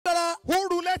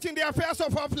dominate in the affairs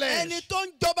of our flesh.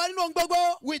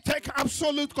 We take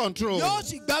absolute control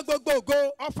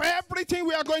of everything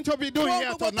we are going to be doing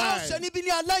here tonight.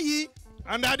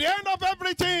 And at the end of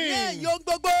everything,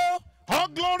 all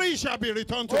glory shall be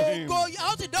returned to him.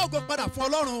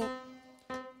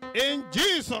 In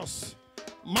Jesus'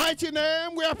 mighty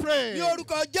name we are praying. And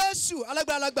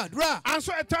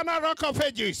so, eternal rock of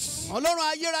ages,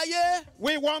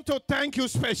 we want to thank you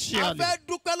specially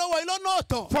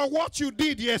for what you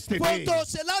did yesterday.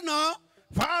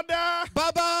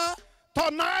 Father,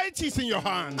 tonight is in your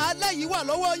hands.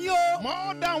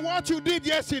 More than what you did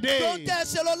yesterday.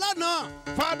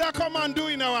 Father, come and do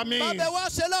in our midst.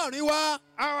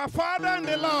 Our Father and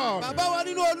the Lord,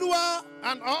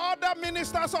 and all the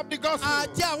ministers of the gospel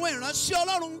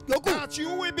that you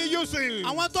will be using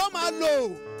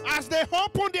as they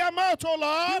open their mouth, oh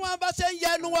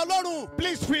Lord,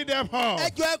 please feed them up.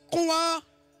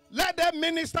 Let them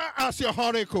minister as your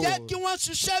oracle. And at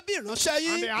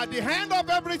the end of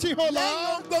everything, oh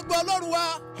Lord,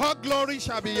 all glory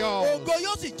shall be yours.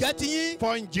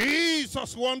 For in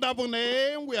Jesus' wonderful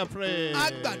name we are praying.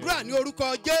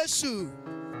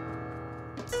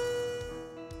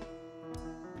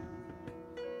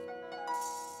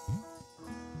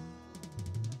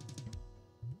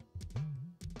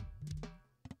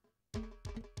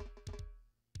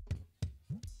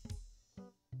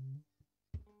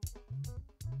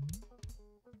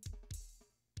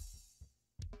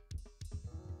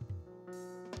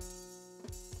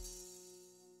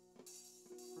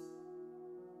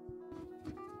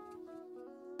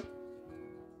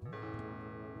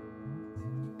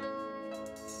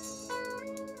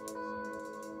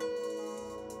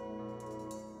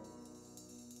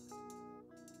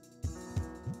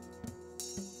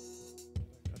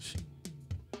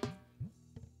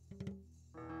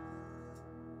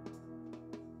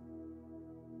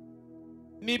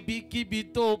 Níbikíbi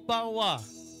tó bá wà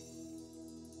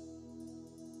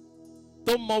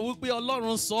tó mọ̀ wípé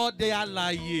Ọlọ́run sọ ọ́ di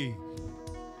alààyè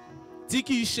tí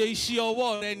kìí ṣe iṣẹ́ ọwọ́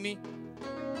rẹ ni,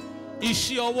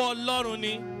 iṣẹ́ ọwọ́ Ọlọ́run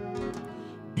ni,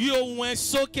 bí ohùn ẹ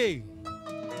sókè,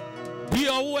 bí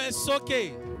ọwọ́ ẹ sókè,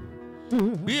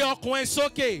 bí ọkàn ẹ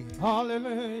sókè,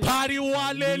 pariwo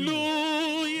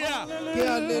hallelujah,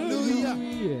 hallelujah.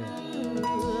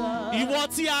 Ìwọ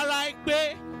tí ara ẹ gbé.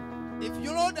 If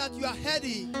you know that you are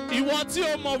heady, ìwọ tí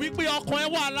o mọ̀ wípé ọkàn ẹ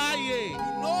wà láàyè, you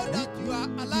know that you are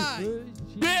alive,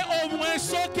 gbé ohùn ẹ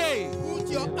sókè, put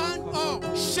your hand up,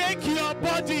 shake your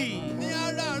body, ní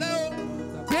ara rẹ o,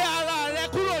 gbé ara rẹ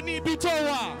kúrò ní ibi tó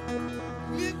wà,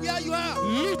 leave where you are,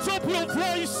 lift up your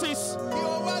voices kí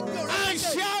o wá gbé ọ̀rọ̀ and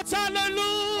shout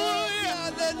hallelujah.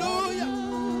 Hallelujah.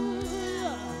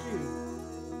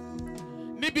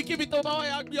 Níbikíbi tó bá wà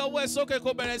yá gbé ọwọ́ ẹ sókè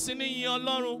kó bẹ̀rẹ̀ sí ní yin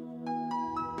Ọlọ́run.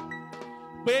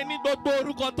 Pé ní gbogbo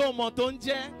orúkọ tó mọ̀ tó ń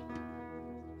jẹ́.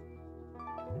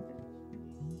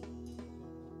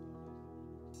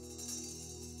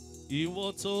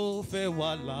 Ìwọ tó fẹ́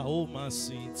wà là ó máa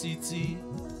sìn títí.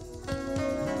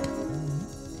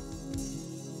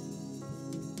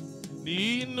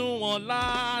 Nínú ọlá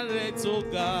rẹ tó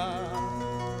ga.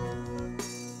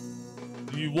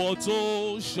 Ìwọ tó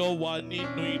ṣọ́ wa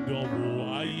nínú ìdánwò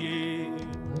ayé.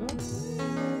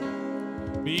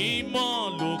 Mímọ́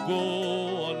lógo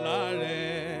ọlá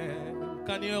rẹ̀.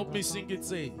 Can you help me sing it?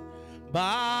 Say,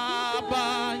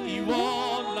 Bàbá ìwọ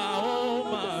la ó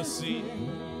máa sìn.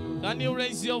 Can you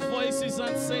raise your voices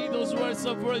and say those words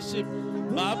of worship?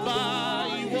 Bàbá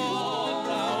ìwọ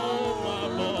la ó máa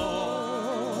bọ̀.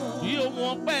 Bí ohùn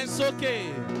ọpẹ́ sókè.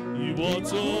 Ìwọ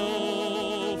tó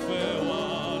fẹ́ wá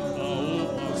la ó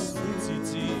máa sìn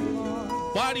títí.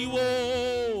 Pariwo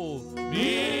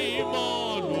mímọ́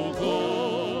lógo.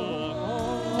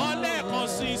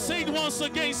 Say it once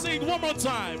again, say it one more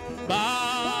time.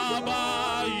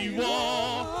 Bàbá ìwọ.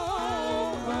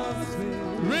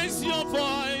 Raise your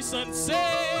voice and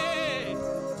say,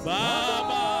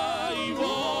 Bàbá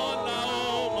ìwọ la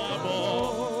ó máa bọ̀.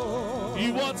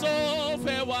 Ìwọ tó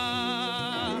fẹ́ wá.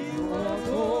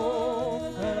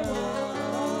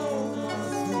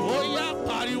 Ó yá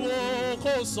pariwo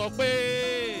kó sọ pé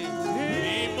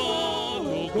mímọ́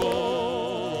lógo.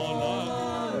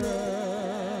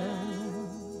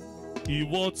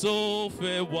 Ìwọ tó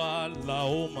fẹ́ wá la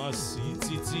ó máa sìn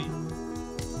títí.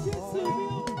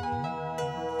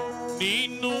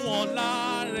 Nínú ọlá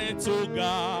rẹ tó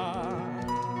ga.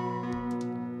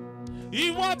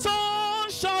 Ìwọ tó ń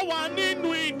ṣọ́ wa nínú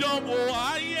ìdánwò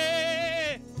ayé.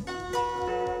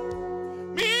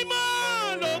 Mímọ́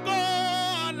lógo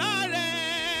ọlá rẹ.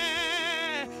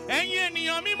 Ẹ̀yin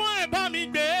ènìyàn mímọ́ ẹ bá mi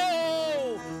gbé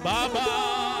o. Bàbá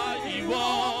ìwọ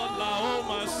la ó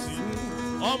máa sìn.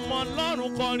 ọmọ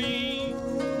Ọlọ́run kọrin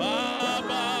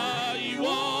bàbá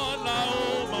ìwọ la ó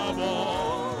máa bọ̀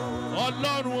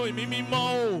Ọlọ́run èmi mímọ́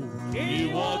o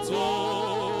ìwọ tó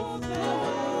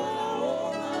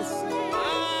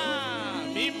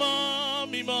mímọ́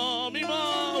mímọ́ mímọ́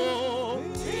o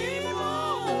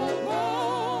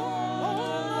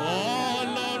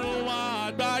Ọlọ́run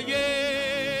àgbáyé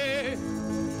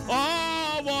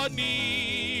ọwọ́ ní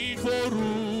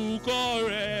forúkọ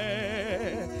rẹ̀.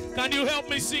 Can you help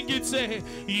me sing it? Say,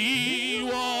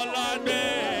 Iwolade.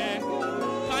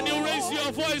 Can you raise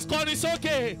your voice? God, it's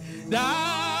okay.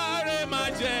 Dare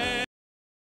maje.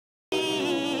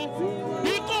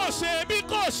 Because,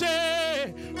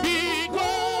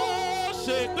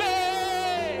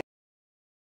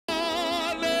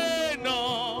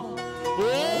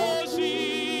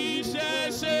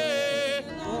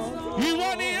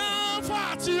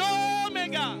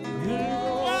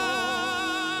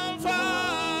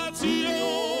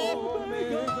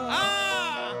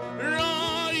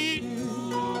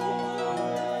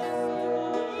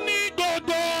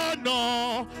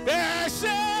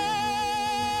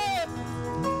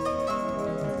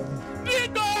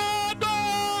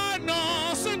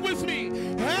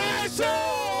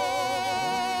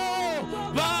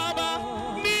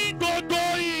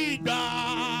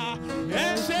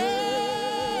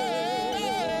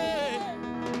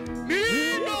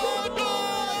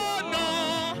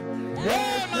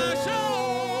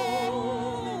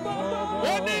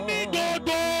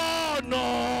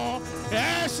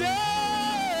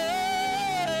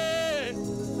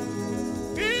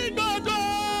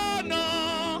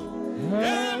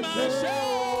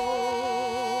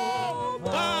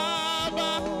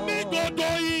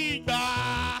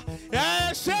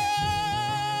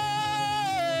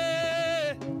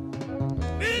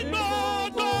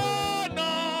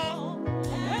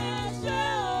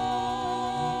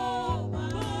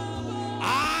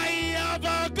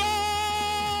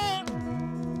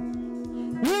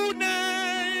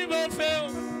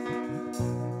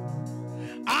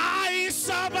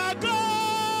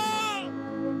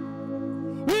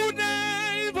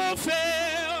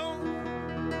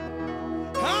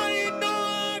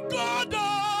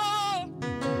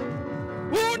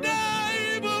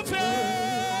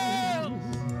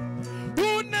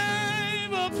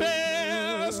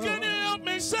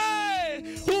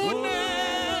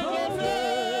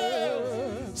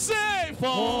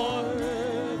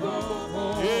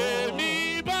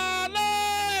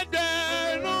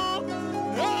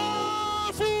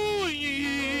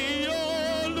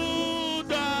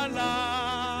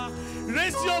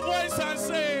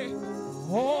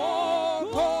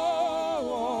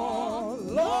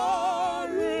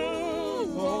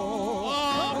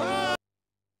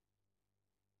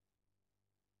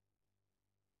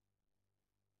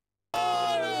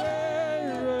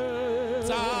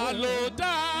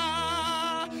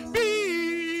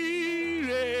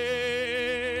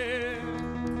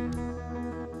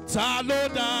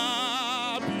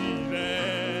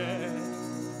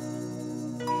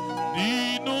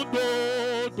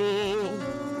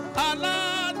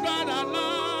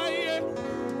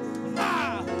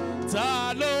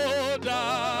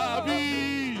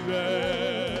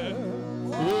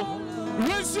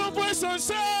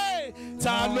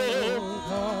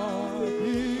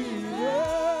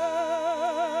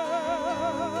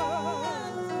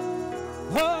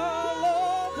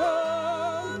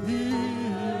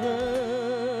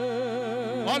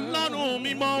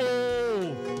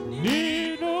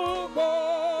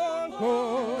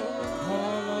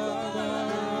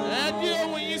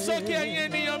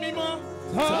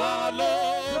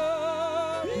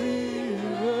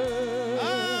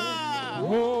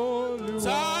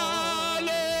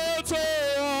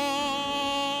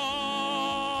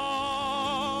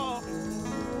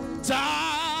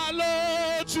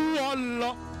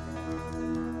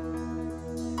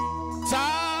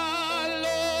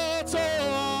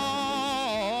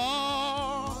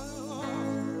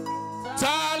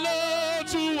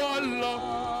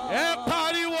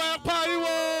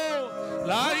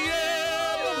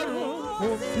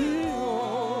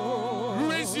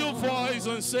 raise your voice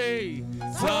and say,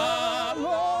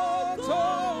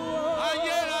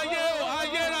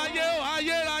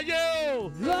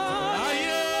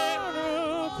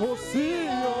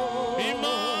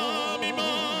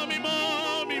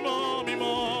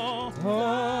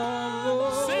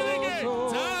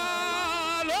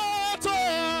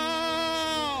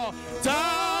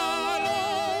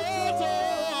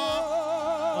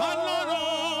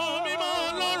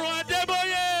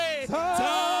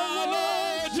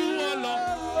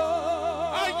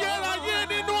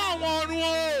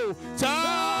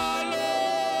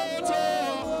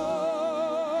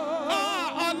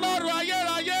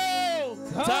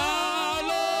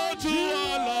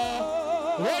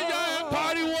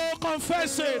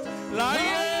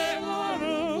 láyé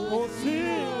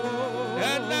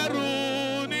ẹlẹ́rù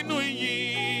nínú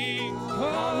ìyìn.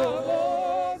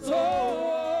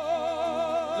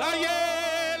 Láyé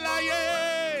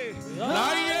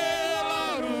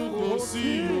ẹlẹ́rù kò sí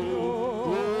o.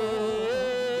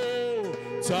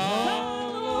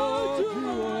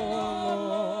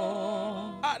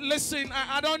 Listen,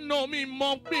 I don't know mi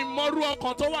mọ̀rú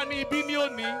ọkàn tó wà ní ibi ní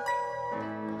òní.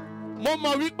 Mo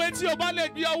mọ̀ wípé tí o bá lè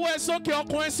gbé ọwọ́ ẹ sókè,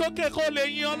 ọkàn ẹ sókè kó lè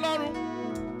yin Ọlọ́run.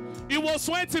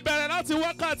 Ìwòsàn ẹ ti bẹ̀rẹ̀ láti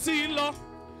wákàtí yìí lọ.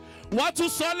 Wá tún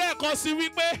sọ lẹ́ẹ̀kan sí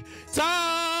wípé ta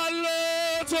ló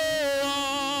tó ọ?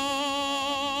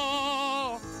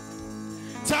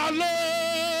 Ta ló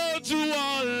jù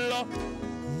ọ lọ?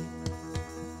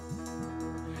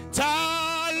 Ta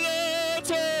ló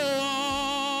tó ọ?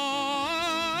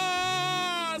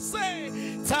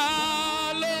 Ta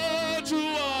ló jù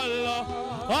ọ lọ?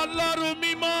 Ọlọ́run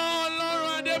mímọ́,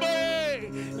 Ọlọ́run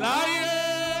Adébóyè láyé.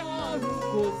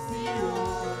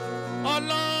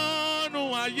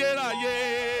 Ọlọ́run ayérayé.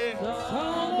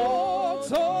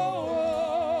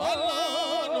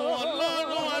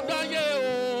 Ọlọ́run àgbáyé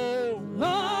o.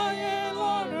 Láyé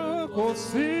lọ́run kò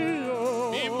sí o.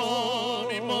 Mímọ́,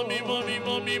 mímọ́, mímọ́,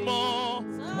 mímọ́, mímọ́.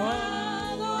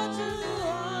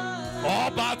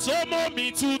 Ọba tó mọ́ mi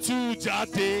tútù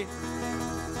jáde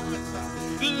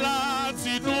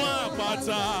látinú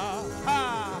àpáta.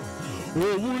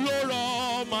 Òun ló rọ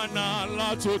mànà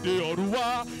látòde ọ̀run wá.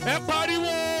 Ẹ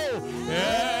pariwo,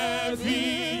 ẹ fi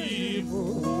ìfún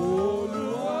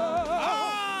Olúwa.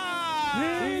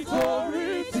 Nítorí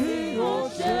tí ó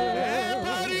ṣe. Ẹ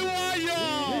pariwo ayọ̀.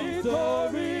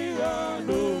 Nítorí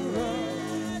àánú rẹ̀.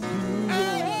 Ẹ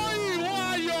hó ìhó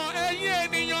ayọ̀, ẹ̀yin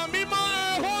ènìyàn mímọ́.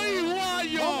 Ẹ hó ìhó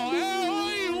ayọ̀, ẹ hó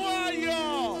ìhó ayọ̀.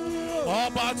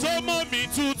 Ọba tó mọ́ mi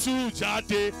tútù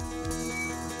jáde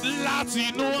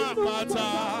látinú àpáta.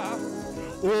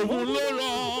 Òun ló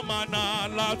rọ mànà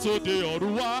látòde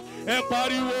ọ̀run wá. Ẹ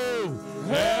pariwo,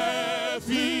 ẹ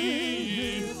fi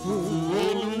ìfún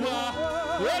Olúwa.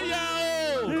 Ó yá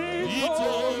o,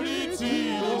 nítorí tí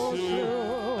ó ṣe.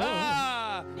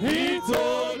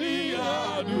 Nítorí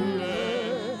àánú rẹ̀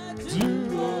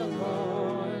dúró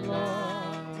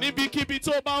láéláé. Níbikíbi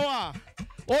tó bá wà,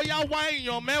 ó yá wá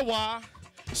èèyàn mẹ́wàá.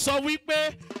 Sọ wípé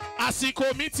àsìkò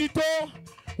mi ti tó.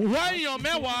 Wá èèyàn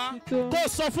mẹ́wàá kó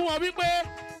sọ fún wọn wípé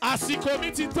àsìkò mi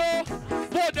ti tó.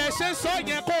 Bó dẹ̀ ṣe sọ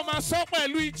yẹn kó máa sọ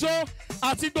pẹ̀lú ijó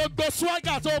àti gbogbo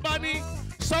swagger tó bá ní.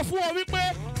 Sọ fún wọn wípé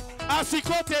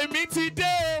àsìkò tèmi ti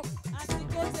dé o.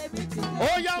 Ó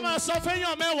yá máa sọ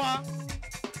fẹ́yàn mẹ́wàá.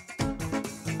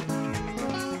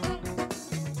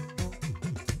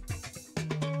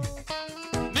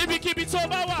 Níbikíbi tó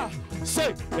bá wà, ṣe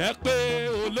ẹ pé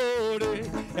olóore,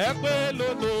 ẹ pé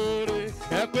lólóore,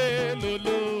 ẹ pé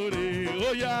lólóore,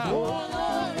 ó yá.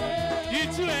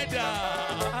 Ìtú ẹ̀dá.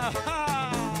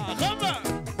 Come on,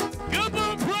 give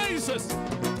them praises.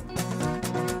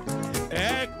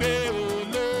 Ẹ pé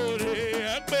olóore,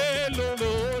 ẹ pé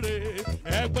lólóore,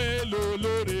 ẹ pé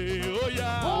lólóore, ó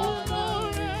yá.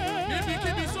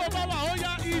 Níbikíbi tó bá wà, ó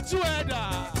yá ìtú ẹ̀dá.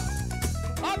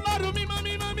 Ọlọ́run mímọ́,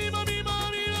 mímọ́, mímọ́, mímọ́,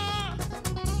 mímọ́.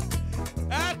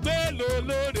 Ẹ pé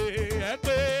lólóore, ẹ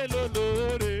pé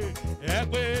lólóore, ẹ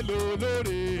pé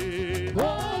lólóore.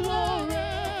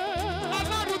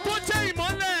 Ọlọ́run tó jẹ́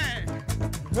ìmọ́lẹ̀.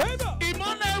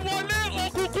 Ìmọ́lẹ̀ wọlé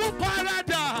òkùnkùn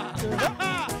paradà.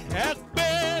 Ẹ pé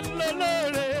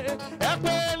lólóore, ẹ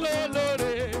pé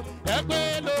lólóore, ẹ pé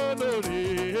lólóore.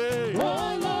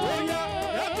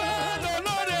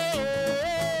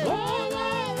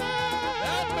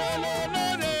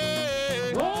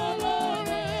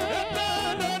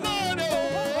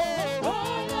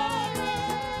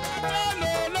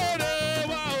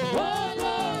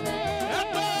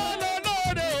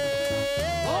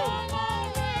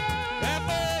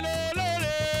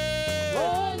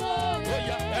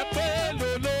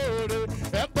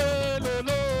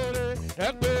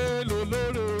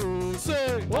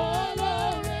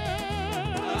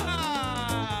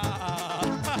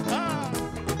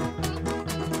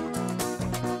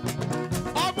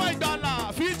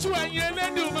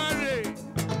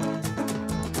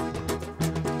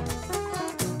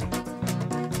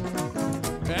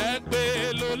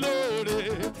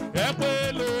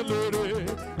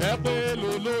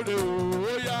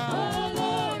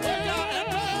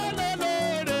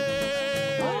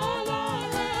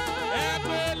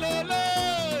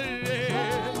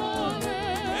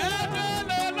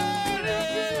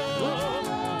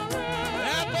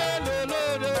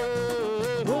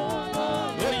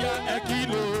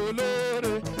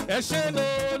 Ṣé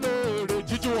lólóore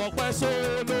jíjú ọpẹ́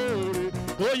sólóore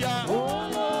ó yá.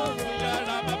 Olóore. Ó yá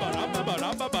rábàbà rábàbà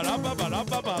rábàbà rábàbà.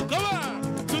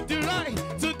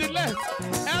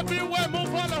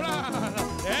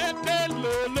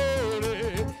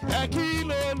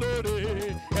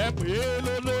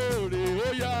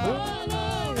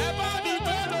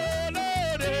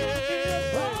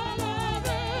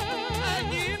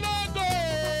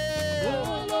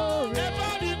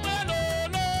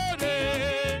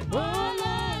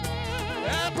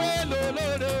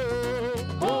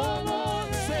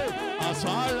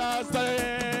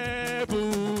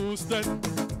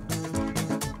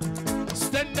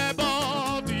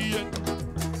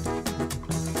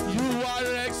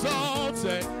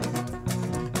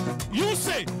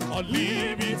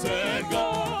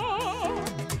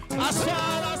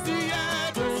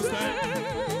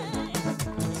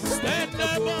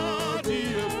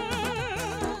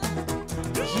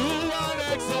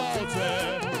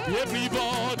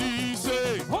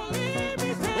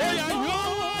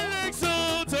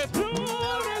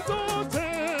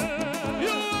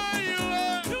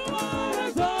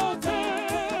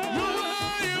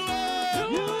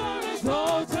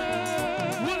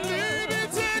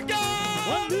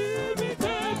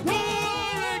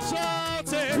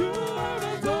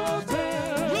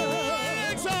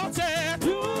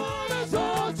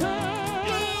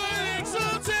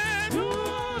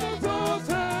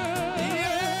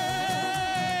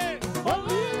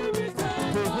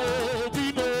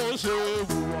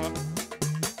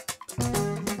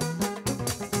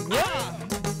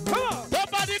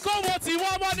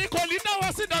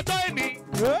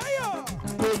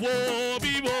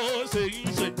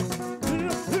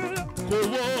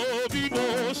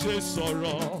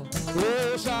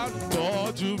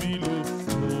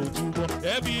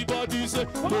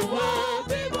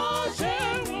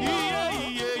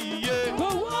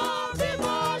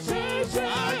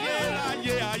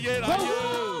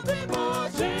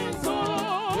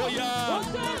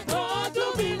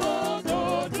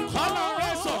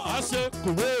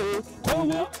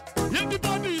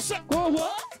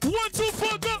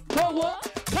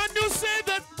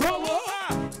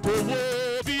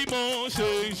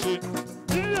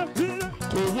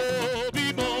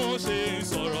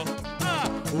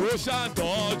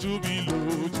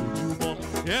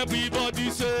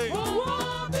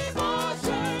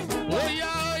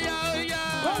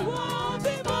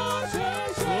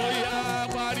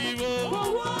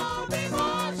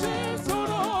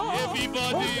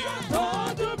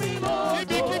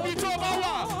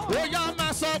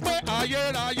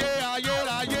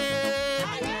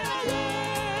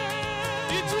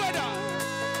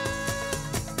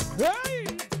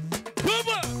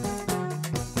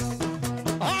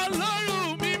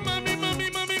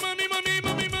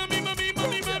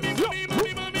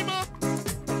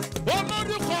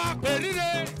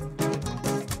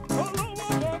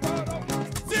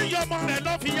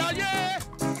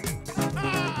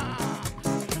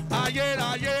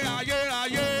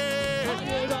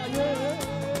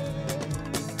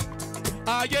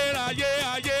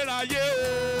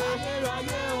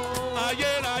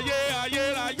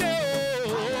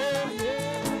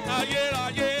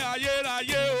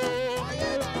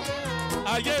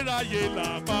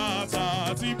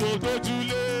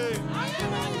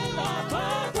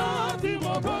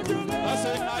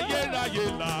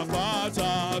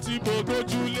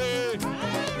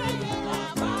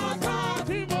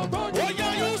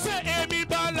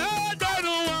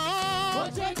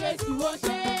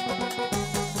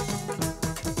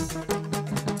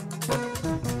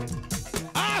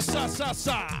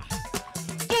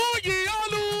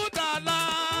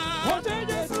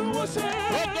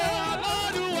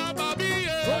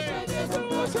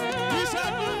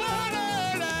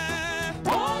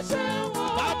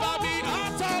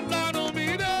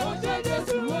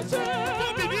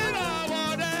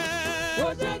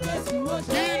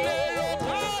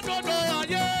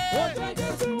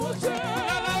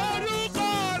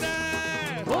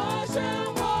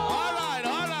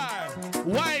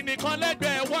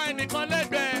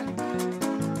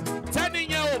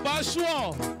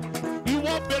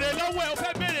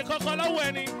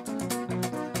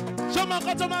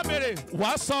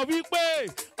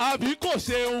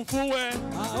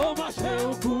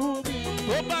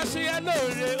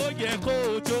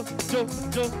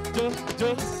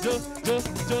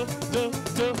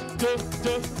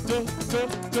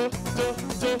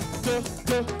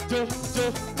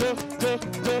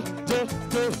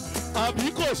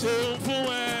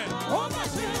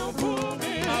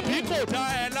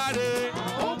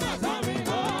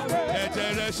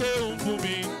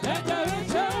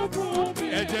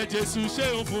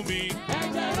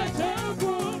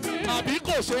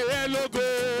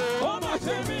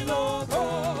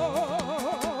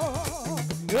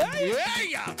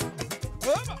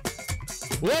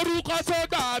 Orúkọ tó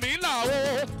gbà mí là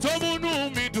o, tó múnú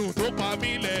mi dùn tó pa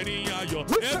mí lẹ́rìn ayọ̀.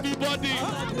 Everybody.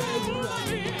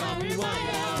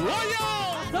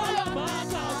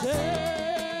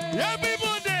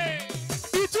 Everybody.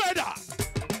 Each other.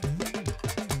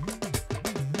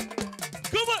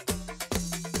 Come on.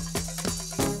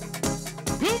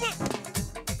 Come on.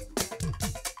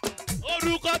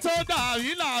 Orúkọ tó gbà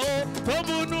mí là o, tó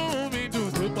múnú mi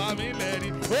dùn tó pa mí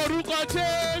lẹ́rìn. Orúkọ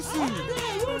Jésù.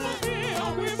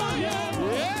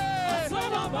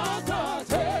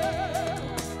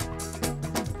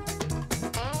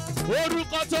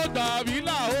 Orúkọ tó dàbí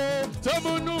là ó, tó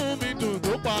múnú mi dùn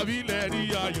tó pa mí lẹ́rìn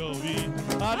ayọ̀ mi.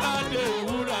 Aládé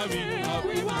ìwúrà mi.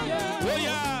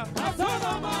 Bóyá.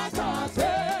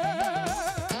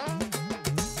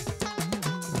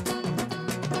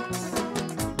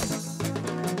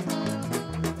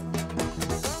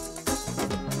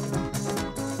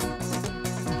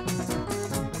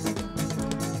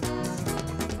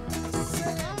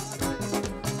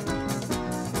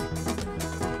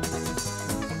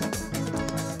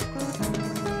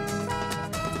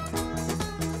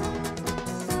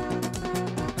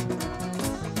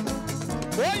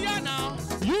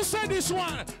 This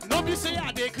one, no be say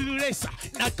I dey grace,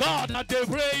 na God I dey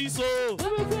praise oh.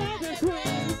 No be say I dey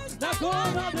grace, na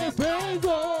God I dey praise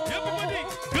oh. Everybody,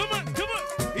 come on,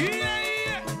 yeah,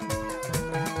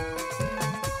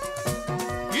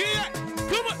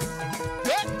 come on,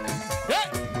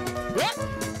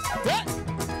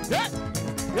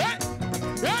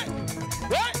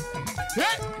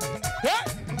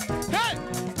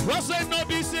 What say no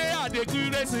be say I dey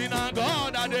grace, na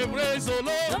God I dey praise oh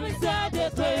Lord. No be say I dey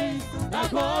praise. Na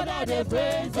God I dey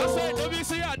praise oh. I say, no be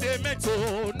say I dey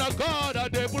metal. Na God I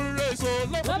dey praise oh.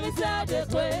 No be say I dey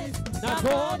praise. Na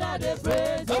God I dey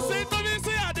praise oh. I say, no be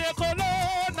say I dey colo.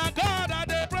 Na God I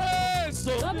dey praise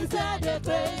oh. No be say I dey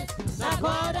praise. Na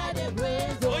God I dey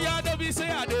praise oh. Oh yeah, no be say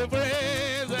I dey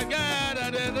praise. Na God I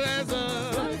dey praise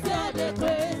oh. No be say I dey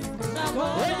praise. Na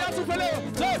God I dey praise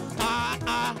oh.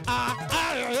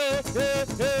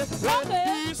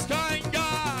 This kind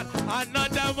God,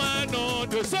 another man on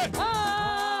the set.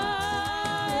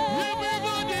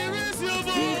 Everybody raise your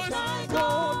voice. This kind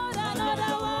God,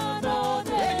 another one on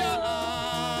the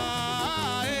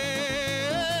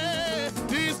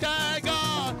This kind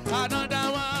God,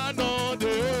 another one on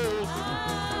the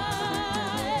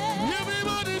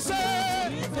Everybody say.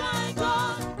 This kind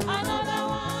God, another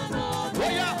one on the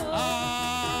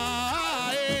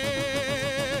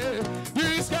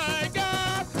This kind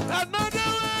God, another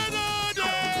one on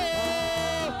the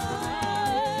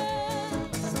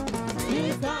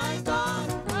This kind God,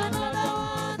 another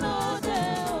one on the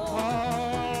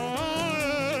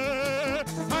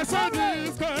I said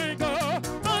this kind God,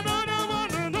 another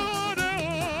one on the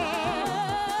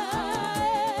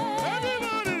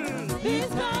Everybody. This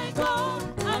kind God,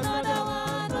 another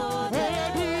one on the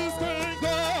This kind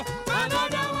God,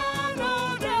 Another one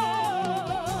on the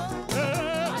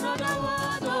Another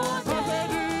one on I said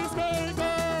this kind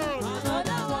God,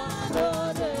 Another one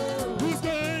on this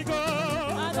kind God,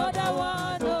 Another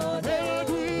one on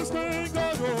this kind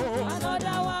God,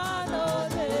 Another one on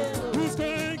this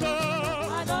kind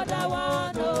God. Another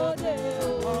one on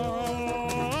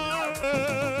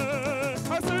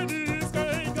I said this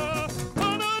kind God,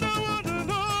 another one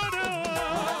on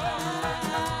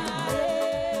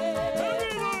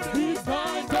This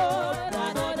kind God,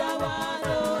 another one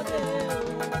on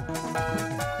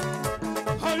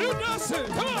Are you dancing?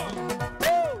 Come on.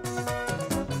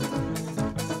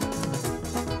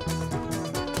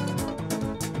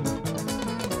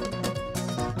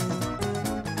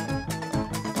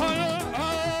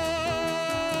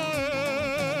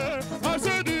 I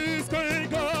said this kind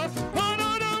God,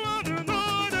 another one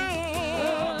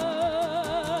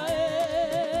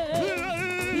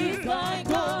This kind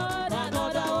God,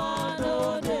 another one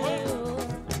on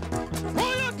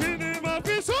Oh, you can name a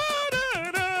piece of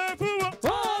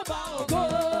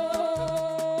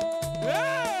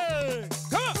Hey,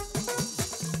 come on.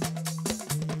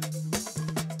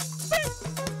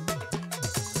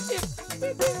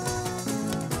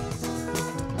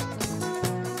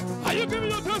 Are you giving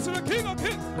your thanks to the King of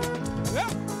Kings? Yeah.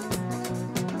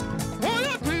 Oh,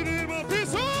 you can name a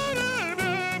piece of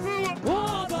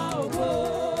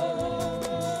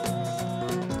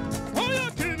Oh,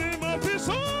 you can name a piece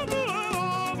of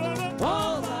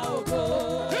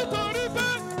Nítorí pé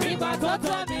Ìgbà tó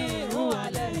tọ́ mi ìrún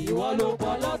alẹ́ ìwọ ló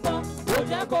pọ̀ lọ́tọ́. Ó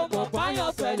jẹ́ kó mọ̀ páyọ̀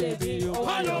fẹ́lẹ̀ mi ò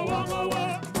ayọ̀ wọ́n mọ́ wá.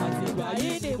 Àtìgbà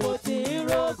yìí ni mo ti ń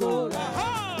rógò rà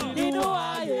nínú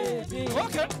ayé mi.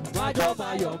 Okay. Májọ́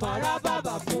máa yọ̀ máa rá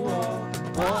bàbà fún ọ.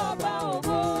 Ọba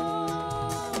ògo.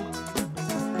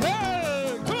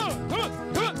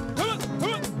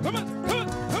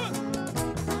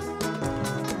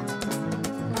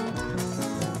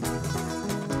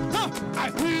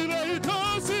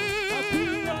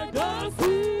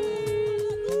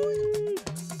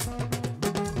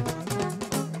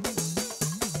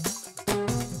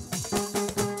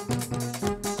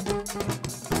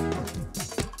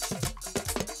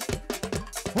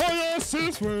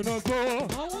 This way not go.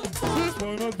 This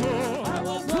way not go.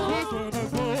 This way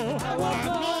not go.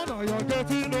 Now you're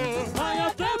getting old. I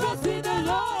have never seen the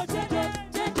Lord change.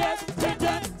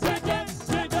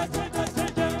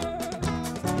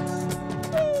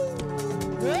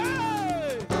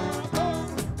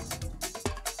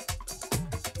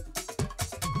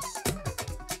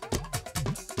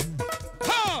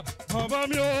 Baba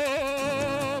mio,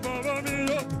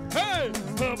 hey,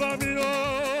 Baba mio,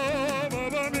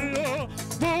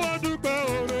 mo wá dúpẹ́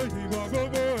oore ìgbà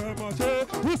gbogbo ẹ̀ mà ṣe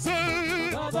wí sí.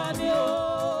 Baba mio,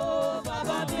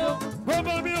 Baba mio,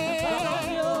 Baba mio,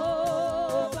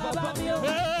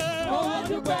 mo wá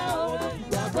dúpẹ́ oore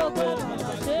ìgbà gbogbo ẹ̀ mà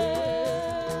ṣe.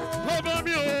 Baba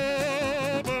mio,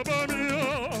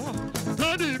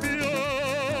 Daddy mio,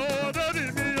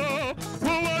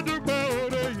 mo wá dúpẹ́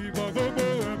oore ìgbà gbogbo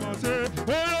ẹ̀ mà ṣe.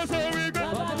 Oya sọ wípé.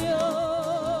 Baba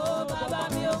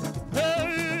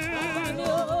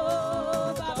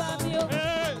mio,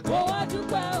 mo wá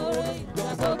dúpẹ́ oore ìgbà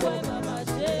gbogbo ẹ̀ mà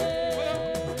ṣe.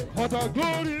 But our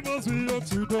glory must be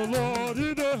unto the Lord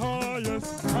in the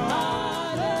highest.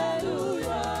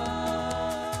 Hallelujah.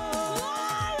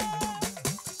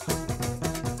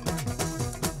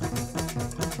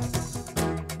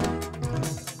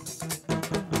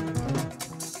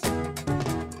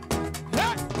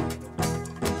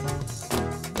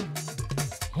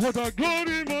 But our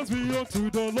glory must be unto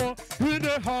the Lord in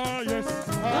the highest.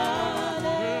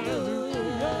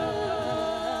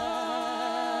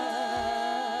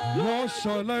 What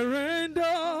shall I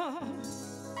render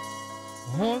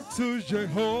unto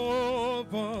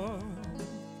Jehovah?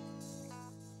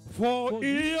 For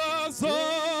he has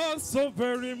done so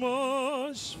very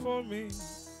much for me.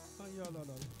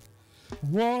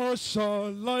 What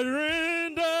shall I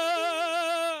render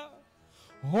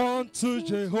unto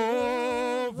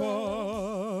Jehovah?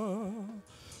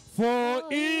 For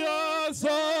he has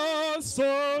done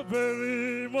so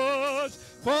very much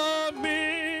for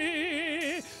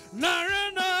me.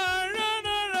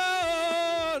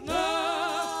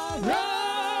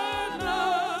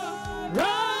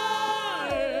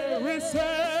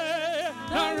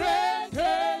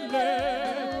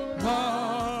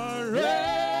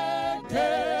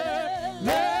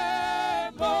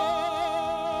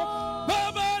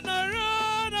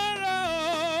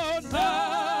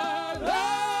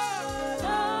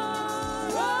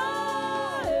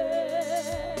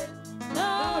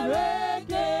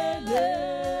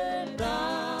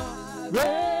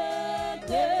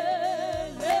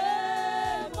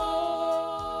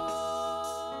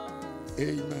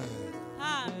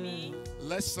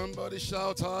 Let somebody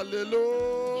shout hallelujah.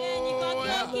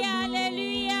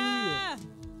 Hallelujah.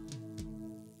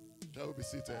 Shall we be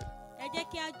seated? Ẹ jẹ́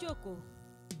kí a jókòó.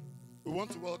 We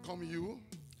want to welcome you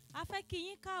A fẹ́ kí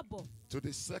yín káàbọ̀ to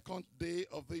the second day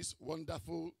of this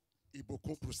wonderful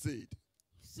Ibokun Crusade.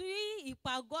 sí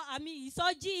ìpàgọ́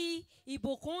ìsọjí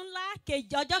ìbùkún ńlá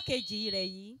ọjọ́ kejì rẹ̀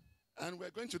yìí. And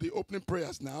we're going to the opening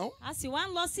prayers now. A sì wá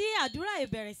ń lọ sí àdúrà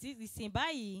ìbẹ̀rẹ̀ sí ìsìn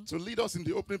báyìí. To lead us in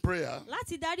the opening prayer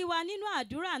Láti darí wa nínú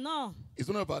àdúrà náà. is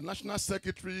one of our national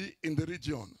secretary in the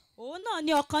region, Òun náà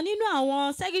ni ọ̀kan nínú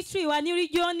àwọn sẹ́kítírì wa ní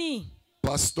rígíọ́nì.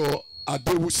 Pastor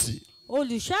Adewusi.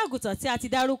 Olùṣọ́ àgùntàn tí a ti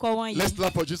dárúkọ wọn yìí. Let's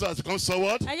clap for Jesus as he comes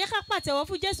forward. Ẹ jẹ́ ká pàtẹ́wọ́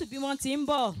fún Jésù bí wọ́n ti ń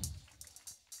bọ̀.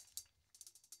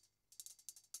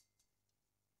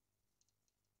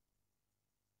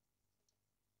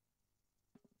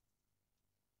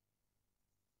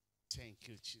 Thank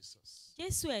you, Jesus.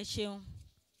 Jésù ẹ ṣeun.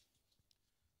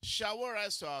 Shall we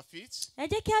rise to our feet? Ẹ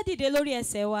jẹ́ kí á dìde lórí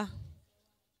ẹsẹ̀ wa.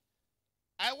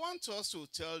 I want us to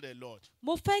tell the Lord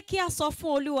Mo fẹ́ kí a sọ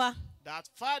fún Olúwa that,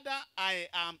 Father, I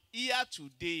am here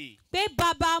today. pé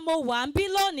bàbá mo wà ń bí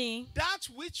lónìí. That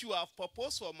which you have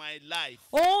proposed for my life,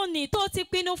 Òun ni tó ti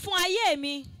pinnu fún ayé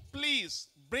mi. please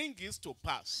bring it to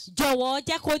pass. Jọ̀wọ́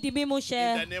jẹ́ kó di mímú In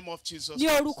the ṣẹ. name of Jesus. Ní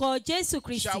orúkọ Jésù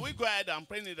Kristi. Shall we go ahead and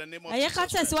pray in the name of Ẹ jẹ́ ká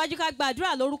Jesus? tẹ̀síwájú ká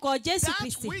gbàdúrà lórúkọ Jésù That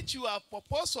Kristi. which you have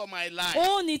proposed for my life,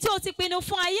 Òun ni tí o ti pinnu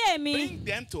fún ayé mi. bring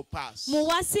them to pass. Mo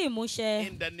wá sí ìmúṣẹ.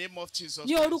 In the name of Jesus.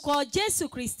 Ní orúkọ Jésù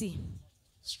Kristi.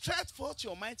 Stretch forth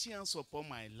your mighty hands upon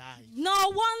my life. Na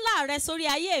ọwọ́ ńlá rẹ sórí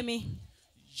ayé mi.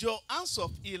 Your hands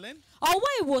of healing,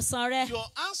 Ọwọ́ ìwòsàn rẹ. your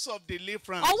hands of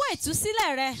deliverance. Ọwọ́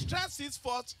ìtúsílẹ̀ rẹ. Stretch it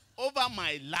forth over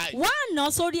my life. Wá nà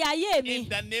sórí ayé mi. In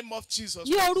the name of Jesus.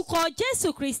 Ní orúkọ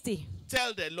Jésù Kristi.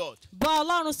 Tell the Lord. Bá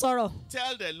Ọlọ́run sọ̀rọ̀.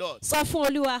 Tell the Lord. Sọ fún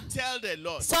Olúwa. Tell the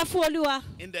Lord. Sọ fún Olúwa.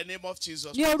 In the name of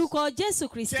Jesus. Ní orúkọ Jésù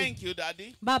Kristi. Thank you,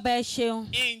 Daddy. Bàbá ẹ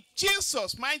ṣeun. In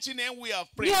Jesus' mighty name we have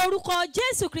Ní prayed. orúkọ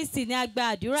Jésù Kristi ni a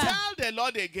gba àdúrà. Tell the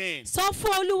Lord again. Sọ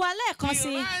fún Olúwa lẹ́ẹ̀kan The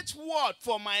sí. right word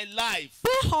for my life.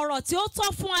 Pé ọ̀rọ̀ tí ó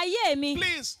tọ́ fún ayé mi.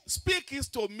 Please speak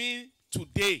it to me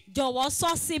today. Jọ̀wọ́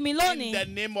sọ sí mi lónìí. In the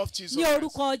name of Jesus Ní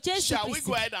orúkọ Jésù Shall we Kristi.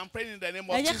 go ahead and pray in the name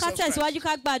of Ẹ jẹ́ Jesus ká Christ? tẹ̀síwájú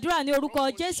ká gbàdúrà ní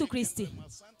orúkọ Jésù Kristi.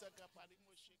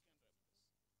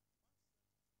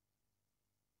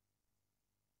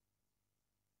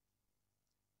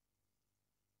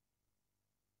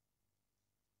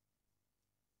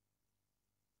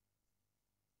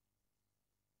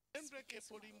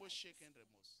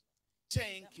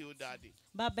 Thank you, Daddy.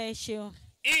 Bàbá ẹ ṣeun.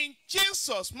 In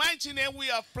Jesus' mighty name we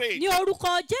have prayed. Ní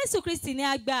orúkọ Jésù Kristi ni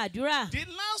a gba àdúrà. The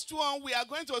last one we are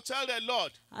going to tell the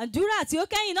Lord. Àdúrà tí ó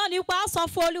kẹ́yìn náà nípa sọ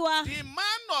fún Olúwa. The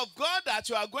man of God that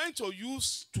you are going to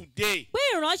use today. Pé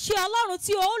ìránṣẹ́ Ọlọ́run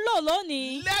tí ó lò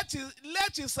lónìí.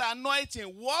 Let his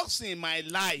anointing works in my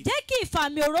life. Jẹ́ kí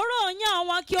ìfàmì òróró yàn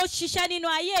wọn kí ó ṣiṣẹ́ nínú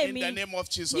ayé mi. In the name of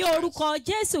Jesus Ní orúkọ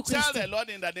Jésù Christ. Tell Kristi. the Lord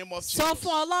in the name of Jesus. Sọ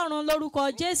fún Ọlọ́run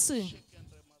lórúkọ Jésù.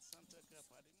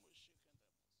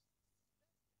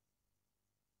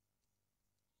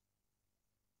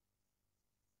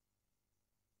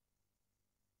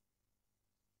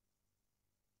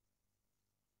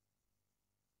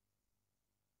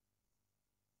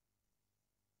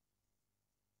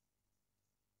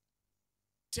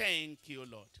 Thank you,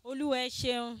 Lord. Olúwa ẹ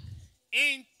ṣeun.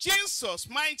 In Jesus'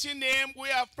 mighty name we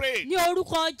have prayed. Ní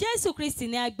orúkọ Jésù Kristi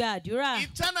ni a gba àdúrà.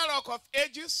 Eternal Rock of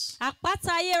Ages. Àpáta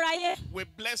ayérayé. We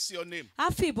bless your name.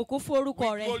 A fi ìbùkún fún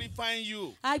orúkọ We rẹ. glorify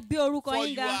you. A gbé orúkọ For yín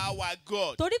you ga. are our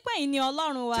God. Torí pé ẹ̀yin ni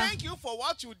Ọlọ́run wa. Thank you for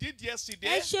what you did yesterday.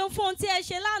 Ẹ ṣeun fún ohun tí ẹ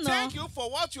ṣe lánàá. Thank you for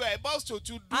what you are about to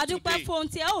do A dúpẹ́ today. fún ohun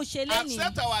tí ẹ ò ṣe lénìí.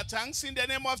 Accept our thanks in the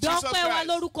name of Jesus Dọ́pẹ́ wa Christ.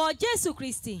 lórúkọ Jésù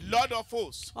Kristi. Lord of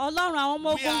hosts. Ọlọ́run àwọn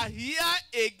ọmọ We are ogun.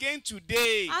 here again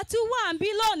today. A tún wà ń bí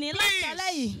lónìí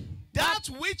láṣálẹ́ yìí. That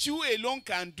which you alone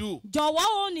can do. Jọ̀wọ́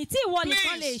ohun ní tí ìwọ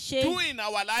nìkan lè Please ṣe. do in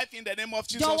our life in the name of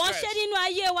Jesus Jọ̀wọ́ Christ. ṣe nínú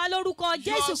ayé wa lórúkọ Jésù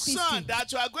Your son Kristi.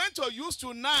 that you are going to use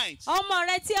tonight. Ọmọ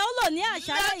rẹ tí ẹ ó lò ní àṣálẹ́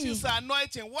Let yìí. his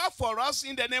anointing work for us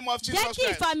in the name of Jesus Jẹ́ kí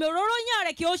Christ. ìfàmì òróró yàn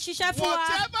rẹ̀ kí ó ṣiṣẹ́ fún wa.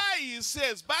 Whatever he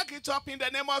says, back it up in the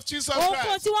name of Jesus Ohunkóhun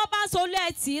Christ. tí wọ́n bá sọ olú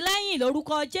ẹ̀ tì í lẹ́yìn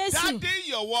lórúkọ Jésù. That day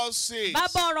your word says,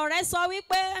 Bàbá ọ̀rọ̀ rẹ sọ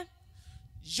wípé.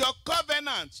 your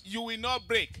covenant you will not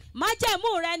break.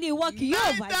 Májẹ̀mú rẹ ni ìwọ kì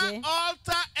yóò Neither bàjẹ́.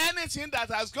 alter anything that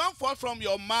has gone forth from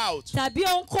your mouth. Tàbí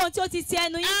ohunkóhun tí ó ti ti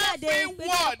ẹnu yín jáde. Every pé kí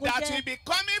word kò that jẹ́. will be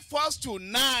coming forth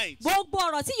tonight. Gbogbo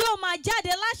ọ̀rọ̀ tí yóò máa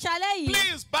jáde láṣálẹ́ yìí.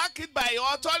 Please back it by your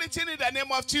authority in the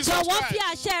name of Jesus Jọ̀wọ́ fi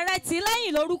Christ. àṣẹ rẹ tì í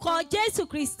lẹ́yìn lórúkọ Jésù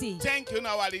Kristi. Thank you,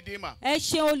 our Redeemer. Ẹ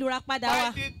ṣeun olùràpadà By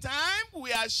wa. the time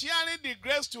we are sharing the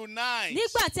grace tonight,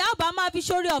 Nígbà tí a ó bá máa fi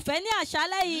ṣoore ọ̀fẹ́ ní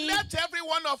àṣálẹ́ yìí. let every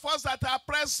one of us that are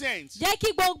present Jẹ́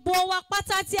kí gbogbo wa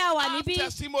pátá tí a wà have níbí.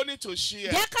 testimony to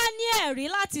share. Jẹ́ ká ní ẹ̀rí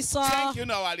láti sọ. Thank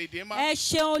you, our Redeemer. Ẹ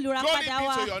ṣeun olùràpadà Glory be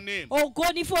wa. to your name.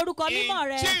 Ògo ni fún orúkọ In mímọ́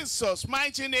rẹ. Jesus'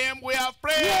 mighty name we have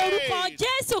Ní orúkọ prayed.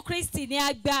 Jésù Kristi ni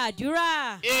a gba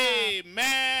àdúrà.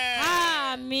 Amen.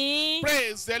 Àmín.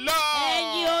 Praise the Lord.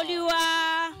 Ẹyin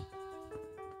Olúwa.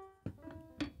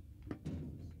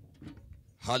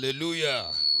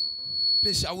 Hallelujah.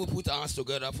 Please, shall we put our hands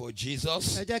together for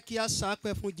Jesus? Ẹ jẹ́ kí a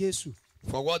sápẹ́ fún Jésù.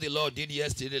 For what the Lord did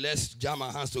yesterday, let's jam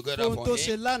our hands together Ohun for tó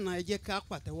ṣe Him. lánàá ẹ jẹ́ ká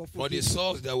pàtẹ́wọ́ For fún the Jésù.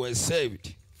 souls that were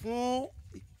saved. Fún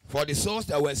For the souls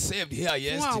that were saved here àwọn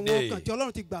yesterday. ọkàn tí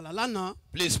Ọlọ́run ti gbàlà lánàá.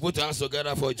 Please put our hands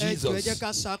together for Ẹ jọ̀ọ́ ẹ jẹ́ Jesus. ká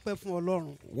sápẹ́ fún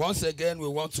Ọlọ́run. Once again, we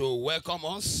want to welcome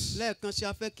us Lẹ́ẹ̀kan sí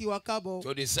a fẹ́ kí wa káàbọ̀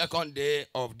to the second day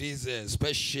of this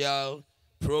special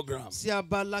program, sí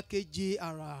abala kejì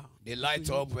àrà. the Light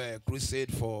Up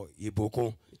Crusade for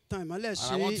Ibokun. Ìtàn ìmọ́lẹ̀ And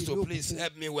sí I want you to ìlú please òkùnkùn.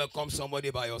 help me welcome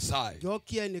somebody by your side. Jọ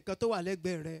kí ẹnìkan tó wà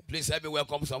lẹ́gbẹ̀ẹ́ rẹ. Please help me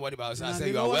welcome somebody by your side. Ràn Say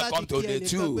mí you are lọ́wọ́ welcome láti to kí day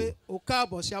ẹnìkan pé 2. o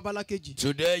káàbọ̀ sí abala kejì.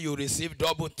 Today you receive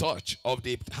double touch of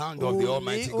the hand of the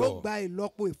Almighty Òní ó God. gba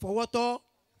ìlọ́po ìfọwọ́tọ́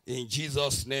In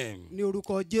Jesus' name. ní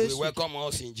orúkọ We Jésù. welcome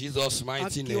us in Jesus' A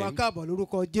mighty kí wa name. káàbọ̀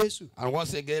lórúkọ Jésù. And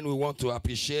once again, we want to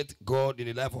appreciate God in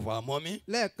the life of our mommy.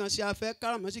 Lẹ́ẹ̀kan sí a fẹ́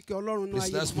káràmọ́sí kí Ọlọ́run nú Please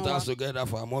ayé let's put màmá wa. hands together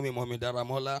for our mommy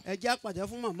Daramola. Ẹ jẹ́ àpàdé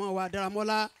fún màmá wa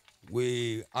Dáramọ́lá.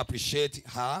 We appreciate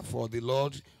her for what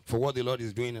the Lord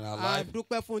is doing in her A life.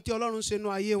 dúpẹ́ fún tí Ọlọ́run ṣe nú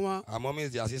ayé wọn. Our mommy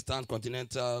is the Assistant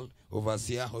Continental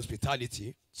Overseer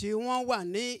Hospitality. Tí wọ́n wà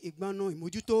ní ìgbọnnu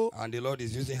ìmójútó. And the Lord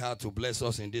is using her to bless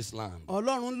us in this land.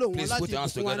 Ọlọ́run lò wọ́n Please láti put your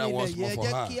hands fún wa together nílẹ̀ once yẹn. more Ẹ for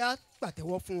jẹ́ her. kí a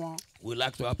pàtẹ́wọ́ fún wọn. We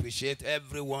like to appreciate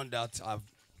everyone that have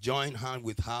joined hand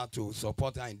with her to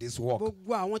support her in this work.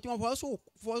 Gbogbo àwọn tí wọ́n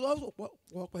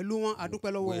fọwọ́sowọ́pọ̀ pẹ̀lú wọn, a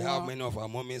dúpẹ́ lọ́wọ́ We have wọn. many of our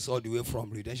mommies all the way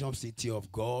from Redemption City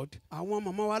of God Àwọn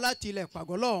màmá wa láti ilẹ̀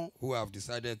Pàgọ́ lọ́hùn. who have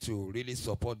decided to really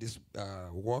support this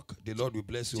work. The Lord will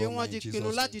bless you Tí all wọ́n in ti Jesus' pinnu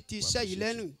name. láti ti We iṣẹ́ yìí appreciate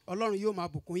lẹ́nu. you. Ọlọ́run yóò máa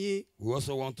bùkún yín. We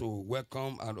also want to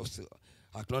welcome and also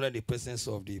acknowledge the presence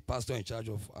of the pastor in charge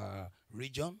of our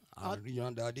region, our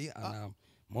region daddy, and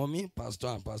Mommy, Pastor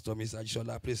and Pastor Miss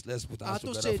Ajisola, please let's put hands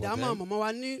together for them. We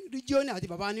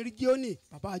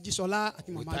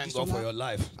thank God for your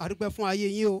life.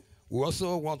 We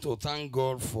also want to thank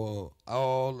God for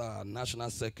all our national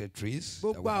secretaries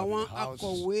that we have in the house.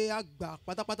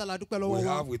 We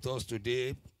have with us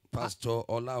today Pastor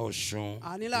Ola Oshun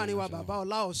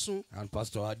and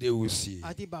Pastor Adewusi,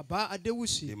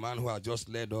 the man who has just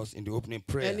led us in the opening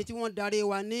prayer.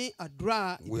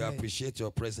 We appreciate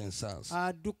your presence, sirs.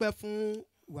 All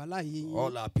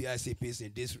our PICPs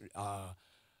in this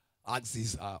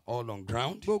axis are all on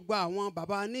ground. The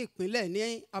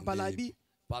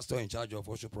pastor in charge of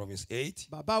Osho Province 8.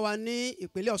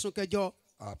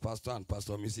 Pastor and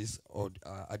Pastor Mrs.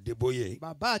 Adeboye.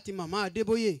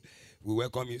 We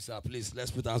welcome you, sir. Please, let's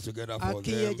put hands together for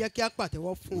them.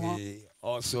 We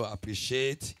also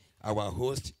appreciate our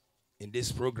host in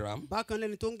this program.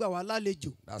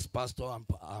 That's Pastor and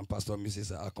Pastor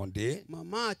Mrs. Akonde.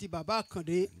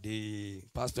 The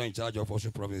pastor in charge of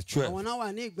Osho Province 12.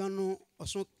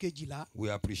 We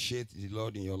appreciate the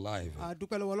Lord in your life.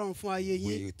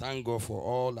 We thank God for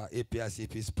all our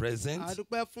APICPs present.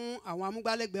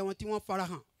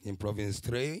 In Province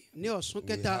 3, we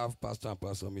have Pastor and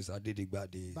Pastor Mrs. Adedigba,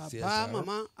 the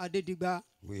CSR.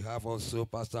 We have also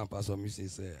Pastor and Pastor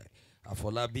Mrs.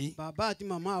 Afolabi,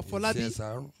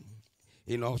 CSR.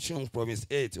 In Osun Province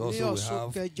 8, also we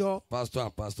have Pastor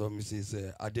and Pastor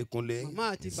Mrs. Adekunle,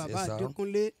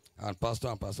 CSR. And Pastor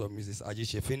and Pastor Mrs.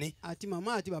 Ajishefini.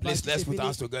 Please, let's put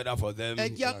hands together for them.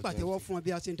 We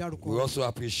also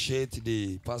appreciate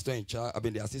the pastor in charge,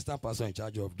 the assistant pastor in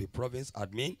charge of the province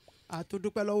admin.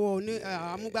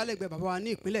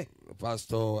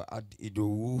 Pastor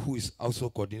Idowu, who is also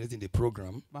coordinating the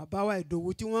program.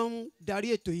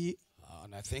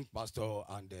 And I think Pastor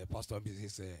and Pastor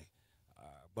Mrs.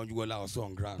 Bonjubola also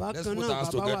on ground. Let's put hands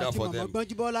together for them.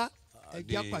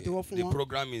 The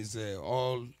program is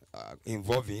all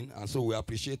involving, and so we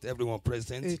appreciate everyone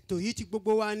present.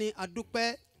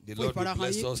 The Lord will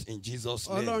bless us in Jesus'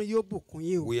 name.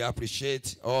 We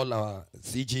appreciate all our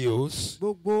CGOs,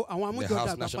 the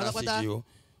House National CGO.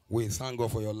 We thank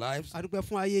God for your lives.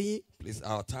 Please,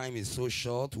 our time is so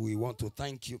short. We want to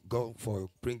thank you, God, for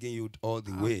bringing you all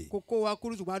the way.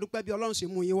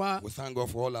 We thank God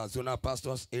for all our zonal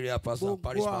pastors, area pastors,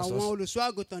 parish pastors.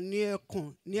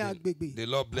 The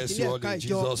Lord bless you all in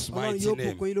Jesus' mighty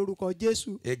name.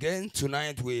 Again,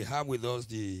 tonight we have with us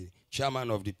the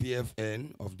chairman of the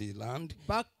PFN of the land,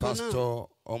 Pastor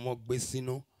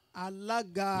Omogbesino. We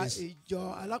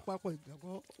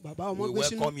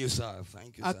welcome you, sir.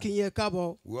 Thank you, sir.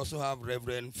 We also have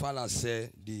Reverend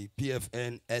Falase, the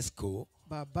PFN ESCO.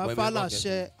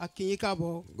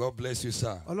 God bless you,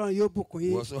 sir.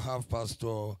 We also have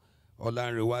Pastor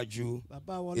Olanrewaju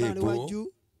Ebo.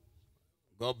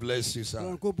 God bless you, sir.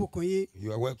 You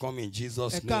are welcome in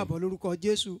Jesus' name.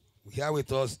 Here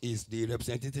with us is the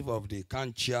representative of the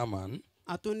CAN chairman.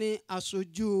 And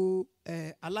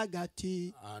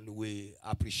we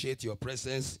appreciate your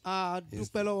presence. Pastor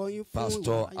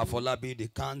Afolabi, the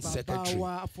CAN secretary,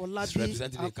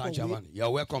 representing the CAN chairman. You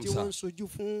are welcome, sir.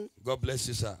 God bless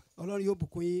you, sir.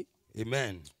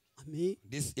 Amen.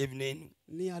 This evening,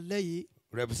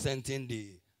 representing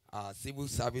the civil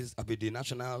service, the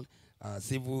National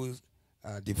Civil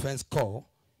Defense Corps,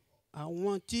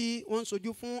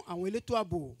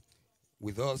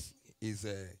 with us is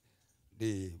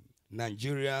the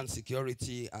Nigerian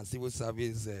Security and Civil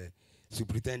Service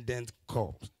Superintendent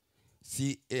Corps,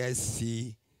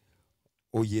 CSC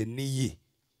Oyeniyi.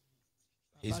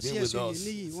 He's been with us.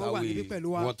 So we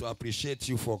want to appreciate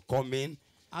you for coming.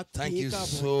 Thank you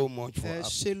so much for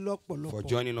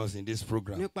joining us in this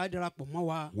program. We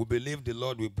believe the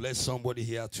Lord will bless somebody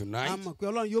here tonight. And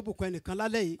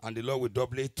the Lord will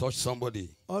doubly touch somebody.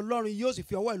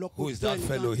 Who is that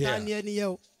fellow here?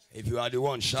 If you are the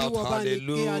one, shout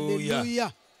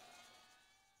hallelujah.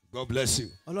 God bless you.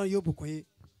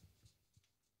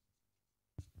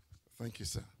 Thank you,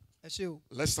 sir.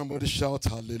 Let somebody shout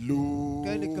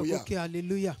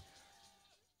hallelujah.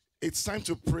 It's time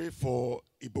to pray for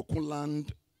Ibokun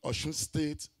land, Osun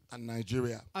State, and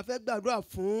Nigeria. And to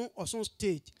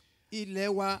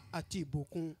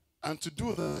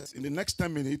do that, in the next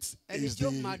 10 minutes,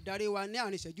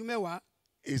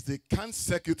 is the CAN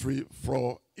secretary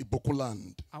for Ibokun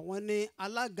land.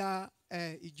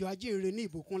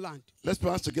 Let's put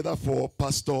hands together for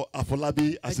Pastor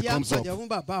Afolabi as he comes up.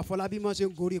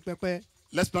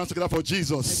 Let's put hands together for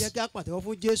Jesus.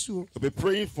 We'll be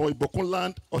praying for Ibokun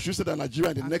land, Osun State, and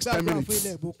Nigeria in the next 10 minutes.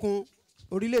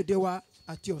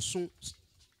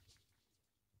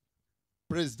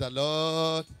 Praise the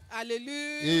Lord.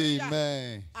 Hallelujah.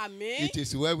 Amen. Amen. It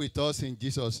is well with us in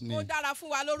Jesus' name. Ó dára fún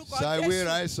wa lórúkọ Shall we Jésù.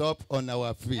 rise up on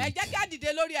our feet? Ẹ jẹ́ kí a dìde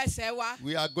lórí ẹsẹ̀ wa.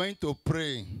 We are going to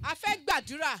pray. A fẹ́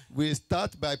gbàdúrà. We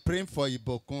start by praying for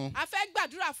Ibokun. A fẹ́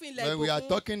gbàdúrà fún ilẹ̀ Ìbòkun. When we are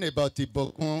talking about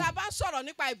Ibokun, Tá a bá ń sọ̀rọ̀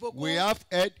nípa Ìbòkun. we have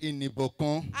head in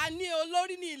Ibokun. A ní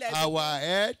olórí ní ilẹ̀ Ìbòkun. Our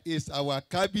head is our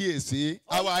Kábíyèsí.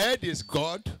 Our head is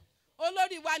God.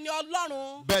 Olórí wa ni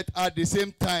Ọlọ́run. But at the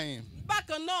same time,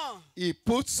 Bákan náà. He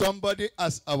put somebody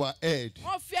as our head.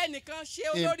 Wọ́n fi ẹnìkan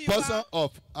ṣe In olórí person wa.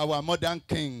 of our modern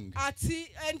king. Àti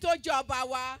ẹni tó jẹ́ ọba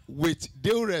wa. With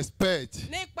due respect,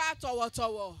 Nípa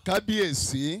tọ̀wọ̀tọ̀wọ̀.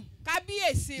 Kábíyèsí,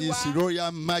 Kábíyèsí His wa.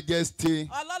 Royal Majesty,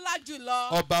 Ọlọ́lá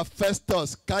jùlọ. Ọba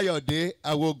Festus Káyọ̀dé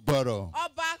Awógbọ̀rọ̀.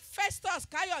 Ọba Festus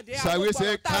Káyọ̀dé Shall we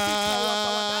say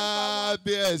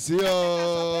Kábíyèsí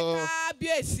o?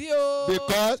 Kábíyèsí o.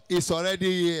 Because He's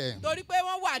already here. Torí pé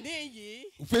wọ́n wà ní ìyí.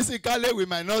 Physically, we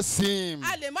might not see Him,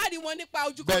 A lè má rí wọn nípa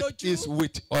but He's ojúkorojú.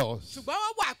 with us. Ṣùgbọ́n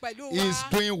wọ́n wà pẹ̀lú wa. He's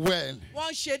doing well. Wọ́n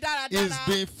ń ṣe dáradára. He's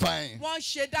doing fine. Wọ́n ń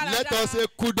ṣe dáradára. Let us say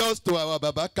kudos to our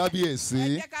Baba Ẹ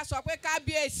Kábíyèsí. jẹ́ ká sọ pé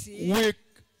kábíyèsí. We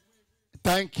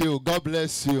thank you. God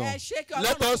bless you. Ẹ ṣé kí Ọlọ́run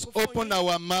Let us bùkún fún open yín.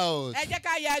 our mouth Ẹ jẹ́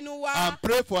ká ya ẹnu wa. and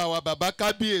pray for our Baba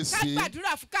Ká Kábíyèsí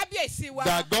gbàdúrà fún kábíyèsí wa.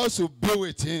 that God should be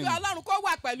with him. Kí Ọlọ́run kó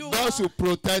wà pẹ̀lú wọn. God should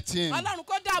protect him. Ọlọ́run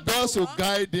kó dáàbò God bò should wọ́n.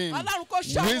 guide him. Ọlọ́run kó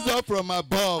ṣọ́ wọn. Wisdom from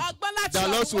above. Ọgbọ́n láti The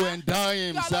Lord ọ̀run should wá. endow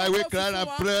him. Kí Shall we Ọlọ́run kó cry fi and fún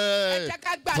wọn. pray? Ẹ jẹ́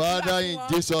ká gbàdúrà Father, fún in wọn.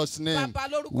 Jesus' name, Bàbá,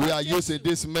 lórúkọ we are Jésù. using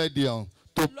this medium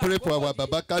to pray for our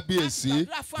Baba Kábíyèsí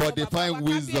for divine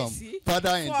wisdom. Father,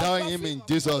 endow him in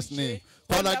Jesus' name.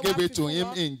 Father, give it to him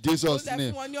in Jesus'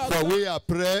 name. For we are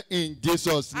praying in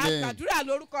Jesus' name. Àgbàdúrà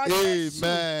lórúkọ Jésù.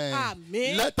 Amen.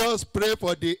 Àmín. Let us pray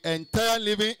for the entire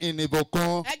living in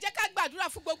Ibokun. Ẹ jẹ́ ká gbàdúrà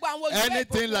fún gbogbo àwọn olùgbé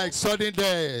Anything Ìbòkun. like sudden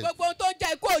death, Gbogbo ohun tó ń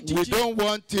jẹ́ ikú we òjijì. don't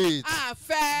want it.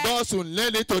 Àfẹ́. God should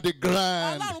nail it to the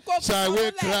ground. Ọlọ́run kó Shall we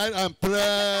gbà wọlẹ̀. cry and pray?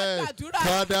 Ẹ jẹ́ ká gbàdúrà.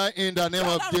 Father, in the name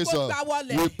of Ọlọ́run kó Jesus, gbà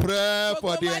wọlẹ̀. we pray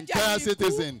for Gbogbo the májẹ̀mú entire ikú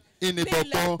citizen in ní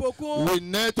ilẹ̀ Ibokun. Ìbòkun. We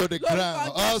nail to the Lórúkọ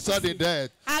ground all Jésù. sudden death.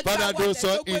 Agbá Father, do wọlẹ̀ so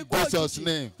gbogbo in ikú Jesus' òjijì.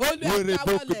 name. Olú We ẹgbà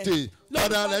rebuke wọlẹ̀. it.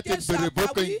 Father, Lórúkọ let it Jésù be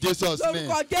rebuked in àgbáwí. Jesus' name.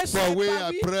 Lórúkọ Jésù For we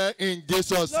are àgbáwí. praying in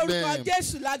Jesus' Lórúkọ name.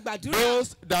 Jésù la gbàdúrà.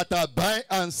 Those that are buying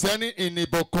and selling in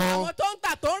Ibokun, Àwọn tó ń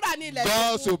tà tó ń rà ní ilẹ̀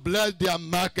God Ìbòkun. should bless their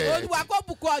market. Olúwa kó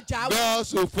bùkún ọjà wọn. God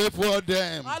should favor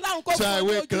them. Ọlọ́run kó Shall fún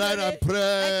we ní ojú cry rere. and pray?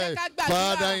 Ẹ jẹ́ ká gbàdúrà.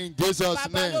 Father, in Jesus'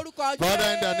 Bàbá, name. lórúkọ Father,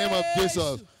 in the name of Jésù.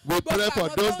 Jesus. We pray for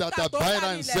those that are buying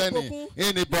and selling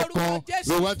in Ibokun.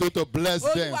 We want you to bless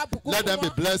them. Let them be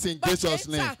blessed in Jesus'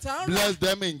 name. Bless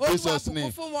them in Jesus'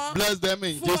 name. Bless them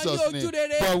in Jesus' name.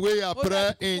 For we are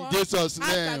praying in Jesus'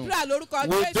 name.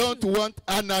 We don't want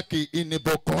anarchy in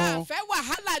Ibokun. Àfẹ́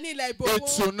wàhálà ní ilẹ̀ Ìbòkun. It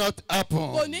should not Kò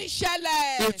happen. ní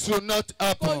ṣẹlẹ̀. It should not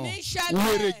happen. ní ṣẹlẹ̀.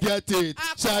 We reject it.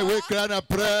 Shall we cry and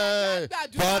pray?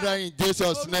 Father, in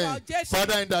Jesus' name.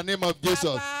 Father, in the name of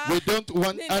Jesus. We don't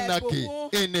want anarchy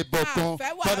in Ibokun.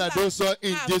 Father, do so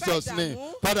in Jesus' name.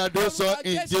 Father, do so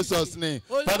in Jesus' name.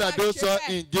 Father, do so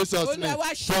in Jesus' name.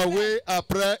 For we are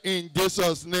praying in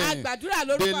Jesus' name.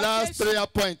 The last prayer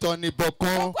point on Ibokun.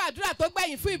 Kókó àdúrà tó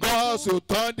gbẹ̀yìn fún God Ìbòkun. should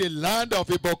turn the land of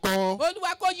Ibokun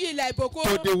Olúwa kó yí ilẹ̀ Ìbòkun.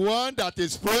 to the one that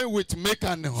is flowing with milk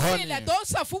and Sí honey. ilẹ̀ tó ń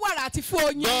sàn fún wàrà àti fún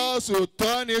oyin. God should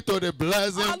turn it to the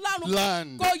blessing Ọlọ́run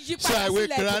land. kó yí padà Shall we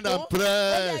sílẹ̀ cry and Ìbòkun? pray?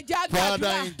 Ó yẹ jẹ́ àgbàdúrà.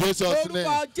 Father, in Jesus' name.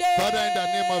 Lórúkọ Father, in the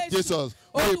name of Jésù. Jesus.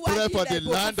 We Olúwa pray yí for ilẹ̀ the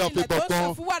Ìbòkun land of fún ilẹ̀ tó ń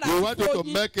sàn fún Ibokun. wàrà We àti want you fún to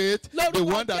oyin. make it the Lórúkọ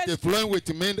one that is Jésù. flowing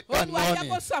with milk and Olúwa jẹ́ honey.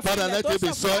 kó sàn fún Father, ilẹ̀ let tó it be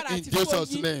sàn so fún wàrà in àti fún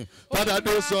Jesus' oyin. name. Father,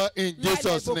 do so in Olúwa,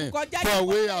 Jesus' la ilẹ̀ name. Ìbòkun kọjá For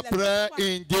we ìbòkun are ilẹ̀ praying tó wà.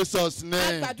 in Jesus'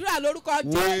 name. Àgbàdúrà lórúkọ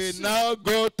We Jésù. now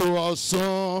go to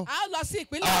Osun A ó lọ sí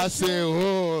ìpínlẹ̀ as a Ọ̀ṣun.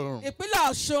 whole. Ìpínlẹ̀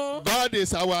Ọ̀ṣun. God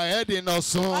is our head in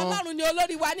Osun. Ọlọ́run ni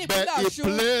olórí wa ní But ìpínlẹ̀ he Ọ̀ṣun.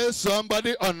 placed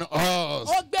somebody on us.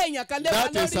 Ó gbé èèyàn kan lé wa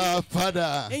That is lórí. our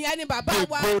father, Ìyẹn ni bàbá the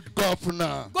wa. good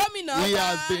governor. Gómìnà He wa.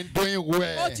 has been doing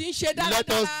well. Ó ti ń ṣe Let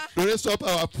us dáradára. raise up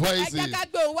our Ẹ voices jẹ́ ká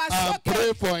gbé òun wá and sókè.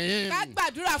 pray for him Ká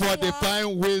gbàdúrà for fún wọn.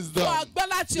 divine wisdom. Fún ọgbọ́n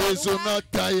láti He ọ̀run should wá.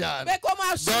 not tired. Pé kó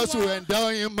má sùn God will wọn. endow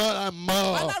him more and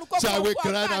more. Ọlọ́run kó Shall we fún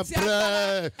cry ọgbọ́n and àti agbára.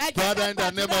 pray? Ẹ jẹ́ Father, ká in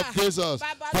the name gbàdúrà. of Jesus.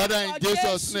 Bàbá, Father, in lórúkọ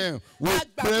Jesus' Jésù. name, we A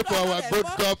pray for gbàdúrà our lọ́rẹ̀ good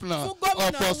mọ́ governor fún of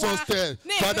gómìnà Osun wa State.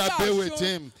 ní Father, ìpínlẹ̀ be with Ọ̀ṣun.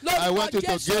 him. Lórúkọ I want you to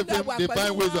Jésù, give him Olúwa wà divine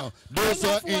pẹ̀lú wisdom. wọn. Do Olúwa so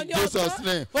fún wọn in ní Jesus' ọgbọ́n.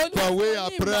 name. Olúwa For we fún wọn are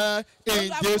ní ìmọ̀. praying in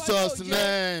Olúwa fún wọn ní Jesus' òye.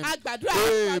 name. A gbàdúrà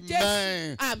lórúkọ Jésù.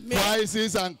 Amen. Àmín.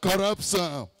 Crisis and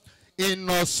corruption in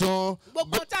Osun.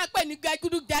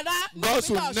 God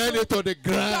should nail it to the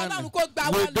ground.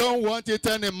 We don't want it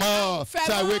anymore.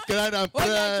 Shall we cry and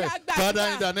pray? Father,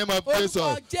 in the name of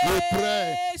Jesus, we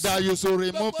pray that you should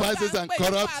remove vices and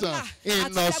corruption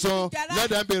in Osun. Let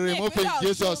them be removed in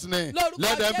Jesus' name.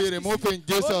 Let them be removed in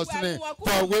Jesus' name.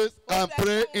 For we and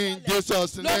pray in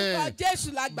Jesus' name.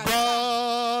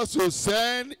 God should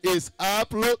send his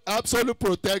absolute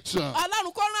protection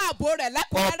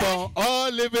upon all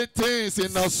living things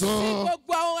in Osun,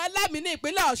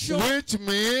 which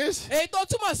means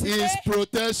his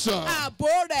protection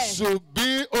should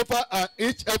be over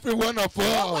each every one of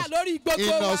us in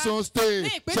Osun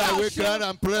State. Shall we cry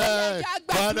and pray?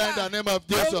 Father, in the name of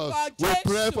Jesus, we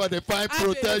pray for divine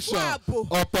protection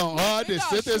upon all the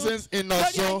citizens in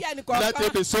Osun. Let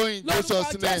it be so in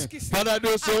Jesus' name. Father,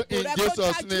 do so in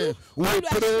Jesus' name. We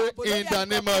pray in the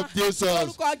name of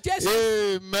Jesus.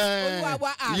 Amen.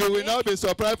 You will not be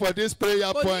surprised for this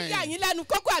prayer point.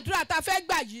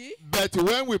 But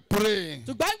when we pray,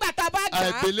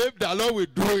 I believe the Lord will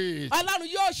do it.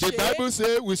 The Bible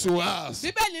says we should ask.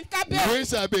 We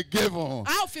shall be given.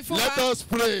 Let us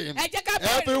pray.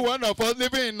 Every one of us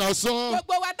living in Osun,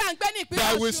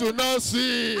 that we should not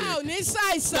see.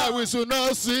 That we should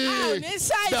not see.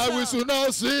 That we should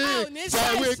not see.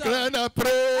 That we cannot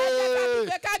pray.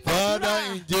 Father,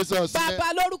 in Jesus' name.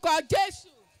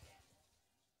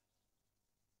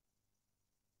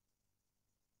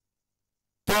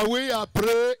 For we are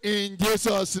praying in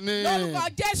Jesus' name.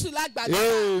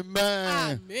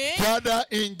 Amen. Father,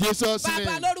 in Jesus' name.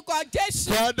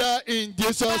 Father, in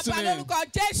Jesus' name.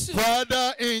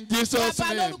 Father, in Jesus'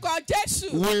 name.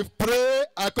 We pray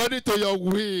according to your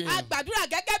will over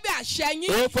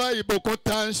Ibokun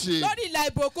Township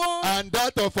and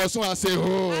that of Osun as a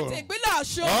whole.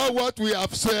 All what we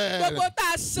have said, we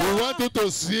want you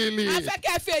to seal it.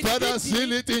 Father,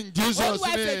 seal it in Jesus'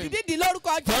 name.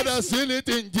 Father, seal it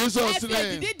in Jesus'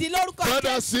 name.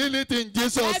 Father, seal it in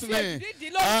Jesus' name.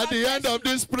 At the end of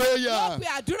this prayer,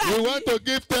 we want to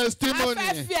give testimony.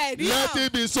 Let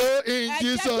it be so in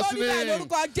Jesus' name.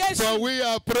 For we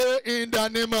are praying in the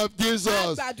name of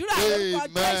Jesus.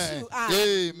 Amen.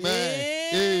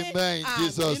 Amen. Amen. In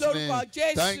Jesus' name.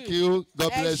 Thank you.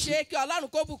 God bless you.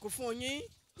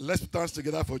 Let's put hands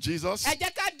together for Jesus.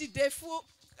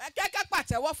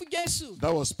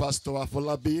 That was Pastor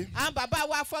Afolabi,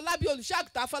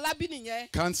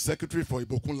 Camp Secretary for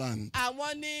Ibokun Land.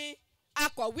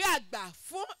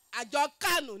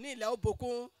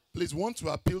 Please, want to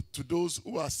appeal to those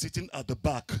who are sitting at the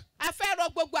back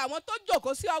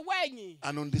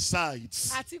and on the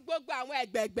sides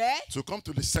to come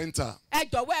to the center.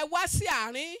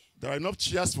 There are enough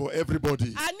chairs for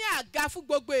everybody.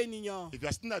 If you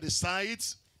are sitting at the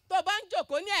sides, at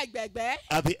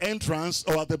the entrance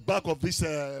or at the back of this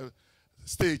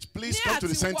stage, please come to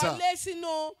the center.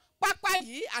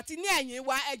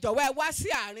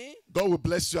 God will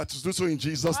bless you to do so in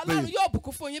Jesus' name.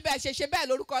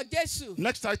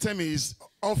 Next item is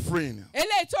offering.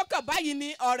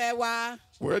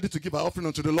 We're ready to give our offering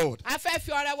unto the Lord.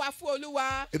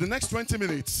 In the next 20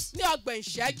 minutes,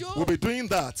 we'll be doing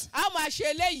that.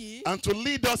 And to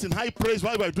lead us in high praise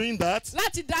while we're doing that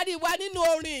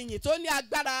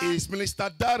is Minister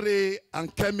Dare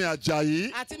and Kemi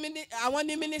Ajayi.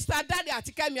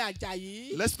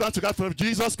 Let's stand together for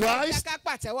Jesus Christ as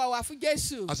we give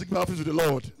our offering to the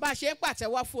Lord.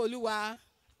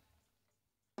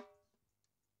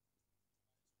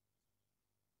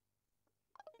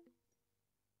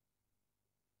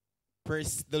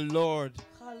 Praise the Lord.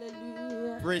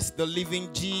 Hallelujah. Praise the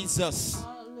living Jesus.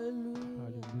 Hallelujah.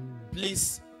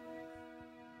 Please.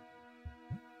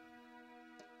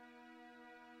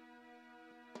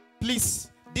 Please,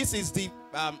 this is the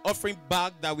offering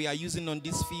bag that we are using on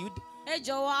this field.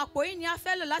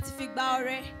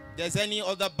 There's any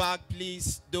other bag,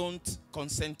 please don't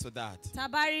consent to that.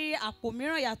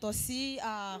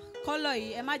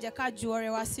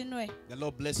 The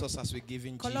Lord bless us as we give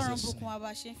in Jesus' name.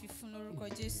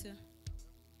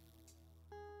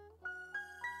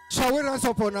 Shall we rise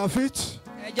up on our feet?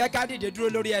 And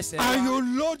you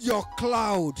load your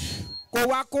cloud and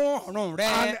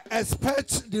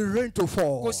expect the rain to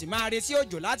fall.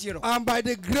 And by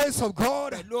the grace of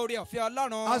God,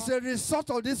 as a result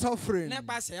of this offering,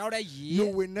 you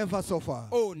will never suffer.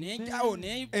 In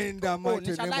the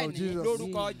mighty name of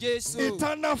Jesus.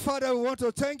 Eternal Father, we want to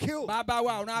thank you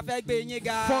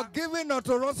for giving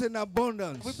unto us in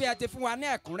abundance.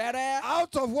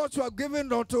 Out of what you have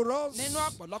given unto us,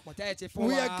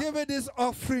 we are giving this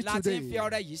offering today.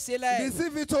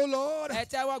 Receive it, O Lord.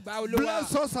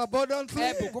 Bless us abundantly.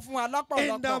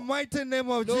 In the mighty name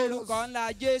of Jesus.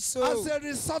 As a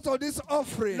result of this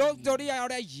offering,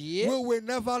 we will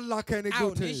never lack any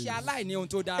good things. In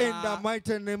the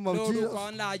mighty name of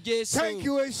Jesus. Thank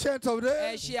you, Ancient of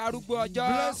Days.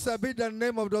 Blessed be the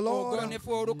name of the Lord.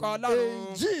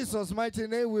 In Jesus' mighty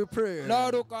name we pray.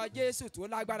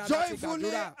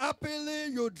 Joyfully, happily,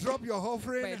 you drop your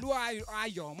offering and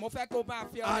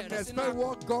expect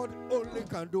what God only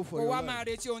can do for you.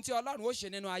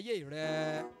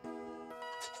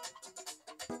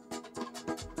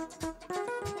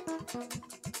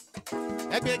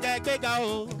 Ẹgbẹ́ga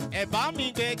o, ẹ bá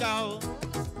mi gbéga o.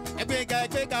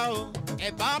 Ẹgbẹ́ga o,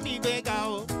 ẹ bá mi gbéga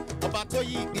o. Ọba tó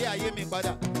yí ìgbé ayé mi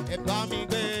padà, ẹ bá mi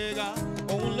gbéga.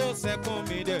 Òun ló sẹ́kùn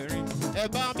mi dẹ̀rín, ẹ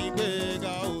bá mi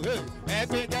gbéga o.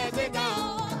 Ẹgbẹ́ga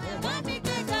o, ẹ bá mi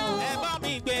gbéga o. Ẹ bá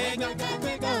mi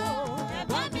gbéga o, ẹ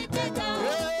bá mi gbéga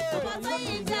o. Ọba tó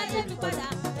yí ìgbé ayé mi padà,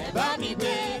 ẹ bá mi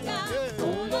gbéga.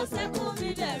 Òun ló sẹ́kùn mi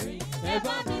dẹ̀rín, ẹ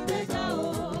bá mi gbéga o.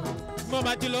 Mo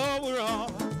máa jí lówùrọ̀.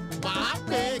 Màá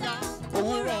gbéga,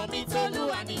 òwúrọ̀ mi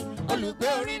t'Olúwa ni, olùgbé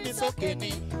orí mi sókè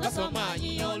ni, lọ́sàn-án máa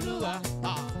yìn Olúwa.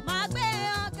 Màá gbé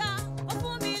ọ̀gá, ó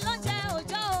fún mi lóúnjẹ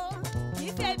òòjọ́ o, kì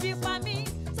í fi ebi pa mí,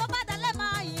 tó bá dalẹ̀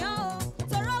máa yìn ọ́ o,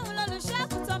 toró òun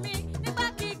lolùṣẹ́gun mi,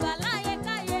 nígbàkigbà láyé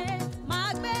káyé. Màá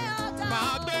gbé ọ̀gá o.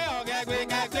 Màá gbé ọ̀gá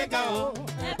gbéga o.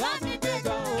 Ẹ bá mi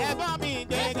gbéga o. Ẹ bá mi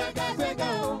gbéga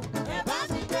o. Ẹ bá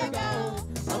mi gbéga o.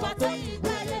 Ọba tó yí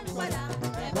ìgbé ayé mi padà,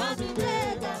 ẹ bá mi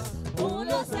gbéga. Òun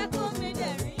ló sẹ́kùn mi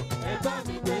dẹ̀rín.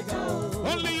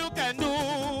 Only you can do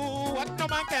what no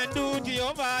man can do,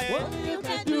 Jehovah. Only you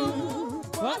can do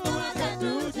what no man can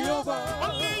do, Jehovah.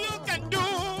 Only you can do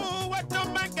what no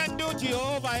man can do,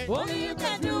 Jehovah. Only you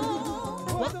can do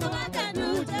what no man can do,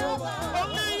 Jehovah.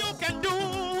 Only you can do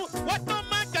what no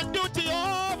man can do,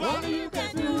 Jehovah. Only you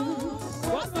can do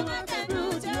what no man can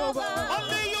do, Jehovah.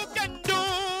 Only you can do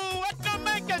what no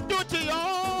man can do,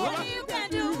 Jehovah. Only you can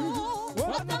do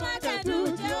what no man can do,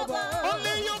 Jehovah.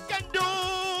 Only you can do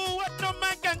what no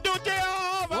man can do,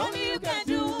 Jehovah. Only you can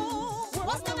do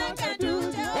what no man can do,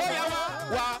 Jehovah. Oh yeah,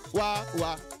 wah.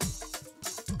 Wah.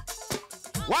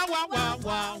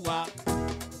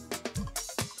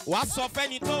 Wá sọ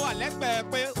fẹ́ni tó wà lẹ́gbẹ̀ẹ́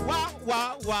pé wá.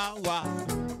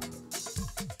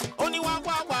 Ó ní wá.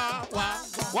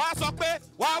 Wá sọ pé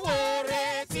wá wo re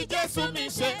tí Jésù mi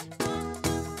ṣe.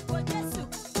 Wo Jésù,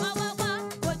 wá,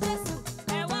 wo Jésù,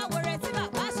 ẹ wá wo re tí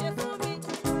bàbá ṣe fún mi.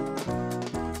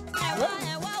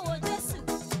 Ẹ wá wo Jésù.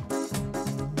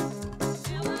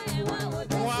 Ẹ wá wo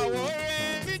Jésù. Wá wo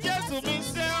re tí Jésù mi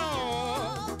ṣe o.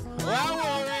 Wá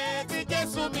wo re tí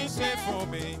Jésù mi ṣe fún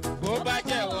mi. Bó bá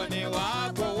jẹ́wọ́ ni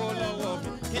wàá gbowó lọ́wọ́ mi.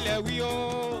 Kílẹ̀ wí o.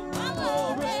 Wá wo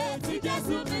re tí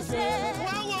Jésù mi ṣe.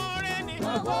 Wá wo re ni.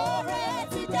 Wá wo re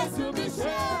tí Jésù mi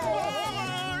ṣe.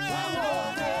 Wá wo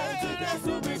re tí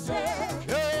Jésù mi ṣe.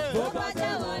 Bó bá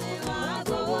jẹ́wọ́ ni wàá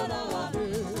gbowó lọ́wọ́ mi.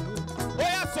 Ó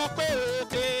yá sọ pé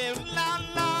òkè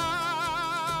ńláńlá,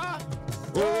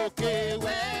 òkè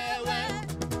wẹ́wẹ́,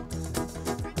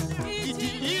 ìjì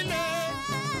líle.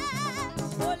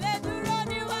 Kò lè dúró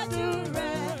níwájú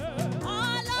rẹ̀.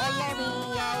 Ọlọ́run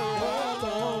wa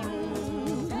o.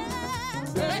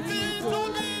 Etí tún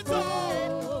ní tó.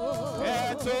 Ẹ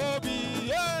tóbi.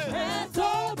 Ẹ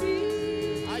tóbi.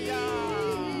 Aya.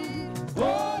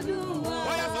 Olúwa.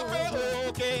 Ó yá sọ pé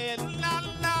òkè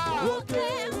ńláńlá. Òkè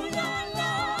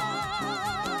ńláńlá.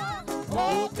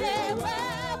 Òkè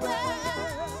wẹ́wẹ́.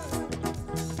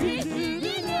 Ìjì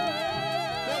líle.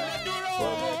 Kò lè dúró. Kò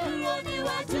lè dúró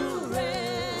níwájú rẹ̀.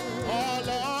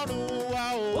 Ọlọ́run wa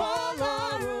o.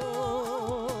 Ọlọ́run.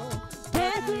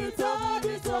 Etí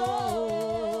tóbi tó.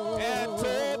 Ẹ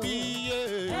tóbi.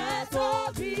 Ẹ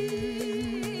tóbi.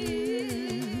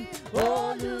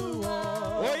 Olúwa.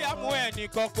 Ó yá mú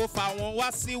ẹnìkan kó fà wọ́n wá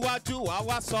síwájú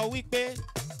wá sọ wípé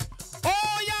ó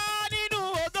yá nínú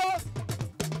ògo.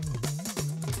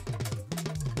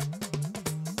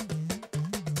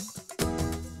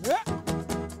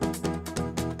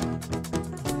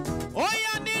 Ó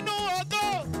yá nínú ògo.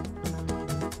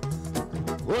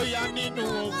 Ó yá nínú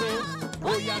ògo.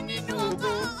 Ó yá nínú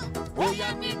ògo. Ó yá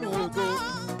nínú ògo.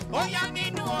 Ó yá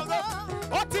nínú ògo.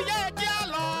 Ó ti yẹ ẹjẹ́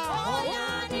àlọ́. Ó yá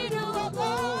nínú ògo.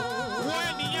 Wọ́n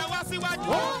ènìyàn wá síwájú.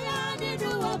 Ó yá nínú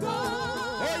ògo.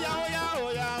 Ó yá. Ó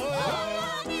yá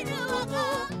nínú ògo.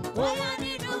 Ó yá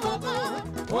nínú ògo.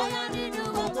 Ó yá nínú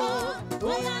ògo.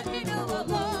 Ó yá nínú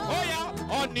ògo. Ó yá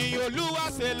ọ̀nì Olúwa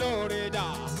ṣe lóore dà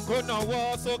kó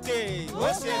nawọ́ sókè ó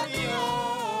ṣe mí o.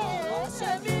 Ó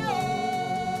ṣe mí o.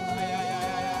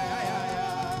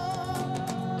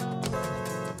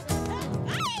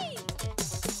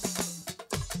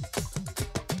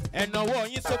 ẹ̀nàwọ́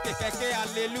yín sókè kẹ̀kẹ́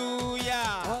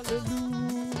hallelujah.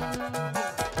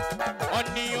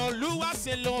 ọ̀nì olúwa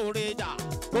ṣe lóore dà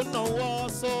kó nawọ́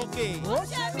sókè. ó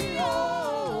ṣe mí o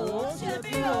ó ṣe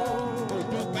mí o. ó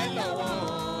dúpẹ́ lọ́wọ́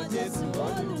Jésù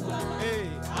Olúwa.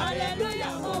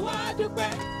 hallelujah mo wá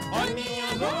dúpẹ́. ọ̀nì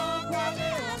ló wọlé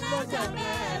ọlọ́jà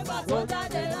mẹ́fà tó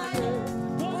jáde láyé.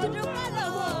 mo dúpẹ́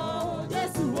lọ́wọ́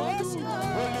Jésù Olúwa.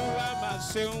 olúwa máa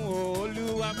ṣeun o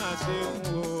olúwa máa ṣeun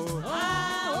o.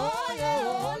 Oyè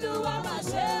Olúwa máa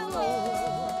ṣeun o.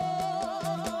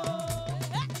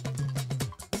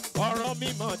 ọ̀rọ̀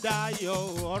mímọ́ dayọ̀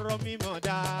ọ̀rọ̀ mímọ́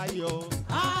dayọ̀.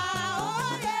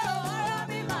 Oyè ọ̀rọ̀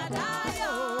mímọ́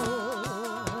dayọ̀.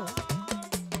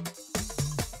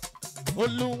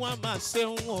 olúwa máa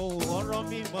ṣeun o ọ̀rọ̀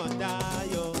mímọ́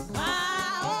dayọ̀.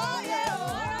 Oyè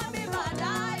ọ̀rọ̀ mímọ́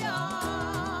dayọ̀.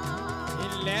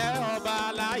 ilẹ̀ ọba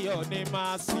aláyọ̀ ni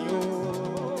máa sìn o.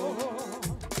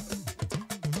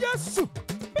 Jésù.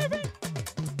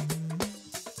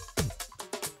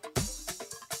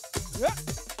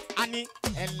 Ani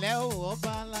ẹ̀lẹ́ o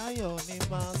ọba aláyọ̀ ni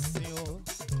máa sìn o.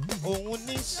 òun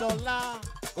ní ṣọlá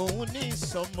òun ní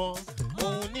ìṣọmọ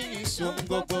òun ní ìṣòun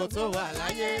gbogbo tó wà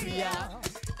láyé rí a.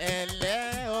 ẹ̀lẹ́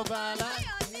ọba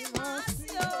aláyọ̀ ni máa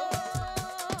sìn o.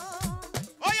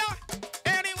 Óyá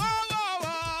erin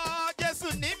wọ́wọ́wọ́ Jésù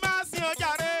ní máa sìn o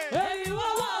jàre. Erin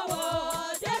wọ́wọ́wọ́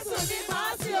Jésù ní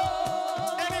máa sìn o.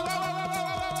 erin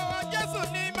wọ́wọ́wọ́ Jésù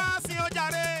ní máa sìn o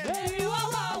jàre. Erin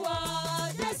wọ́wọ́wọ́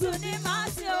Jésù ní máa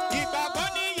sìn o. ìgbàgbọ́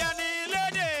níyẹn ní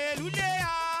lédè lúlé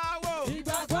àwò.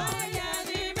 Ìgbàgbọ́ yẹn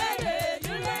ní méje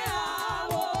lúlé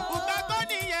àwò. ìgbàgbọ́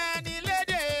níyẹn ní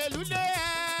lédè lúlé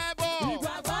ẹbọ.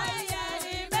 Ìgbàgbọ́ yẹn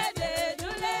ní méje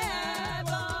lúlé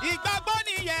ẹbọ. ìgbàgbọ́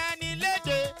níyẹn ní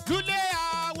lédè lúlé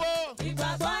àwò.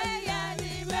 Ìgbàgbọ́ yẹn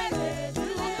ní méje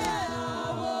lúlé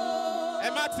àwò. ẹ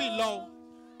má ti lọ o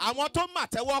àwọn tó mà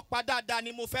tẹ́wọ́ pa dáadáa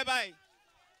ni mo fẹ́ báyìí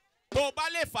tó o bá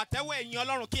lè fàtẹ́wọ́ ẹ̀yìn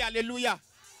Ọlọ́run kí hallelujah.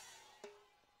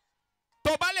 tó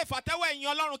o bá lè fàtẹ́wọ́ ẹ̀yìn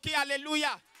Ọlọ́run kí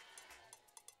hallelujah.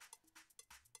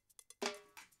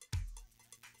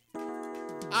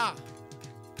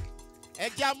 ẹ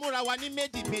jẹ́ amúra wa ní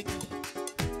méjì méjì.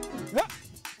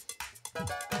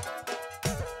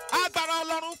 agbára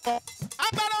Ọlọ́run pọ̀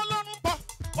agbára Ọlọ́run pọ̀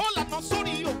ó lànà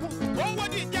sórí òkú owó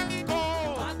ní Jẹ́ríkò.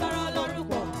 Agbára Ọlọ́run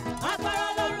pọ̀, agbára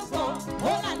Ọlọ́run pọ̀,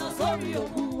 ó lànà sórí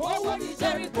òkú, owó ní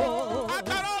Jẹ́ríkò.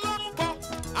 agbára Ọlọ́run pọ̀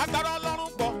agbára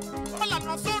Ọlọ́run pọ̀ ó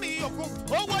lànà sórí òkú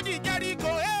owó ní Jẹ́ríkò.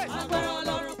 Agbára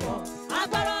Ọlọ́run pọ̀,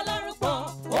 agbára Ọlọ́run pọ̀,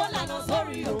 ó lànà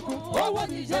sórí òkú, owó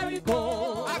ní Jẹ́ríkò.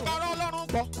 agbára Ọlọ́run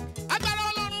pọ̀ agbára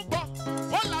Ọlọ́run pọ̀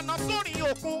ó lànà sórí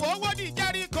òkú owó ní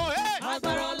Jẹ́ríkò.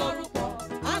 Agbára Ọlọ́run pọ̀,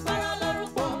 agbára Ọlọ́run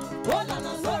pọ̀, ó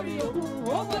lànà sórí òkú,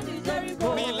 owó ní Jẹ́ríkò.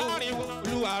 rìn láàrin wa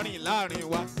Olúwa rìn láàrin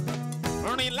wa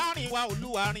rìn láàrin wa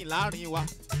Olúwa rìn láàrin wa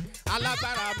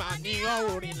alágbára mà ní ọ́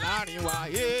ò rìn láàrin wa.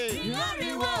 Rìn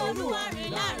láàrin wa Olúwa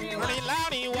rìn láàrin wa. rìn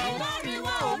láàrin wa Rìn láàrin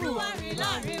wa Olúwa rìn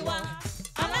láàrin wa.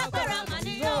 Alágbára mà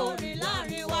ní yóò rìn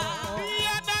láàrin wa.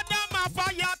 yá dáadáa máa fa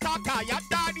yàtà kà yá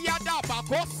dárí yá dàbà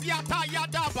kó sí ata yá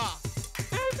dàbà.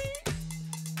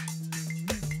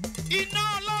 iná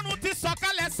Ọlọ́run ti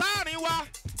sọ̀kalẹ̀ sáàrin wa.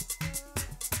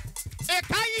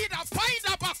 ẹ̀ka yìí dà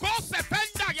fáyidà bà kó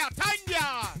sẹ̀fẹ̀ndà yàtàndà.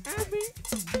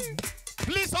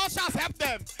 Please ushers help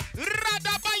them.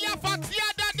 Radabaya fatia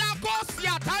dada kó sí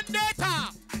àtàndéta.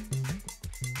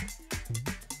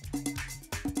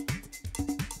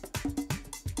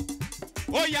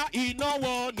 Ó yá iná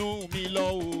wọnú mi lọ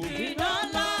o. Iná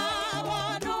ńlá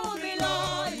wọnú mi lọ,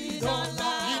 iná ńlá.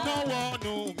 Iná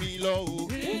wọnú mi lọ o.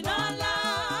 Iná ńlá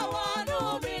wọnú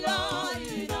mi lọ,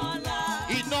 iná ńlá.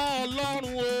 Iná Ọlọ́run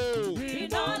o.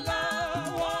 Iná ńlá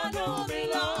wọnú mi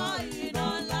lọ, iná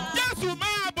ńlá. Jésù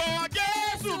máa bọ̀,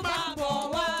 Jésù máa bọ̀. Bọ̀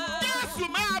wá. Jésù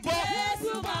máa bọ̀.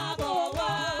 Jésù máa bọ̀ wá.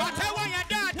 Pàtẹ́wọ́ yẹn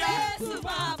dáadáa. Jésù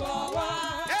máa bọ̀ wá.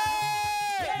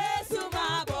 Jésù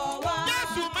máa bọ̀ wá.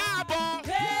 Jésù máa bọ̀.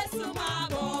 Jésù máa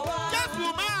bọ̀ wá. Jésù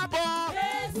máa bọ̀.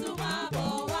 Jésù máa bọ̀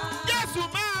wá. Jésù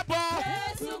máa bọ̀.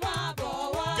 Jésù máa bọ̀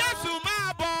wá. Jésù máa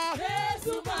bọ̀.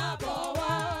 Jésù máa bọ̀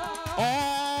wá.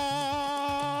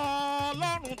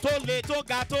 Ọlọ́run tó le tó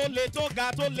ga tó le tó ga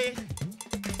tó le.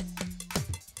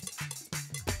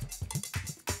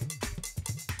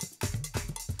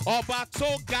 Ọba tó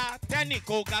ga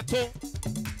tẹ́nìkan ò ga tó.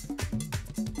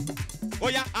 Ó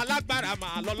yá alágbára mà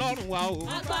lọ́lọ́run wa o.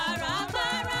 Agbára,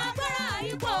 agbára, agbára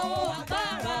ipò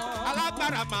agbára.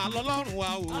 Alágbára mà lọ́lọ́run wa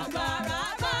o. Agbára,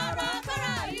 agbára,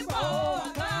 agbára ipò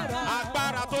agbára.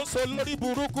 Agbára tó so lórí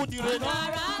burúkú dire náà.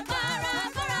 Agbára, agbára,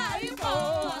 agbára ipò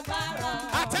agbára.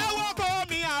 Àtẹ́wọ́ kò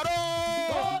mi àrò.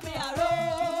 Omi àrò.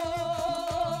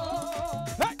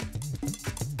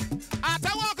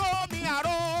 Àtẹ́wọ́ kò mi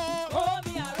àrò.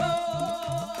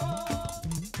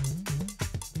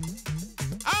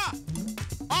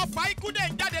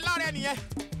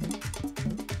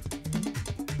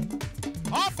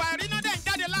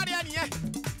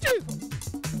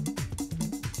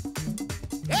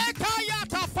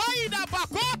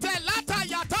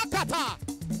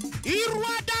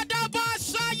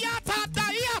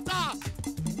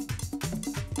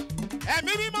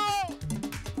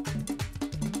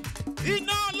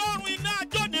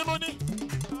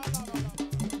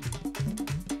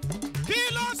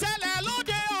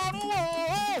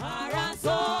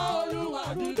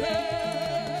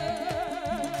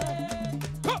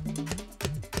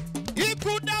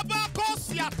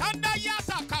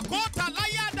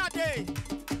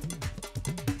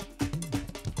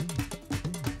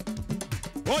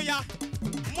 Oya.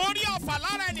 Mori ọ̀fà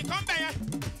lára ẹnìkan bẹ̀ yẹn.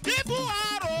 Ibu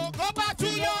arrow, go back to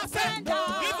your sender.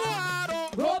 Ibu arrow,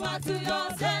 Go back to your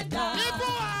sender. Ibu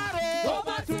arrow, Go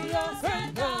back to your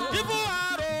sender. Ibu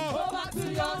arrow, Go back to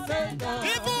your sender.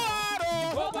 Ibu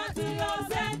arrow. Go back to your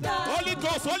sender. Holy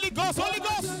Ghost, Holy Ghost, Holy Go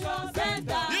back Ghost. to your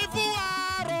sender. Ibu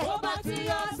arrow, Go back to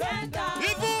your sender.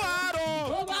 Ibu arrow,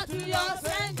 Go back to your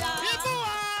sender. Ibu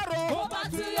arrow, Go back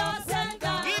to your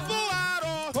sender. Ibu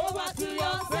arrow. Go back to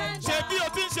your sender. Ṣé bí o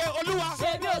ti ń ṣe Olúwa?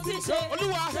 Ṣé bí o ti ṣe?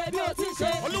 Olúwa. Ṣé bí o ti ṣe?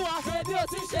 Olúwa. Ṣé bí o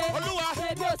ti ṣe? Olúwa. Ṣé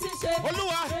bí o ti ṣe?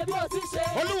 Olúwa. Ṣé bí o ti ṣe?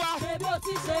 Olúwa. Ṣé bí o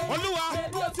ti ṣe? Olúwa. Ṣé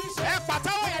bí o ti ṣe? Ẹ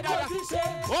pàtẹ́wọ́ yẹn dáadáa. Ṣé bí o ti ṣe?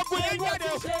 Ogun yẹn jáde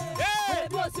o. Ṣé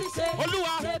bí o ti ṣe?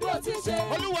 Olúwa. Ṣé bí o ti ṣe?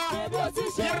 Olúwa. Ṣé bí o ti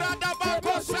ṣe? Ìradàbà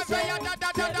kò sẹ́fẹ̀ yá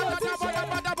dáadáa.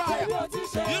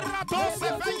 Ìradò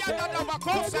sẹ́fẹ̀ yá dáadáa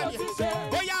kò sẹ́yìn.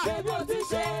 Oya.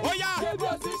 Oya.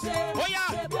 Oya. Oya.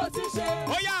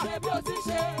 Oya.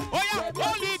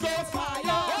 Holy Ghost.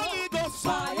 Holy Ghost.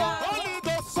 Holy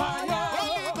Ghost.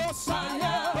 Holy Ghost.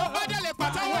 Bàbá dẹ̀ lè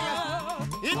pàtẹ́wọ́ yẹn.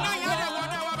 Iná yẹn lè wọ́n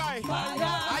náà wá báyìí.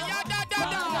 Àyà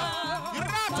dáadáa.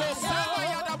 Ìradò sẹ́fẹ̀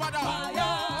yá dáadáa.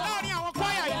 Láàrin àwọn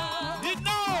kwaya yìí.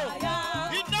 Iná.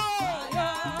 Iná.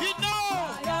 Iná.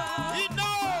 Iná.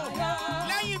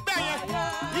 Lẹ́yìn bẹ́ẹ̀ yẹn.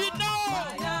 Iná.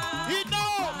 Iná.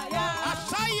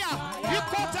 Àṣàyà.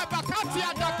 Ikọ̀ tẹ̀ bàkàtì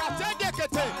àdàkàtẹ́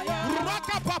dèkètè.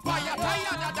 Rúrákà pàpà yàtá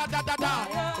yà dáadáa.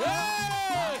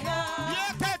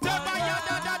 Yékètè bá yà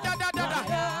dáadáa.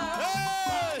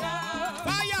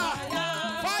 Fire.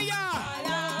 Fire.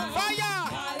 Fire.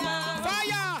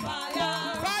 Fire.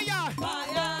 Fire.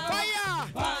 Fire.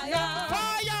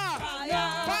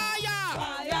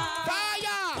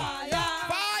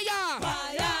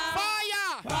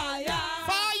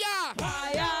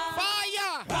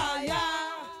 Fire.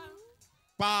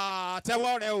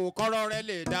 Pàtẹ́wọ́ rẹ̀ ò kọ́rọ́ rẹ̀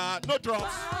lè dá. No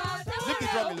drugs. Leave the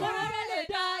drum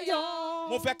alone.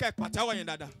 Mo fẹ́ kẹ́ pàtẹ́wọ́ yẹn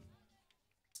dáadáa.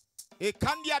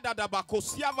 Èkándiá dàdàbà kò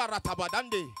sí àvàrà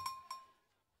tàbàdàndé.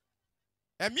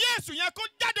 Ẹ̀mí èṣù yẹn kó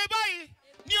jáde báyìí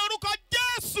ní orúkọ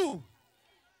Jésù.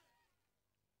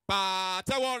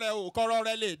 Pàtẹ́wọ́ rẹ̀ ò kọ́rọ́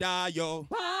rẹ̀ lè dá yọ.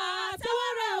 Pàtẹ́wọ́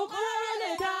rẹ̀ ò kọ́rọ́ rẹ̀ lè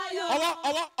dá yọ.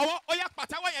 Ọwọ́ ó yá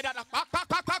pàtẹ́wọ́ yẹn dáadáa. Pa.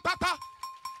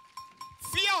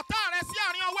 Fi ọ̀tá rẹ̀ sí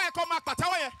àárín ọwọ́ ẹ̀ kó máa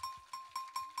pàtẹ́wọ́ yẹn.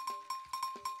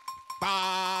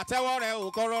 Pàtẹ́wọ́ rẹ̀ ò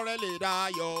kọ́rọ́ rẹ̀ lè dá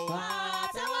yọ.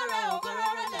 Pàtẹ́wọ́ rẹ̀ ò kọ́rọ́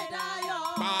rẹ̀ lè dá yọ.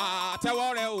 Pàtẹ́wọ́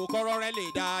rẹ̀ ò kọ́rọ́ rẹ̀ lè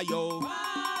dá yọ.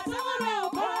 Pàtẹ́wọ́ rẹ̀ ò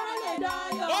kọ́rọ́ rẹ̀ lè dá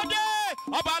yọ. Òde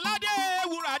ọba aládé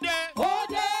ewúradé.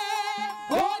 Òde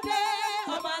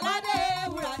ọba aládé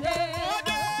ewúradé.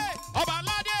 Òde ọba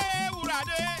aládé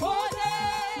ewúradé.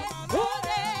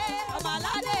 Òde ọba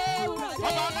aládé ewúradé.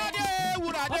 Ọba aládé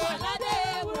ewúradé. Ọba aládé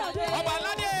ewúradé. Ọba aládé ewúradé. Ọba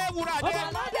aládé ewúradé. Ọba aládé ewúradé.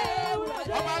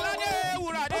 Ọba aládé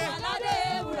ewúradé. Ọba aládé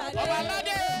ewúradé. Ọba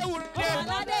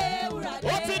aládé ewúradé.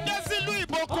 Ó ti dé sílùú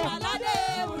Ìbòkun. Ọba aládé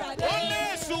ewúradé. Ó lé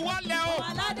èṣù wálẹ̀ o. Ọba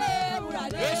aládé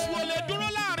ewúradé. Èṣù ò lè dúró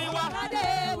láàrin wa. Ọba aládé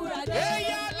ewúradé.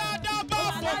 Èyí aládàbà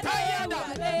fòtáyàdà.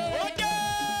 Ó dé.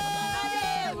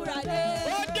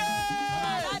 Ó dé.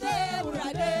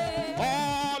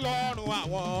 Ọlọ́run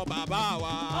àwọn bàbá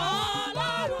wa.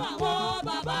 Ọlọ́run àwọn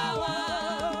bàbá wa.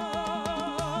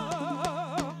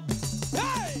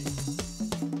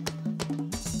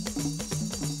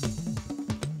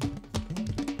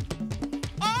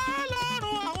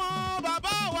 Ọlọ́run àwọn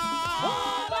bàbá wa.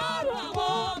 Ọlọ́run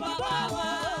àwọn bàbá wa.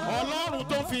 Ọlọ́run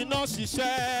tó fi iná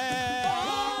ṣiṣẹ́.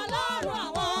 Ọlọ́run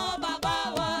àwọn bàbá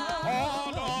wa.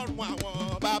 Ọlọ́run àwọn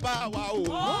bàbá wa o.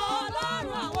 Ọlọ́run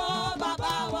àwọn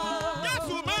bàbá wa.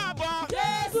 Jésù máa bọ̀.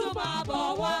 Jésù máa bọ̀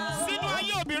wá. Sínú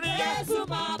ayé obìnrin yẹn. Jésù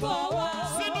máa bọ̀ wá.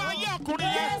 Sínú ayé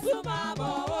ọkùnrin yẹn. Jésù máa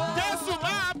bọ̀ wá. Jésù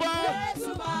máa bọ̀.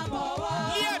 Jésù máa bọ̀ wá.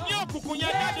 Lé ẹ̀mí òkùnkùn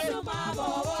yẹn jáde. Jésù máa bọ̀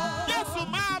wá. Jésù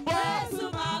máa bọ̀. Jésù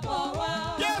máa bọ̀ wá.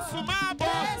 Jésù máa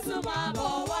bọ̀. Jésù máa bọ̀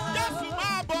wá. Jésù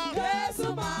máa bọ̀. Jésù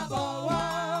máa bọ̀ wá.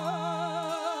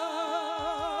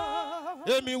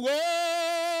 Èmi wò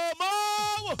mo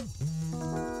wò.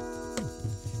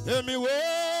 Èmi wò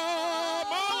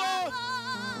mo wò.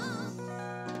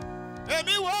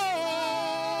 Èmi wò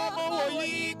mo wò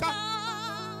yíká.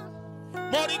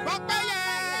 Mo rí pápá yẹ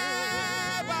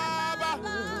bàbá.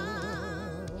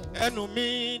 Ẹnu mi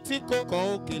tí kò kọ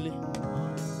òkèlè.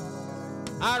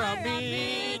 Ara mi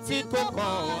tí kò kọ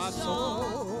aṣọ.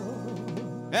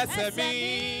 Ẹsẹ̀ mi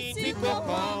tí kò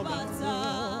kọ bàtà.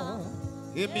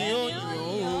 Èmi ò yàn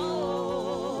ó.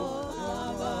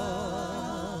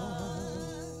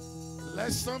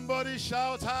 Let somebody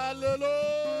shout hallelujah.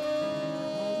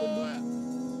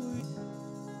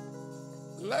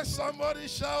 Let somebody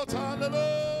shout hallelujah.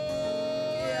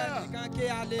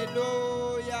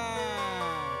 Hallelujah.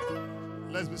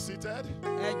 Let's be seated.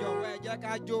 Ẹ jọ̀wọ́ ẹ jẹ́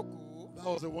ká jókòó. That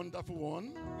was a wonderful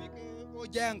one.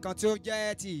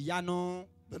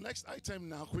 The next item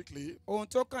now, quickly,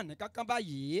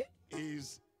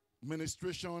 is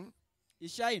ministration.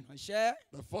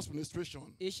 The first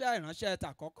ministration.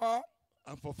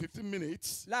 And for 15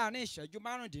 minutes,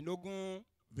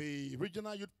 the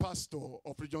regional youth pastor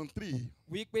of Region 3,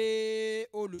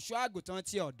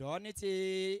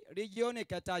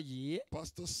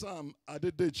 Pastor Sam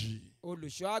Adedeji, will be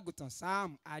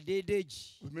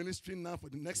ministering now for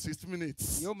the next 15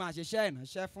 minutes.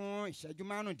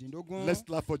 Let's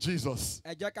clap for Jesus.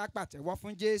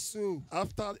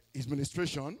 After his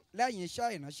ministration,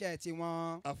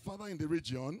 our father in the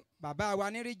region, Pastor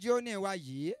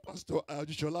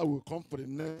Ajishola, will come for the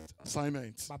next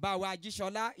assignment.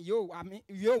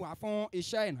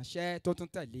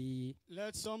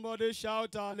 Let somebody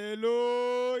shout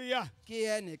hallelujah.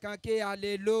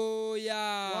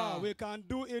 Wow, we can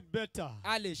do it better.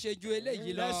 Let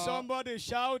somebody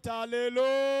shout hallelujah.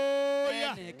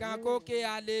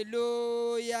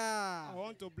 I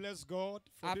want to bless God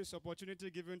for this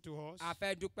opportunity given to us. I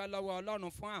want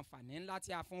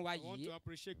to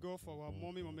appreciate God for our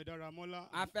mommy, Mommy Daramola,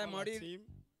 and our team.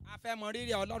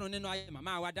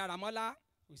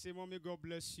 We say, Mommy, God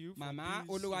bless you. Mama,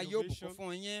 Oluwa yóò bùkún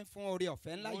fún yín fún oore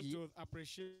ọ̀fẹ́ ńlá yìí. We want to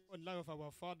appreciate the life of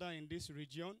our father in this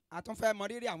region. A tún fẹ́ mọ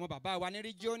rírì àwọn bàbá wa ní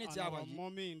region tí a wà yìí. And our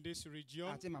mommy in this region.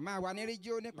 Àti màmá wa ní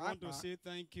region pàápàá. We want to say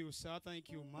thank you, sir, thank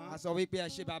you, ma. A sọ wípé ẹ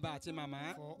ṣé bàbá àti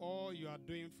màmá. For all you are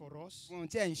doing for us. Fún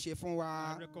tí ẹ ń ṣe fún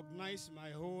wa. I recognize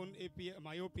my own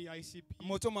OPICP.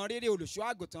 Mo tún mọ rírì olùṣọ́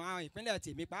àgùntàn àwọn ìpínlẹ̀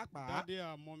tèmi pàápàá. Daddy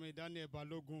and mommy Daniel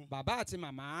Balogun. Bàbá àti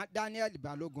màmá Daniel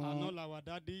Balogun. And all our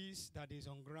daddies that is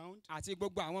on ground. Àti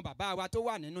gbogbo àwọn bàbá wa tó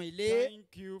wà nínú ilé.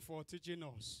 Thank you for teaching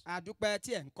us. A dúpẹ́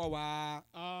tí ẹ̀ ń kọ́ wa.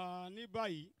 Ní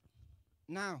báyìí.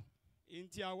 Now.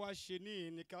 Ntí a wá ṣe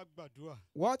ní ní ká gbàdúrà.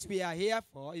 What we are here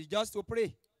for is just to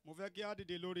pray. Mo fẹ́ kí á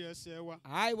dìde lórí ẹsẹ̀ wa.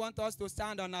 I want us to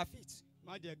stand on our feet.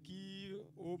 Má jẹ́ kí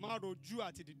o má rojú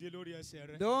àti dìde lórí ẹsẹ̀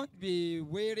rẹ. Don't be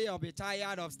weary or be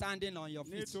tired of standing on your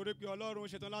feet. Nítorí pé Ọlọ́run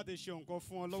ṣetán láti ṣe nǹkan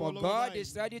fún ọ lọ́wọ́lọ́wọ́ báyìí. For God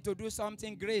is ready to do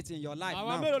something great in your life now.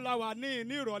 Àwọn mélòó la wà ní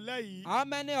ìrọ̀lẹ́ yìí? How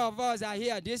many of us are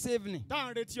here this evening? Tá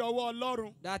à ń retí ọwọ́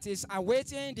Ọlọ́run. That is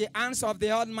awaiting the hands of the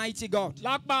Almighty God.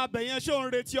 Lápá abẹ̀yẹn ṣé ò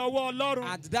ń retí ọwọ́ Ọlọ́run?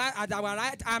 At our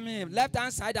right arm, left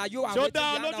hand side, are you awaiting the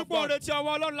hand of God? Ṣó dá lójú pé ò ń retí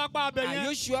ọwọ́ Ọlọ́run lápá abẹ̀yẹn? Are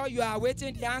you sure you are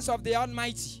awaiting the hands of the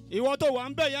Almighty? Ìwọ tó wà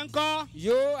ń bẹ̀yẹn ńkọ́?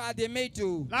 You are the made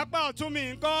to. Lápá ọ̀tún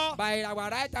mi ńkọ́? By our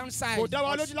right hand side. Kò dá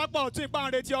wa lójú lápá ọ̀tún ìpá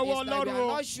ń retí ọwọ́ Ọlọ́run o. We are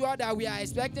not sure that we are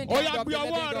expecting the hand of the living God. Ó yá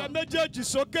gbé ọwọ́ rẹ méjèèjì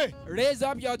sókè. Raise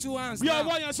up your two hands now. Gbé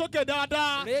ọwọ́ yẹn sókè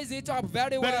dáadáa. Raise it up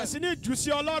very well. Bẹ̀rẹ̀ sí ní jù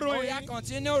sí Ọlọ́run yìí. Ó yá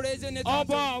continue raising it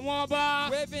unto. Ọba àwọn ọba.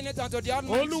 Waving it unto the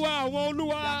Almighty. Olúwa àwọn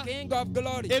olúwa. The King of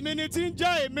glory. Èmi ni tí ń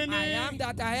jẹ́ èmi ni. I am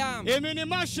that I am. Èmi ni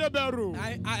má ṣe bẹ̀rù.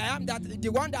 I am that the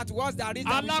one that was that is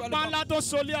that we shall come. Alápá ńlá tó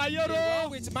solé ayé ró. The one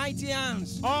with mighty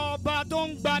hands. Ọba tó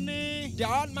ń gbani. The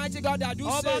Almighty God that do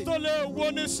save. Ọba tó lè wo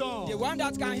ní sàn. The one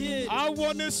that can heal.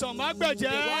 Awo ní sàn má gbẹ̀jẹ́. The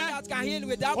one that can heal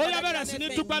without collecting anything. Ó yá bẹ̀rẹ̀ sí ní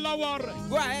dúpẹ́ lọ́wọ́ rẹ̀.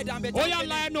 Go ahead and be thankful. Ó yá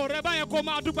la ẹnu rẹ báyẹn kó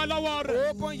máa dúpẹ́ lọ́wọ́ rẹ̀.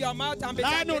 Open your mouth and be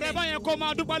thankful. La ẹnu rẹ báyẹn kó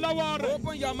máa dúpẹ́ lọ́wọ́ rẹ̀.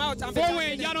 Open your mouth and be thankful.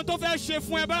 Fóun ìyanu tó fẹ́ ṣe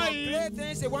fún ẹ báyìí. For great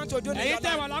things he want to do in your life. Èyí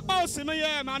tẹ̀ wà lápá òsì mi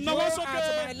yẹ máa náwó sókè. Go out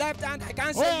to my left hand, I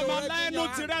can't see you. Ó máa la ẹnu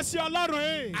tirẹ̀ sí Ọlọ́run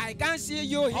yìí. I can't see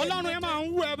you here. Ọlọ́run yẹn máa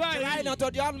ń wù ẹ báyìí. Crying unto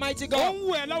the Almighty God. Ó ń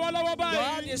wù ẹ lọ́wọ́lọ́wọ́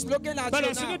báyìí. God is looking at you now.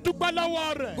 Bẹ̀rẹ̀ sí ní dúpẹ́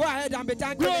lọ́wọ́ rẹ̀. Go ahead and be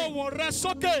thankful. Gbé ohùn rẹ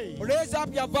sókè. Raise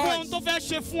up your voice. Fún ohun tó fẹ́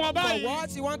ṣe fún ọ báyìí. For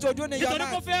what he want to do in your life. Nítorí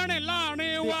kó fẹ́ rìn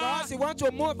láàrin wa. Because he want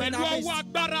to move in our midst. Pẹ̀lú ọwọ́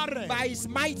agbára rẹ̀. By his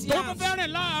mighty hands. Tó kó fẹ́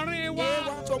rìn láàrin wa. He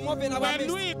want to move in our midst.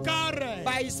 Pẹ̀lú ìka rẹ̀.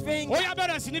 By his finger. Ó yá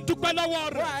bẹ̀rẹ̀ sí ní dúpẹ́ lọ́wọ́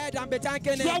rẹ̀. Go ahead and be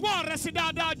thanking him. Jọ̀wọ́ rẹ sí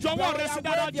dáadáa, jọ̀wọ́ rẹ sí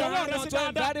dáadáa, jọ̀wọ́ rẹ sí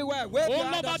dáadáa. Very well. Wave your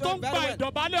hand unto unto him very well.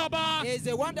 ìdọ̀bálẹ̀ ọba. He is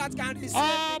the one that can receive.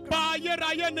 Ọba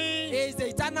ayérayé ni. He is the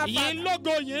eternal Father. Yín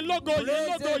lógo, yín lógo, yín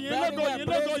lógo, yín lógo, yín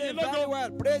lógo, yín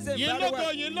lógo. Praise him very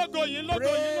well. Yín lógo, yín lógo, yín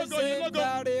lógo, yín lógo, yín lógo.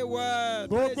 Very well.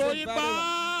 Gbogbo ipá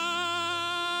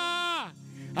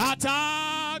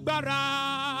àtàgbára.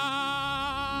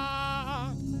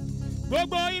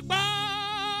 Gbogbo ipá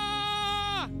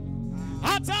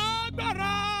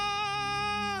àtàgbára.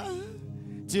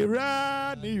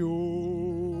 Tìrẹ ni o,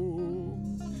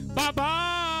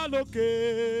 Bàbá lókè.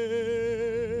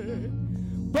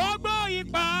 Gbogbo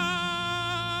ipá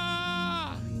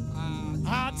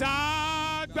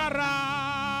àtàgbára.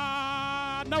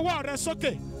 Nawọ́ rẹ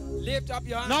sókè. Lift up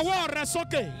your hands. Nawọ́ rẹ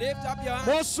sókè. Lift up your hands.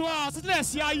 Mo sọ àsílẹ̀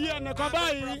sí ayé ẹnìkan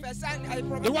báyìí.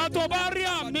 Ìwà tó bá rí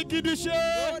àmì gidi ṣe.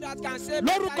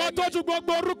 Lórúkọ tó ju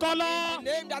gbogbo orúkọ lọ.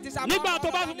 Nígbà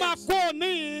tó bá fi máa kó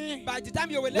ní.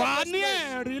 Wà á ní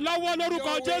ẹ̀rí lọ́wọ́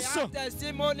lórúkọ Jésù.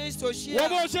 Wo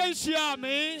bó ṣe ń ṣe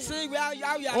àmì.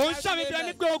 Ó ń ṣàmì bí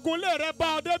ẹni pé ogun lè rẹ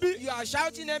bá ọ débí.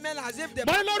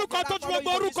 Mo ní lórúkọ tó ju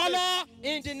gbogbo orúkọ lọ.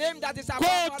 Kó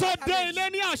o tó dé ilé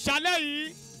ní àṣálẹ́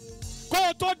yìí. Kó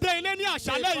o tó dé ilé ní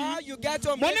àṣálẹ́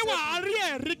yìí. Mo ní wà á rí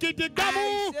ẹ̀rí gidi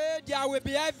gbámú.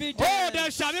 Ó dẹ̀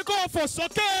ṣàmì kó o fò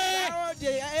sókè.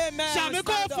 Ṣàmì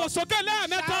kó o fò sókè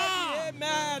lẹ́ẹ̀mẹ́ta.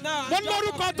 Mo ní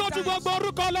lórúkọ tó ju gbogbo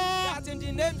orúkọ lọ.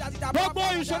 Gbogbo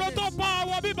ìṣòro tó bá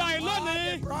wọ bíbá yìí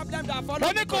lónìí.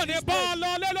 Mo ní kò ní bá ọ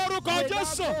lọ lé lórúkọ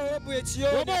Jésù.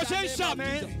 Gbogbo ṣe ń ṣàmì.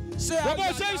 Gbogbo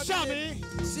ṣe ń ṣàmì.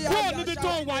 Kúrò níbi tó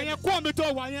wà yẹn, kúrò níbi tó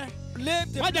wà yẹn.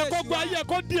 Má jẹ́ kó gbogbo ayé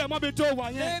kó di ẹ̀ mọ́ bí tó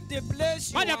wà yẹn.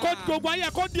 Má jẹ́ kó gbogbo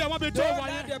ayé kó di ẹ̀ mọ́ bí tó wà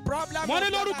yẹn. Mo ní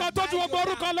lórúkọ tó ju gbogbo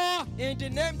orúkọ lọ.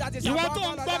 Ìwọ tó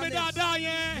ń gbọ́ mi dáadáa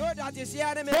yẹn.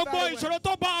 Gbogbo ìṣòro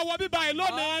tó bá wọ bíbá yìí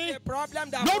lónìí.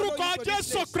 Lórúkọ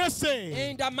Jésù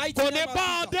Kristi. Kò ní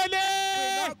bá ọ délé.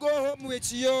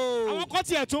 Àwọn kan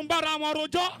tiẹ̀ tún bára wọn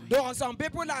rojọ́.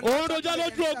 Òun rojọ́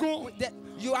lójú ogun.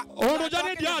 Òun rojọ́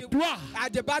nídìí àdúrà.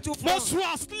 Mo sùn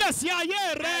àsílẹ̀ sí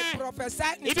ayé rẹ.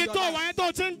 Ibi tó wà yẹn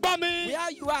tó ti ń gbọ́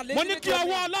mi. Mo ní kí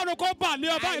ọwọ́ Ọlọ́run kó bà lé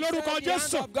ọba yìí lórúkọ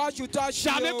Jésù.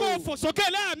 Ṣàmì kó fò sókè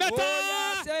lẹ́ẹ̀mẹ́ta.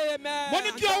 Mo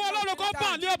ní kí ọwọ́ Ọlọ́run kó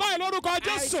bà lé ọba yìí lórúkọ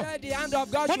Jésù.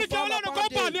 Mo ní kí ọwọ́ Ọlọ́run kó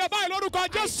bà lé ọba yìí lórúkọ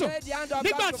Jésù.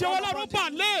 Nígbà tí ọwọ́ Ọlọ́run bà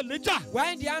lé Èlíjà.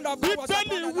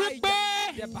 Bíbélì wípé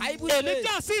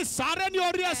Èlíjà sì sáré ní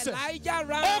orí ẹsẹ̀.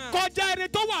 Ó kọjá ẹni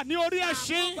tó wà ní orí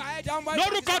ẹṣin.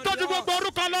 Lórúkọ tó ju gbogbo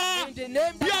orúkọ lọ.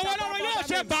 Bí ọwọ́ Ọlọ́run yóò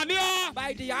ṣe bà ní ọ.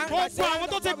 Gbogbo àwọn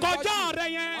tó ti kọjá rẹ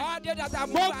yẹn.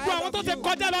 Gbogbo àwọn tó ti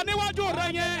kọjá lọ níwájú rẹ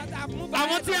yẹn.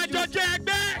 Àwọn tí ẹjọ́ jẹ́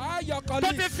ẹgbẹ́. Tó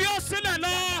ti fi ó sílẹ̀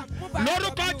lọ.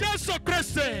 Lórúkọ Jésù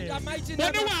Kristi. Mo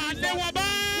ní wà á lé wọn bá.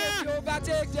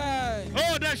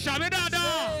 Ó dẹ̀ ṣàmì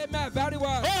dáadáa.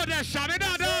 Ó dẹ̀ ṣàmì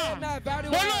dáadáa.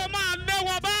 Mo ló máa lé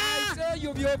wọn bá.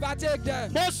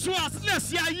 Mo sún àsílẹ̀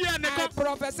sí ayé ẹnìkan.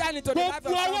 Gbogbo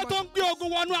ọwọ́ tó ń gbé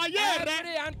ogun wọnú ayé rẹ.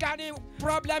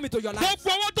 Gbogbo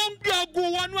ọwọ́ tó ń gbé ogun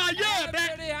wọnú ayé rẹ.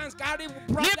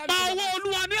 Nípa ọwọ́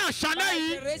Olúwa ní àṣálẹ́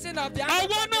yìí.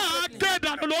 Ọwọ́ náà á gé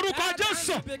dànù lórúkọ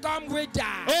Jésù.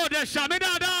 Ó dẹ̀ ṣàmì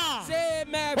dáadáa.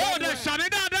 Ó dẹ̀ ṣàmì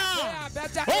dáadáa.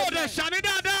 Ó dẹ̀ ṣàmì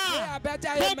dáadáa.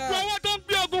 Gbogbo ọwọ́ tó ń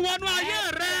gbé ogun wọnú ayé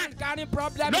rẹ.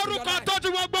 Lórúkọ tó ju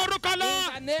gbogbo orúkọ lọ.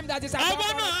 Ọwọ́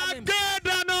náà á gé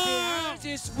dànù.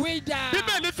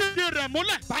 Bíbélì fìdí rẹ̀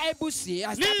múlẹ̀.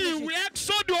 Ní ìwé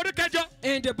Ẹ́kísódù orí kẹjọ.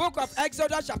 In the book of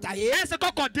Exodus chapter 8. Ẹsẹ̀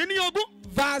kọkàndínlógún.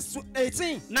 Verse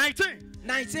 18. 19.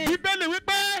 Bíbélì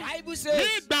wípé. Bible says. Ní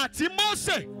ìgbà tí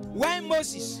Mósè. When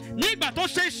Moses. Ní ìgbà tó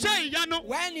ṣe iṣẹ́ ìyanu.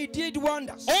 When he did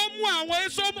wonders. Ó mú àwọn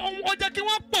èso ó jẹ́ kí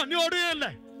wọ́n pọ̀ ní orí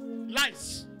ilẹ̀.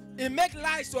 Lies. He make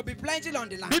lies to be plenty on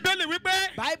the land. Bíbélì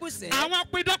wípé. Bible says. Àwọn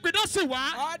pidánpidán sì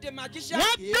wá. All the magicians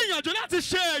came. Wọ́n gbìyànjú láti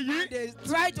ṣe èyí. And they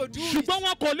tried to do it. Ṣùgbọ́n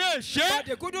wọn kò lè ṣe. But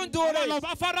they couldn't do it. Wọ́n lọ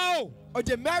bá Fáráò.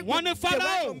 Wọ́n ní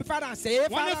Fáráò. Wọ́n ní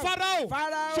Fáráò.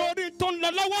 Sórí tó ń lọ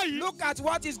lọ́wọ́ yìí. Look at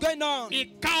what is going on.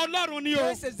 Ìka Ọlọ́run ni o.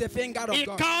 This is the finger of God.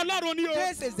 Ìka Ọlọ́run ni o.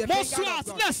 This is the finger of God. Mo sún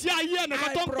àsílẹ̀ sí ayé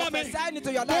ẹnìkan tó ń gbọ́ mi.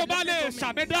 Tó bá lè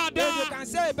ṣàmì dáadáa.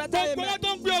 Gbogbo wọn tó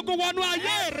ń gbé ogun wọnú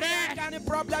ayé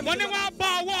rẹ̀. Mo ní wọ́n bá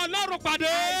ọwọ́ Ọlọ́run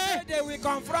pàdé.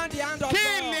 Kí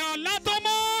ilẹ̀ ọ̀la tó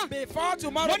mọ́.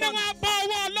 Mo ní wọ́n bá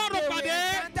ọwọ́ Ọlọ́run pàdé.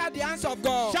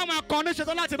 Ṣáwọn akọrin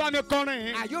ṣetán láti bá mi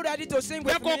kọrin. Are you ready to sing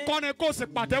with me? Bẹ́ẹ̀ kó kọrin kó sì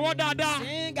pàtẹ́wọ́ dáadáa.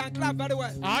 Sing and clap very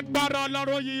well. Agbára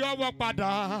Ọlọ́run yí ọwọ́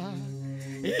padà.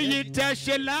 Èyí tẹ́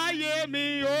ṣe láyé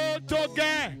mi ó tó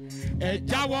gẹ́. Ẹ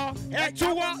jáwọ́ ẹ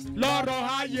túwọ́ lọ́rọ̀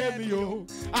ayé mi o.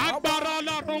 Agbára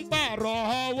Ọlọ́run pààrọ̀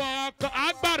ọwọ́ kan.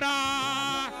 Agbára.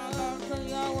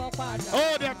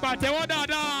 Ó dẹ̀ pàtẹ́wọ́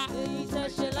dáadáa. Èyí tẹ́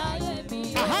ṣe láyé mi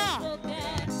ó tó gẹ́.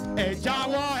 Ẹ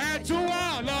jáwọ́ ẹ túwọ́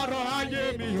lọ́rọ̀ ayé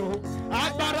mi o.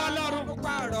 Agbára Ọlọ́run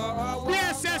pààrọ̀ ọwọ́. Gbé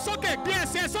ẹsẹ̀ sókè, gbé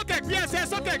ẹsẹ̀ sókè, gbé ẹsẹ̀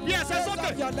sókè, gbé ẹsẹ̀ sókè.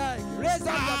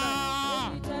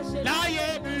 Láyé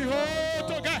mi ó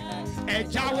tó gẹ́. Ẹ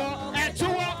jáwọ́ ẹ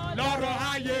túwọ́ lọ́rọ̀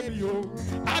ayé mi o.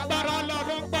 Agbára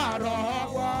Ọlọ́run pààrọ̀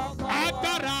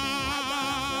agbára.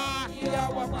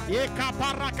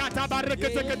 Ekaparakata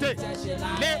barekete.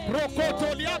 Le prokoto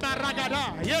liabaragada.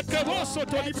 Yekeboso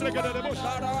to libregede de bosh.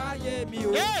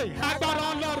 Hey, agbára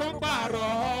Ọlọ́run pààrọ̀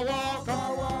ọwọ́ kan.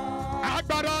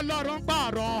 Agbára Ọlọ́run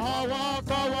pààrọ̀ ọwọ́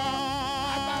kan wá.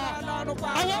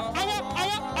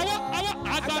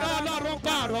 Agbára Ọlọ́run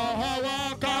pààrọ̀ ọwọ́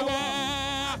kan wá.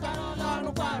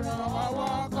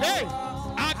 Hey,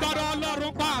 agbára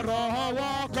Ọlọ́run pààrọ̀ ọwọ́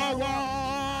kan wá.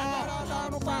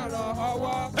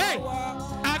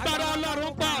 Agbára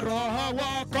Ọlọ́run pààrọ̀ ọwọ́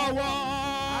kọ́wọ́.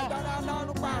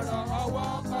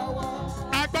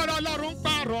 Agbára Ọlọ́run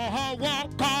pààrọ̀ ọwọ́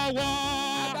kọ́wọ́.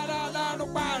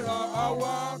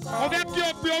 Mo fẹ́ kí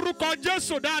o pe orúkọ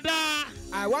Jésù dáadáa.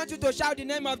 I want you to shout the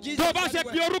name of Jesus. Tó bá ṣe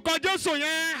pe orúkọ Jésù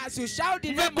yẹn. As you shout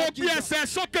the name of Jesus. Gbé ẹsẹ̀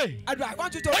sókè. I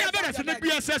want you to raise your leg. Gbé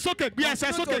ẹsẹ̀ sókè. Gbé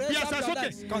ẹsẹ̀ sókè. Gbé ẹsẹ̀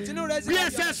sókè. Continue raising your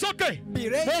leg. Gbé ẹsẹ̀ sókè.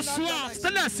 Mo sọ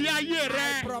àsílẹ̀ sí ayé rẹ.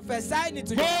 I prophesy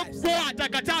into your life. Gbogbo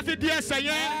àjàgàtà fi di ẹsẹ̀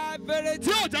yẹn.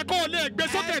 Tí ò jẹ́ kó o lè gbé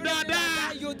sókè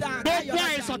dáadáa. Gbogbo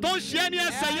àìsàn tó ń ṣe é ní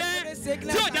ẹsẹ̀ yẹn.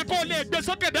 Tí ò jẹ́ kó o lè gbé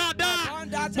sókè dáadáa.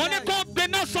 Mo ní kó gbé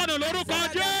náà sọnù lórúkọ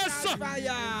Jésù.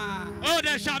 Ó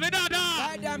dẹ̀ ṣàmì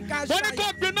dáadáa. Mo ní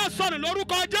kó gbé náà sọnù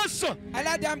lórúkọ Jésù. Mo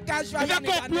fẹ́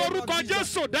kó pe orúkọ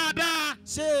Jésù dáadáa.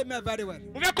 Say amen very well.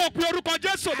 Mo fẹ́ kó pe orúkọ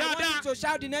Jésù dáadáa. I want you to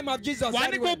shout the name of Jesus. Wà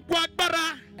ní gbogbo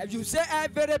agbára. If you say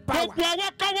every power, gbogbo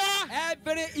ọwọ́ kọ́wọ́.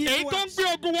 Every èyí tó ń gbé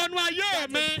ogun wọnú ayé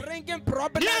mi.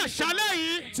 Ní àṣálẹ́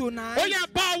yìí. Ó yẹ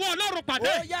bá ọwọ́ Ọlọ́run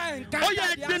pàdé. Ó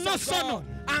yẹ gbiná sọnù.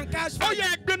 Ó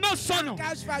yẹ gbiná sọnù.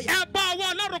 Ẹ bá ọwọ́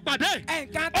Ọlọ́run pàdé.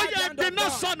 Ó yẹ gbiná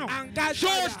sọnù. Ṣé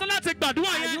o ṣe láti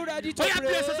gbàdúrà yẹn? Ó yẹ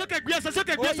gbé ẹsẹ̀ sókè, gbé ẹsẹ̀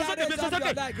sókè, gbé ẹsẹ̀ sókè, gbé ẹsẹ̀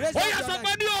sókè. Ó yẹ sọ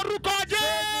pé ní orúkọ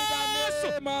Jésù.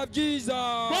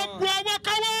 Gbogbo ọwọ́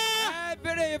kọ́wọ́.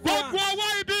 Gbogbo ọwọ́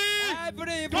ibi.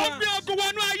 Tó ń gbé ogun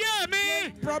wọnú ayé mi.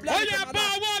 Ó yẹ bá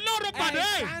ọwọ́ Ọlọ́run pàdé.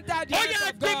 Ó yẹ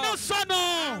gbiná sọnù.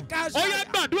 Ó yẹ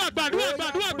gbàdúrà, gbàdúrà,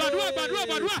 gbàdúrà, gbàdúrà, gbàdúrà,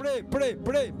 gbàdúrà.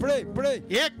 Pray.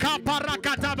 Eka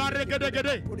parakata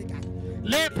baregedegede.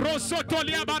 Le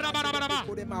prosotolia barabaraba.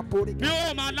 Mi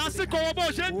ò mà lásìkò wo bó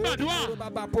ṣe ń gbàdúrà.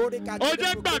 Ó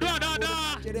jẹ́ gbàdúrà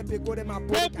dáadáa.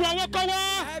 Gbogbo ọwọ́ kọ́wọ́.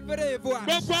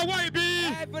 Gbogbo ọwọ́ ibi.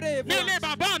 Nílé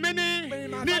bàbá mi ni.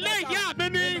 Nílé ìyá mi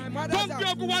ni. Tó ń gbé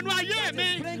ogun wọnú ayé mi.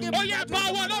 Ó yẹ bá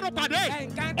ọwọ́ Ọlọ́run pàdé.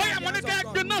 Ó yẹ mo ní kẹ́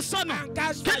gbiná sọnù.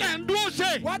 Kílẹ̀ ń dúró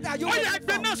ṣe. Ó yẹ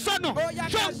gbiná sọnù.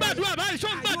 Ṣé ń gbàdúrà báyìí? Ṣé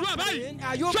ń gbàdúrà báyìí?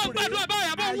 Ṣé ń gbàdúrà báyìí?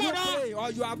 Àbọ̀ wòran.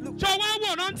 Ṣé wọ́n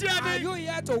wòran tí ẹ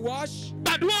ní?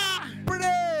 Gbàdúrà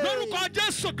lórúkọ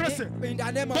Jésù Kristi.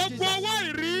 Gbogbo ọwọ́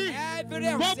ìrí.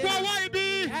 Gbogbo ọwọ́ ibi.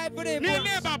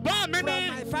 Nílé bàbá mi ni.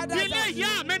 Nílé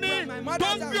ìyá mi ni. Tó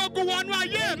ń gbé ogun wọnú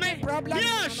ayé mi. Ní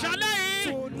àṣálẹ́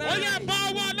yìí. Ó yẹ bá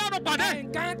ọwọ́ Ọlọ́run pàdé.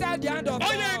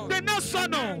 Ó yẹ gbiná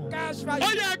sọnù. Ó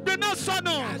yẹ gbiná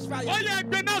sọnù. Ó yẹ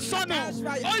gbiná sọnù.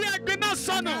 Ó yẹ gbiná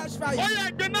sọnù. Ó yẹ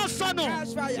gbiná sọnù.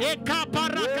 Eka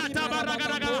parakata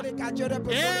baragadaga.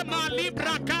 Ema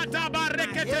libra kata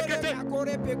bareketekete.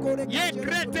 Ye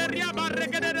kreteria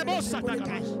barregede bosa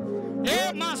taka.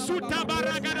 E masuta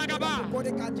baragadagaba.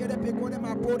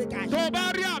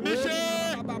 Tobari amise.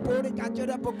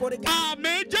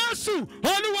 Àmín Jésù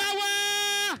Olúwa wa.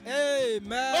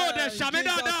 Amen. Ó dẹ̀ ṣàmì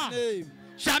dáadáa.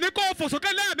 Ṣàmì kó fò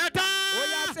sókè lẹ́ẹ̀mẹ́ta. Oh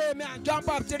yeah, say amen and jump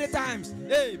up 3 times.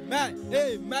 Amen.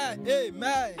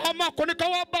 Ọmọkùnrin kan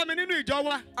wá bá mi nínú ìjọ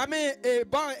wa. I mean, a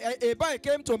boy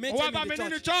came to meet me in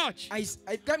the church.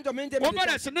 I came to meet him in the church. Ó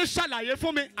bẹ̀rẹ̀ sí ní ṣàlàyé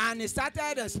fún mi. And he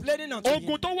started explaining unto me.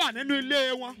 Ogun tó wà nínú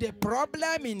ilé wọn. The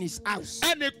problem in his house.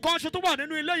 Ẹnìkan ṣe tó wà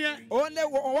nínú ilé yẹn. Only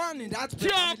one in that family.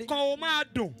 Tí ọkàn ò máa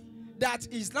dùn. That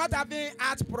is not having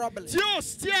heart problems. Tí ó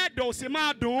sí ẹ̀dọ̀ sì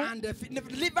máa dùn. And the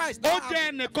liver is not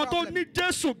having a problem. Ó jẹ́ ẹnìkan tó ní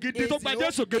Jésù gidi tó gba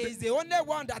Jésù gidi. He is the only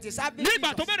one that is having Jesus.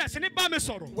 Nígbà tó bẹ̀rẹ̀ sí ní bá mi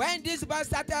sọ̀rọ̀. When this boy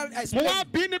started Mo explaining. wá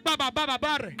bí nípa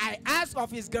bàbá rẹ̀. I asked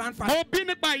of his grandfather. Mo bí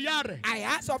nípa ìyá rẹ̀. I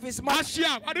asked of his mother. A ṣe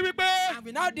àwárí wípé. And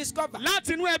we now discover.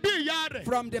 Láti inú ẹbí ìyá rẹ̀.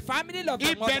 From the family of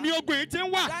the mother. Ibẹ̀ ni ogun yìí ti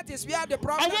ń wà. That is where the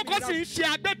problem is. Ọwọ́ kan sì ń ṣe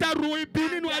agbẹ́tẹ̀rù ibi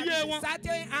nínú ayé wọn.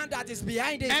 Certain hand that is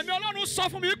behind it. Ẹ̀mí Ọlọ́run sọ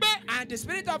fún mi wípé. And the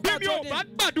spirit of God Bí mi ò told bá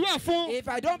gbàdúrà fún. If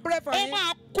I don't pray for him. Ó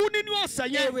máa kú nínú ọ̀sẹ̀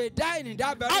yẹn. He will die in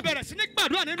that very. A bẹ̀rẹ̀ sí ní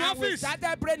gbàdúrà nínú ọ́fíìsì. And we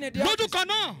started praying in the office. Lójú kan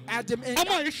náà.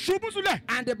 Ọmọ yìí ṣubú sílẹ̀.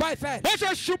 And the boy fell. Bó ṣe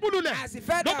ṣubú lulẹ̀. As he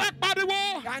fell down. Ló bá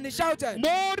pariwo. And he shouted.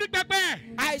 Mo rí pẹpẹ.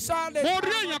 I saw the. Mo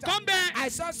rí èèyàn kan bẹ́ẹ̀. I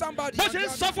saw somebody. Bó ṣe ń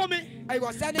sọ fún mi. I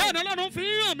was telling him. Bẹ́ẹ̀ ni Ọlọ́run fi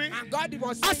hàn mí. And God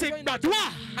was saying. A sì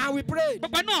gbàdúrà. And we prayed.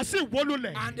 Pẹpẹ náà sì wó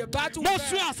lulẹ̀. And the battle fell. Mo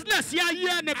sọ àsílẹ̀ sí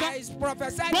ayé ẹnìkan. I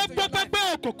prophesied. Gbogbo pẹpẹ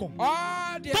òkùnkùn.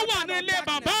 All the. Tó wà ní ilé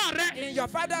bàbá rẹ̀. In your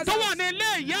father's Tó house. wà ní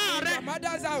ilé ìyá rẹ̀.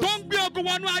 Tó ń gbé ogun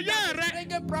wọnú ayé rẹ̀.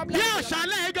 Ní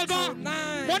àṣálẹ̀ yìí gangan.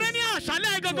 Mo ní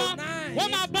àṣálẹ̀ yìí gangan. Wọ́n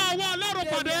máa bá ọwọ́ Ọlọ́run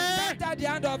pàdé.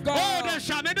 Ó dẹ̀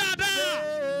ṣàmì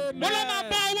dáadáa. Wọ́n lọ́ máa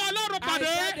bá ọwọ́ Ọlọ́run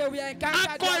pàdé.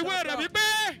 Akọ ìwé rẹ̀ wípé.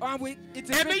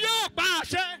 Èmi yóò pa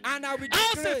àṣẹ. A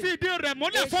ó sì fi ìdí rẹ̀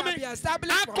múlẹ̀ fún mi.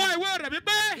 Akọ ìwé rẹ̀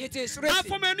wípé. A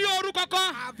fún mi ní orúkọ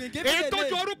kan. Èyí tó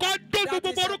ju orúkọ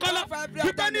gbogbo orúkọ lọ.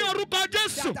 Wípé ní orúkọ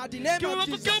Jésù. Kí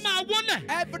wọ́n máa wólẹ̀.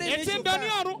 Ètí ń bẹ ní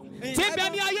ọ̀run. Tí ń bẹ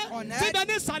ní ayé. Tí ń bẹ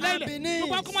ní ìsàlẹ̀ ilẹ̀.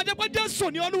 Gbogbo akọ́mọdé pé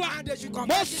Jésù ní Olúwa.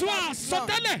 Mo sọ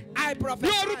àsọtẹ́lẹ̀ ní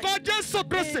orúkọ Jésù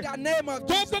Kristi.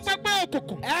 Tó gbogbo pẹ́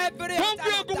òkùnkùn.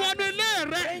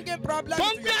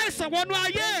 àìsàn wọnú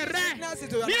ayé rẹ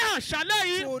ní àṣálẹ́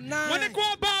yìí wọ́n ní kó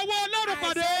bá ọwọ́ Ọlọ́run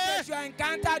pàdé.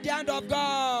 Encounter the hand of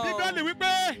God. Bíbélì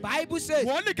wípé Bible says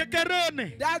wòlíì kékeré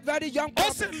ni that very young ó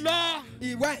sì prophet lọ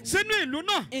sínú ìlú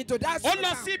náà into that ó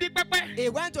lọ sí ibi pẹpẹ. he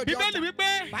went to the Bíbélì altar.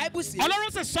 wípé Bible says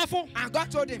Ọlọ́run sì sọ fún and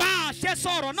God told him bá a ṣe sọ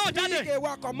ọ̀rọ̀ náà jáde speak a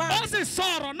word command ó sì sọ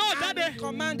ọ̀rọ̀ náà jáde and he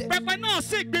commanded pẹpẹ náà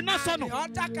sì gbiná sọnù. the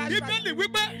altar catch Bíbélì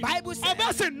wípé Bible says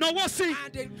ọba sì náwó sí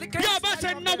and the bí ọba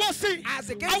ṣe náwó sí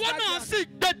ọwọ́ náà sì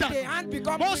gbé dà. the hand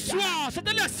become Mo sọ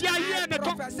àsọtẹ́lẹ̀ sí ayé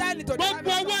ẹnìkan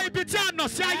gbogbo ọwọ́ ibi tí a nà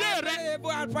sí ayé rẹ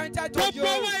gbogbo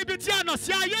ọwọ́ ibi tí a nà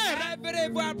sí ayé rẹ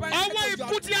ọwọ́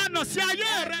ikú tí a nà sí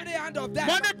ayé rẹ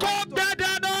mo ní kó gbé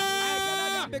dáná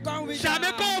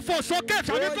ṣàmì kó fò sókè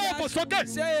ṣàmì kó fò sókè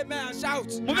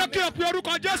mo fẹ́ kí o pe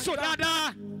orúkọ Jésù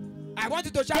dáadáa. I want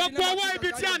you to shout gbogbo ọwọ́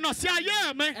ibi tí a nà sí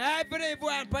ayé mi every evil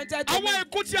and pointed to me. ọwọ́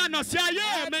ikú tí a nà sí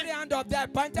ayé mi Every hand of them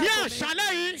pointed ní to me.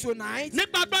 àṣálẹ́ yìí Tonight,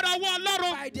 nípa agbára ọwọ́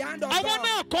Ọlọ́run by the hand of ọwọ́ God,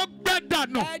 náà kó gbẹ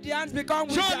dànù. let the hands become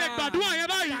ṣé o lè weaker. gbàdúrà yẹn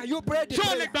báyìí Can you pray the ṣé o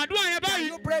lè prayer? gbàdúrà yẹn Can báyìí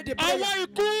you pray the prayer? ọwọ́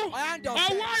ikú Hand of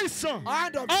ọwọ́ death. àìsàn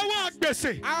Hand of ọwọ́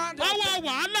gbèsè Hand of ọwọ́ death.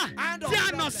 wàhálà Hand of tí a nà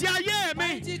problem. sí ayé mi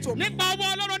Pointing to me. nípa ọwọ́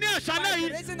Ọlọ́run ní àṣálẹ́ By the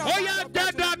yìí reason of ó the yẹ hand of gbẹ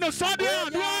God. dànù sọ́dí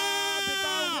àdúrà.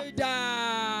 Become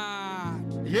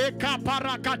withered. yé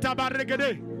kápára kátàbà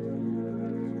rẹ́gẹ́dẹ́.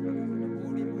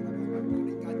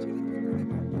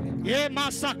 yé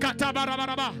masa kátàbà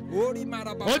rabaraba.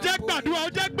 ó jẹ́ gbàdúrà ó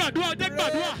jẹ́ gbàdúrà ó jẹ́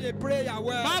gbàdúrà. Pray the prayer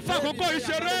well. má fa Pray the àkókò prayer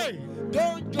ìṣeré. well.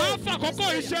 Don't má joke fa with this àkókò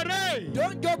prayer. ìṣeré.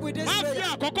 Don't joke with this má fi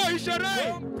prayer. àkókò ìṣeré.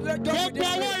 Don't joke with gbogbo this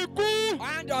ọwọ́ prayer. ikú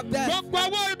Hand of death. gbogbo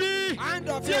ọwọ́ ibi Hand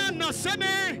of tí a evil. nà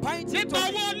sẹ́ni Pointing nípa to me.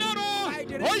 ọwọ́ Ọlọ́run By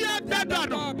the ó reason yẹ of the gbẹ hand of dànù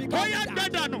God, ó become yẹ withered. gbẹ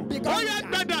dànù Become ó yẹ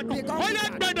withered. gbẹ dànù Become ó yẹ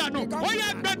withered. gbẹ dànù Become ó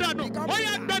yẹ gbẹ dànù Become ó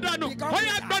yẹ gbẹ dànù Become ó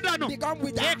yẹ gbẹ dànù. Become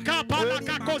withered. Eka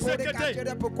palaka kosekete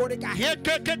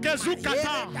yekekeke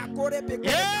zukata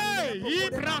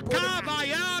ibrakaba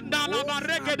yanda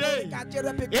labaregede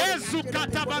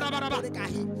ezukata barabaraba.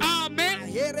 Amen.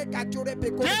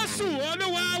 Jésù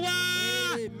Olúwa wa.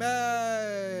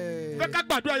 Amen. Fẹ́ ká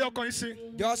gbàdúrà ẹyọ kan yìí sí.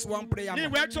 Just one prayer. Ní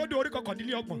ìwé Ẹ́kísódù orí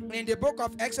kọkàndínlọ́gbọ̀n. In the book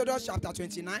of Exodus chapter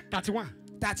 29,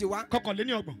 31,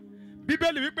 kọkànlélọ́gbọ̀n.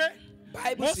 Bíbélì wípé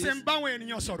Bible Mósè says, ń bá àwọn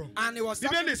ènìyàn sọ̀rọ̀. and he was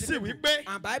talking Bíbélì to sì the people, wípé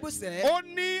and Bible said, ó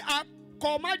ní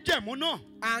akọ májẹ̀mú náà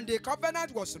and the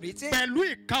covenant was written pẹ̀lú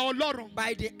ìka Ọlọ́run.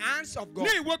 by the hands of God.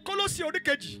 Ní ìwé Kólósì orí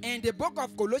kejì In the book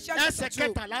of Colossians ẹsẹ̀ chapter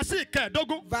 2, kẹtàlá sí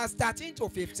ìkẹẹ̀dógún. verse 13 to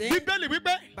 15, Bíbélì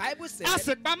wípé Bible a says,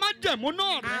 sì pa májẹ̀mú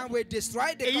náà rẹ́. and we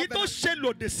destroy the Èyí tó covenant ṣe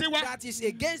lòdì sí wa. that is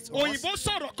against us. Òyìnbó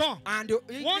sọ̀rọ̀ kan. And the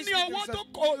Wọ́n English ní ọwọ́ speakers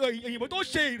tó òyìnbó tó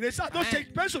ṣe ìrẹsà tó ṣe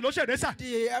pẹ́ńsù ló ṣe ìrẹsà.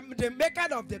 the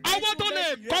maker of the Ọwọ́ tó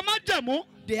lè kọ́ májẹ̀mú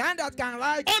the hand that can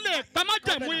write ó lè pa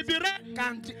májẹ̀mú ibi rẹ́.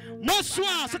 can Mo sọ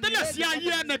àsọtẹ́lẹ̀ sí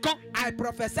ayé ẹnìkan I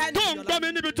prophesy tó to ń your gbọ́ life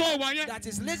mi níbi tó wà yẹn. that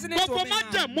is listening to Gbogbo me now.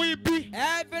 májẹ̀mú ibi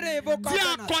Every evil tí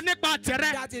a covenant kọ nípa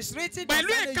tẹ̀rẹ̀ that is written pẹ̀lú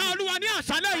concerning ìka you Olúwa ní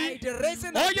àṣálẹ́ by yìí. the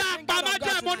raising Ó of the yá finger pa of God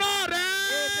májẹ̀mú tonight. náà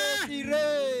rẹ́. It is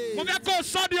erased. Mo fẹ́ kó o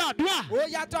sọ di àdúrà. Ó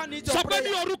yá turn it to Sọ pé ní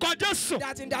prayer orúkọ Jésù.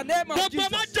 that in the name of Gbogbo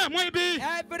Jesus májẹ̀mú ibi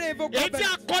every evil èyí tí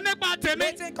a covenant kọ nípa tèmi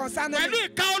written concerning pẹ̀lú me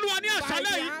ìka Olúwa ní by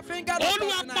àṣálẹ́ the yìí. finger of God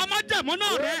Olúwa tonight. pa májẹ̀mú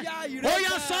náà rẹ́. Ó yá, erase Ó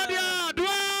yá sọ di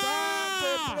àdúrà.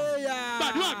 Turn to prayer.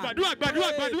 Gbàdúrà.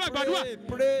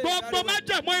 Pray Gbogbo very well.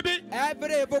 májẹ̀mú ibi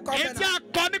Every evil èyí covenant tí a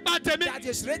kọ nípa tèmi that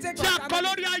is written tí a kọ concerning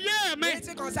lórí ayé mi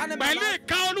written concerning my pẹ̀lú life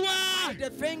ìka Olúwa. by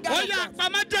the finger Ó of yá God. pa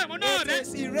májẹ̀mú náà It rẹ́.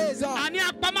 is erased. Àní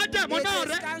apá májẹ̀mú It náà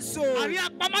is rẹ́. cancelled. Àní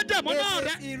apá májẹ̀mú náà It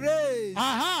rẹ́. is erased.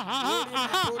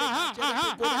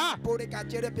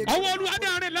 Ọwọ́ Olúwa ní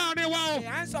àárín láàrin wa o. The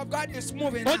hands of God is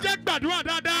moving. Ó now. jẹ́ gbàdúrà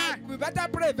dáadáa. We better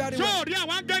pray very Ṣé well. ò rí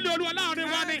àwọn áńgẹ́lì Olúwa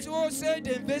láàrin wa ni? Hands who say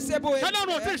the invisible Ọlọ́run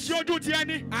ò tí ì angels. ṣe ojú ti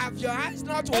ẹni. Have your eyes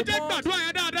not Ó jẹ́ opened? gbàdúrà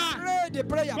yẹn dáadáa. Pray the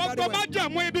prayer very Gbogbo well.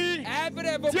 májẹ̀mú ibi Every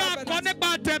evil tí a kọ covenant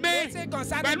nípa tèmi written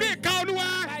concerning pẹ̀lú me ìka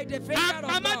Olúwa. by the finger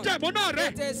Apá of God. májẹ̀mú náà rẹ́.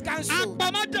 It is cancelled.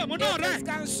 Apá májẹ̀mú náà It rẹ́. is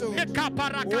cancelled. Ìka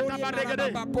parakata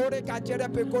barégede.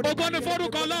 Ògo ni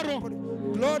forúkọ Ọlọ́run.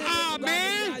 Glory to God in the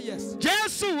Àmín. highest.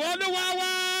 Jésù Olúwa wa.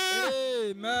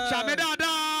 Amen. Ṣàmì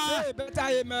dáadáa. Say better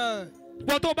amen.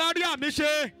 Wọ́n tó bá rí àmì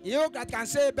ṣe. You that can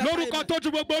say better Lórúkọ amen. tó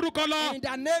ju gbogbo orúkọ lọ. In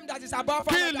the name that is above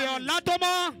all Kí other ilẹ̀ names. ọ̀la tó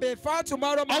mọ́. Before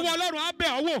tomorrow Ọwọ́ morning, Ọlọ́run á bẹ̀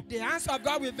ọ́ wò. the hands of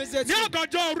God will visit Ní you.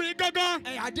 ọ̀gànjọ́ òru gángan.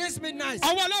 And at this midnight,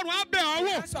 Ọwọ́ Ọlọ́run á bẹ̀ ọ́ the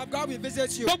wò. hands of God will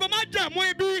visit you. Gbogbo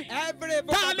májẹ̀mú ibi Every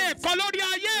evil tá a lè covenant kọ lórí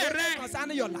ayé rẹ.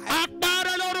 concerning your life.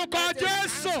 Apárẹ́ lórúkọ It is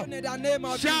Jésù. cancelled in the name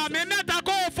of Jesus. Ṣàmì mẹ́ta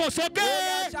kó o fò sókè. Oh,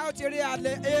 yeah, shout it really,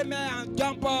 amen and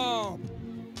jump up.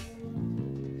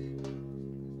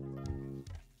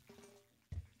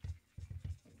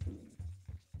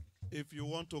 If you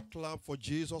want to clap for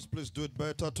Jesus, please do it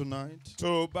better tonight.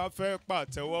 Tó o bá fẹ́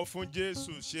pàtẹ́wọ́ fún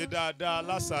Jésù ṣe dáadáa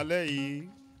lásàálẹ̀ yìí.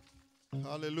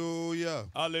 Hallelujah.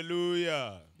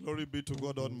 Hallelujah. Glory be to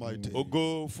God Almighty.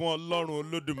 Ògo fún Ọlọ́run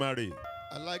Olódùmarè.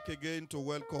 I'd like again to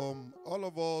welcome all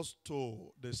of us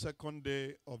to the second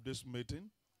day of this meeting.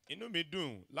 Inú mi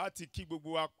dùn láti kí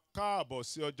gbogbo wa káàbọ̀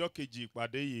sí ọjọ́ kejì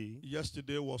ìpàdé yìí.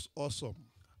 Yesterday was awesome.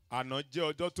 Àná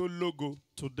jẹ́ ọjọ́ tó lógo.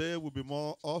 Today will be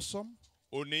more awesome.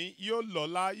 Òní yóò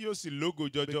lọ́lá yóò sì lógo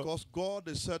jọjọ. Because God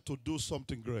is set to do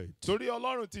something great. Torí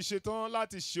Ọlọ́run ti ṣetán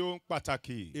láti ṣe ohun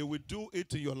pàtàkì. He will do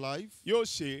it in your life. Yóò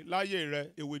ṣe láyé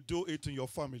rẹ. He will do it in your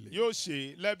family. Yóò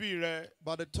ṣe lẹ́bí rẹ.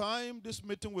 By the time this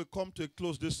meeting will come to a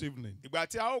close this evening, ìgbà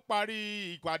tí a ó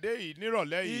parí ìpàdé yìí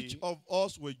nírọ̀lẹ́ yìí. each of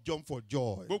us will jump for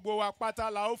joy. Gbogbo wa pátá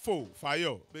la ó fò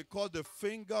fáyọ̀. Because the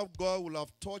finger of God will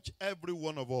have touched every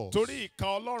one of us. Torí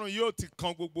ìka Ọlọ́run yóò ti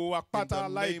kan gbogbo wa pátá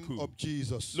láìkù. In the name of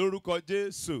Jesus. Lórúkọ Jésù.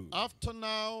 After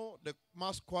now, the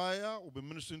mass choir will be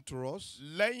ministering to us.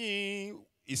 Lẹ́yìn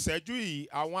ìṣẹ́jú yìí,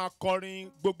 àwọn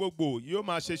akọrin gbogbogbò yóò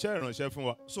máa ṣiṣẹ́ ìránṣẹ́ fún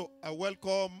wa. So I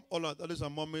welcome all our daddies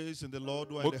and mummies in the Lord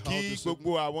who are in the house. Mo kí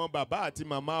gbogbo àwọn bàbá àti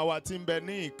màmá wa tí ń bẹ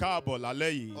ní ìkáàbọ̀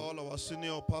lálẹ́ yìí. All our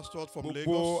senior pastors from Lagos.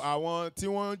 Gbogbo àwọn tí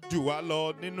wọ́n jù wá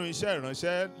lọ nínú iṣẹ́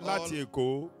ìránṣẹ́ láti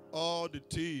Èkó. All the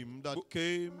team that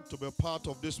came to be part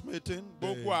of this meeting.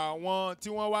 Gbogbo àwọn tí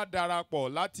wọ́n wá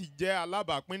darapọ̀ láti jẹ́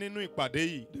alábàápín nínú ìpàdé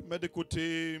yìí. The medical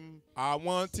team.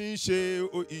 Àwọn tí ń ṣe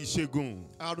ìṣègùn.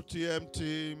 RTM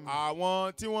team.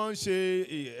 Àwọn tí wọ́n ń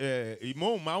ṣe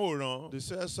ìmóhùnmáwòrán. The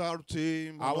CSR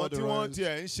team. Àwọn tí wọ́n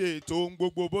tiẹ̀ ń ṣe ètò ohun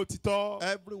gbogbo bó ti tọ́.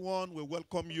 Everyone will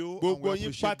welcome you. Gbogbo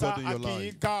yín pátá a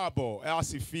kí yín káàbọ̀ a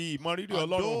sì fi ìmọrírì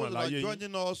Ọlọ́run hàn láyé yín. And those that are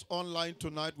joining us online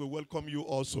tonight will welcome you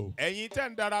also. Ẹ̀yin tẹ́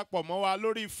ń darapọ̀ mọ́ wa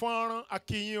lórí fọ́nrán a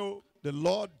kí yín o. The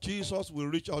Lord Jesus will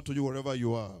reach out to you wherever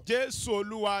you are. Jésù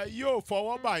Olúwa yóò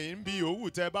fọwọ́ bà yín bí òwú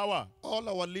tẹ́ bá wà. All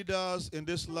our leaders in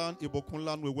this land, Ibokun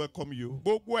land, will welcome you.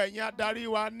 Gbogbo ẹ̀yin adarí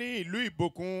wa ní ìlú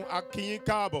Ìbòkun a kí yín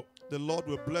káàbọ̀. The Lord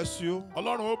will bless you.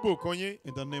 Ọlọ́run ó bùkún yín.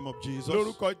 In the name of Jesus.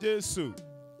 Lórúkọ Jésù.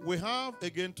 We have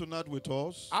again tonight with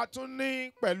us. A tún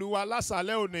ní pẹ̀lú wa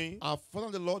lásàálẹ̀ òní. Our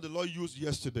Father the Lord used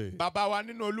yesterday. Bàbá wa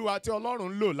nínú Olúwa tí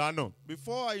Ọlọ́run lò lánàá.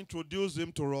 Before I introduce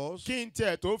him to us, kí n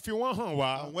tiẹ̀ tó fi wọ́n hàn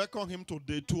wá. and welcome him to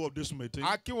day 2 of this meeting.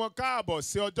 A kí wọn káàbọ̀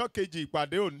sí ọjọ́ kejì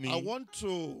ìpàdé òní. I want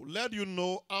to let you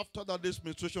know after that this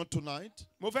ministration tonight.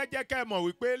 Mo fẹ́ jẹ́ kẹ́ ẹ mọ̀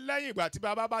wípé lẹ́yìn ìgbà tí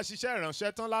bàbá bá ṣiṣẹ́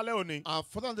ìránṣẹ́ tán lálẹ́ òní. Our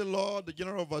Father the Lord, the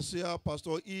General Overseer,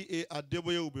 Pastor E.A.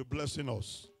 Adeboye will be blessing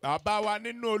us. Bàbá wa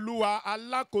nínú Olúwa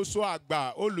alákòóso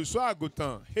àgbà olùṣọ́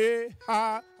àgùntàn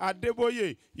H.A.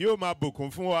 Adébóyè yóò máa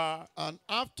bùkún fún wa. And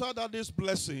after that this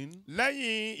blessing,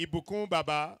 lẹ́yìn ìbùkún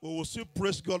bàbá, we will still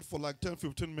praise God for like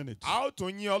 10-15 minutes. A ó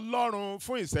tún yìn Ọlọ́run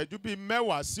fún ìṣẹ́jú bíi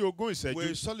 10 sí 20 ìṣẹ́jú.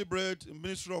 We celebrate the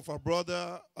ministry of our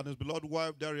brother and his beloved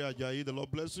wife, Daria Ajayi. The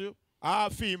Lord bless you. A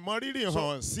fi ìmọrírì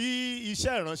hàn sí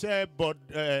iṣẹ́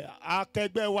ìránṣẹ́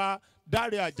akẹgbẹ́ wa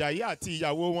Dáre Àjàyí àti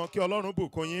ìyàwó wọn kí Ọlọ́run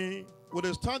bùkún yín. With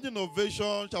a standing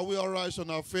ovation, shall we all rise on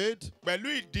our feet?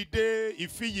 Pẹ̀lú ìdìde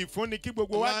ìfiyì fúnni kí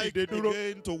gbogbo wa dìde dúró.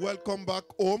 Again to welcome back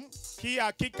home. Kí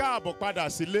a kí káàbọ̀ padà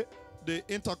sílé. The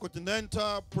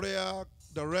Intercontinental Prayer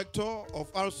Director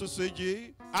of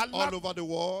RCCG all over the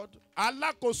world.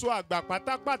 Alákòóso àgbà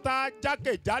pátápátá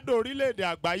jákèjádò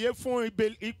orílẹ̀-èdè àgbáyé fún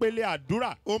ìpele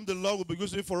àdúrà. Whom the Lord will be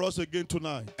using for us again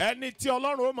tonight. Ẹni tí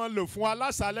Ọlọ́run ó máa lò fún wa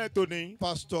lásàálẹ̀ tòní.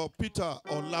 Pastor Peter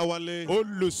Ọláwálé.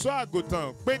 Olùṣọ́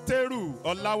àgùntàn Pétérù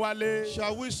Ọláwálé.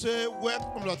 Shall we say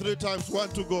welcome 3 times, 1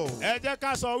 to go? Ẹ jẹ́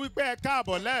ká sọ wípé ẹ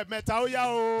káàbọ̀ lẹ́ẹ̀mẹ́ta ó yá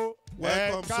o.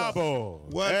 Welcome,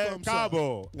 káàbọ̀. Welcome,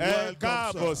 káàbọ̀. Welcome,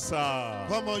 káàbọ̀ sà.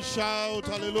 Come on, shout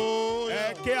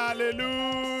hallelujah. Ẹ ké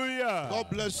hallelujah. God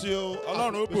bless you.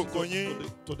 Ọlọ́run ó bùkún yín.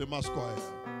 To the mass choir.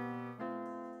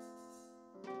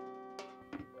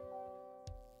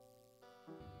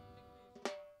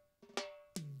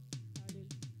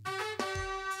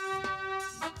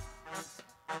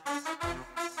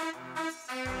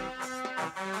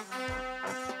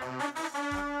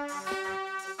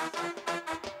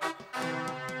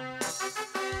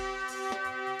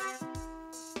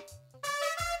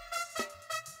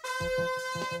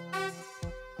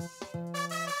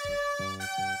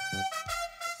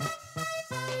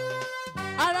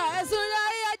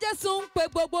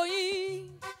 Gbogbo yín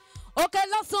òkè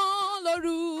lọ́sàn-án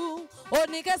lóru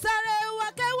oníkẹ́ sáré wá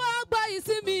kẹ́wọ́ gbọ́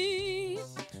ìsinmi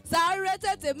sáré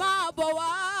tètè máa bọ̀ wá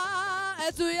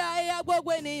ẹ̀túyà ẹ̀yà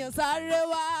gbogbo ènìyàn sáré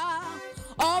wá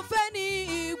ọ̀fẹ́ ní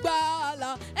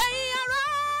ìgbàlà ẹ̀yin ará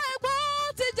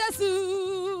ẹ̀gbọ́n ti Jésù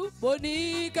mo ní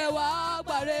kẹwàá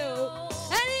gbàre o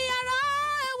ẹ̀yin ará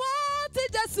ẹ̀wọ̀n ti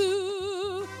Jésù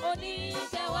mo ní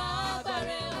kẹwàá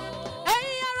gbàre o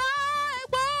ẹ̀yin ará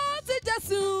ẹ̀gbọ́n ti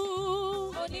Jésù.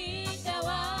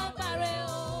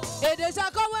 It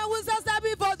shall come when we shall stand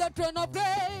before the throne of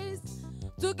grace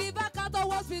to give account of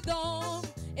what must be done.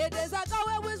 It is a go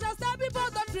where we shall stand before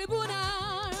the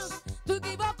tribunal to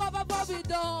give a cover for be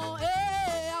done.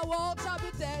 Hey, our work shall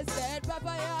be tested by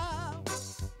fire.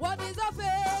 What is our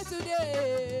faith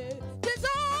today?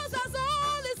 Jesus as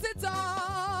solicitor.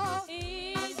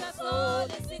 He's a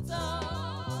solicitor.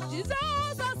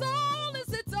 Jesus as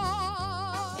solicitor.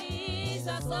 He's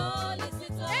a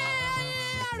solicitor.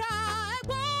 Hey, ara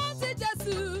ẹ̀gbọ́n ti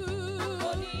Jésù.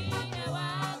 Oní ẹwà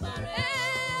gbàrẹ́.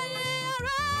 Hey,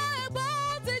 ara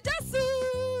ẹ̀gbọ́n ti Jésù.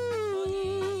 Oní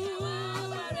ẹwà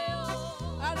gbàrẹ́ o.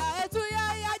 Ara ẹ̀túnyà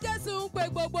ìyá Jésù ń pe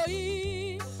gbogbo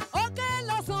yín. Òkè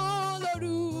lọ́sàn-án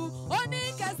lóru. Ó ní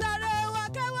kẹsàrẹ́ wa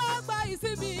kẹwàá gba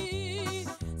ìsinmi.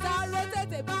 Sáré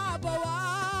tètè máa bọ̀ wá.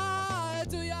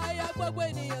 Ẹ̀túnyà ìyá gbogbo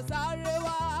ènìyàn sáré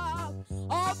wá.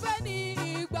 Ọ̀fẹ́ ni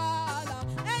ìgbàlà.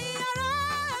 Ẹ̀yin ará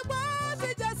ẹ̀gbọ́n ti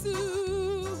Jésù.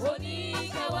 Oní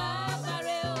ẹwà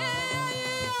gbàrẹ́ o.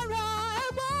 Ẹ̀yin ará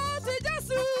ẹ̀gbọ́n ti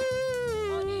Jésù.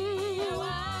 Oní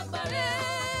ẹwà gbàrẹ́ o.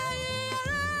 Ẹ̀yin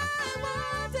ará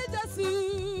ẹ̀gbọ́n ti Jésù.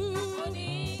 Oní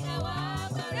ẹwà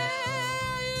gbàrẹ́ o.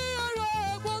 Ẹ̀yin ará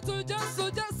ẹ̀gbọ́n ti Jésù,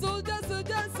 Jésù, Jésù,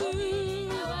 Jésù. Oní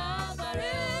ẹwà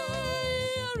gbàrẹ́ o.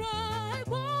 Ẹ̀yin ará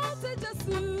ẹ̀gbọ́n ti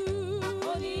Jésù.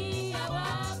 Oní ẹwà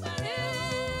gbàrẹ́ o.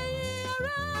 Ẹ̀yin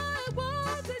ará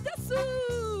ẹ̀gbọ́n ti Jésù.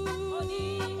 Oní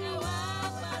ẹwà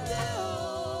gbàrẹ́ o.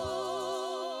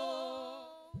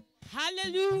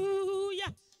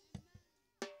 Hallelujah.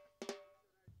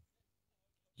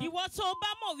 Ìwọ tó bá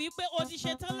mọ̀ wípé o ti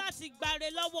ṣetán láti gbàre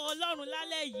lọ́wọ́ Ọlọ́run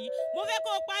lálẹ́ yìí, mo fẹ́ kó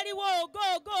o pariwo ògo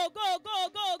ògo ògo ògo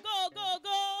ògo ògo ògo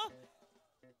ògo.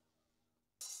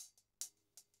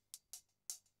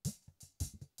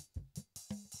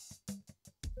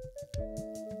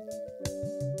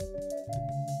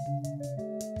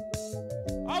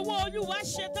 Ọwọ́ Olúwa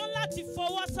ṣetán láti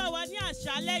fọwọ́ sọ wa ní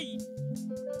àṣálẹ́ yìí.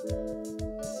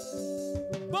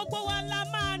 Gbogbo wa la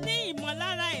máa ní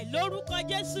ìmọ̀lára ẹ̀ lórúkọ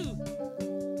Jésù.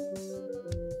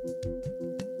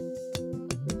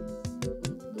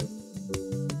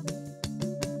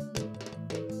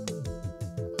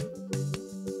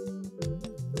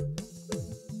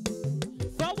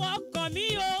 Fọwọ́ kàn mí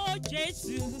o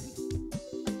Jésù.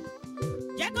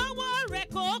 Jẹ́ kọ́wọ́ rẹ̀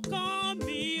kó kàn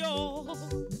mí o.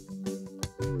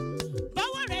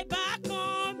 Bọ́wọ́ rẹ̀ bá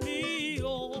kàn mí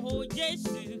o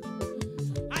Jésù.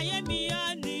 Ayé mi á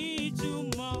ní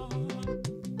ìtumọ̀.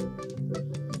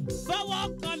 Fọwọ́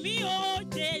kàn mí o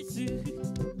Jésù.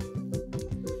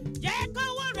 Jẹ́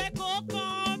kọ́wọ́ rẹ̀ kó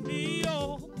kàn mí o.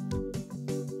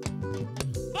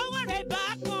 Bọ́wọ́ rẹ̀ bá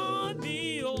kàn mí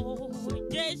o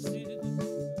Jésù.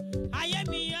 Ayé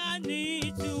mi á ní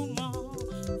ìtumọ̀.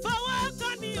 Fọwọ́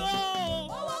kàn mí o.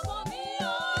 Fọwọ́ kàn mí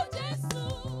o Jésù.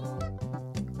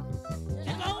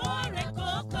 Jẹ́ kọ́wọ́ rẹ̀ kó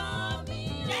kàn mí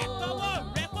o. Jẹ́ kọ́wọ́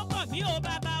rẹ̀ kó kàn mí o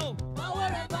bàbá o. Bọ́wọ́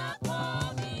rẹ̀ bá kàn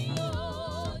mí o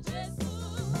Jésù.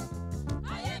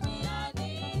 Ayé mi á ní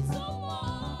ìtumọ̀.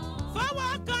 Fọwọ́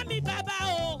kàn mí bàbá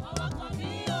o. Fọwọ́ kàn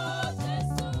mí o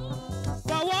Jésù.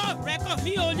 Fọwọ́ rẹ̀ kàn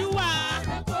mí Olúwa.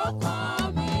 Rẹ̀ kó kàn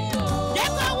mí o. Jẹ́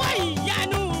kọ́wọ́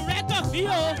ìyanu rẹ̀ kàn mí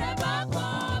o. Rẹ̀ bá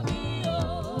kàn mí o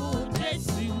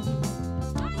Jésù.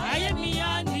 Ayé mi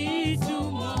á ní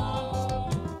ìtumọ̀.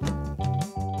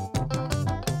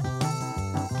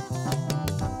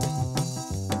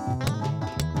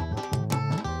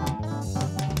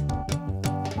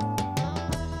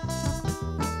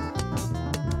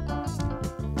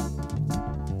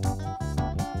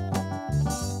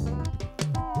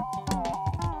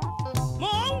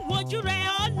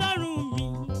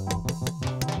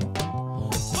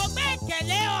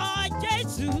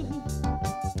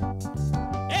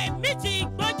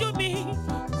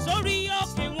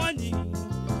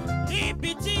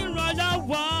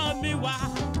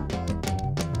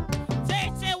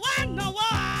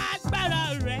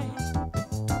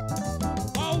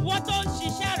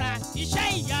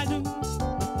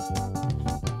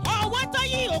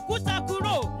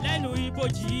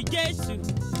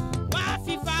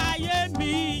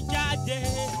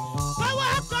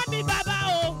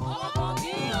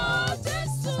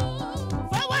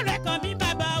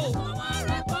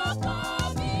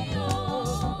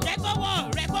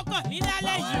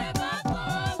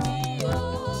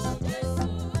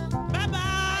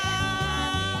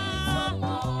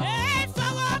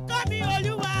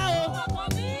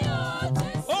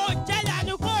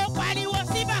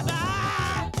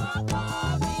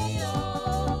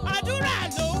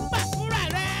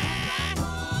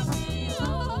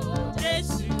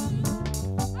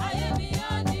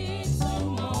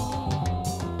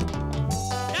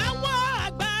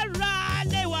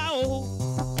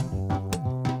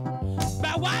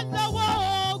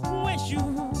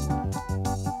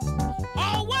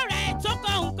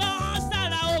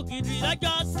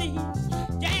 lọ́jọ́ sí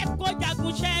jẹ́ kó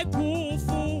jagun ṣẹ́gun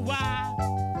fún wa.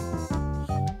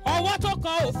 Ọwọ́ tó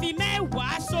kọ òfin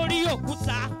mẹ́wàá sórí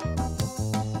òkúta.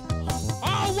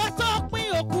 Ọwọ́ tó pín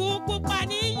òkú pupa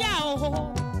níyà o.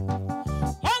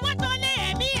 Ọwọ́ tó lé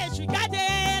ẹ̀mí èṣù jáde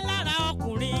lára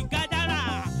ọkùnrin Gádárà.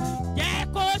 Jẹ́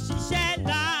kó ṣiṣẹ́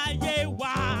láàyè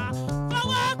wa.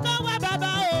 Fọwọ́ kàn wá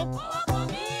bàbá o. Fọwọ́ kàn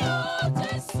mí o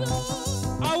Jésù.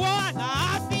 Ọwọ́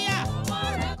àlàáfíà. Ọwọ́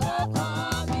rẹ̀ kò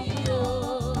kàn mí o.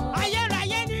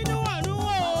 Ayérayé nínú ọ̀run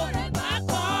o. Ọwọ́ rẹ̀ má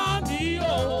kàn mí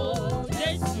o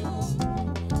Jésù.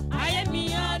 Ayé mi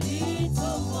á ní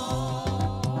ìtumọ̀.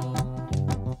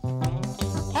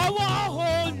 Ọwọ́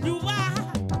Olúwa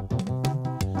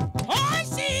ó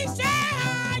ṣiṣẹ́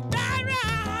agbára.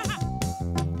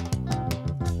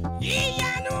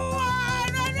 Ìyanu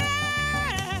ọ̀rọ̀ rẹ̀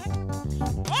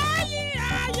ó yí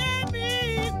ayé mi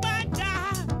padà.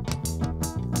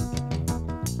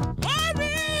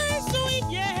 Orísun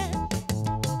ìyè,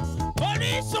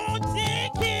 orísun tí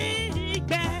kì í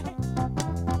gbẹ.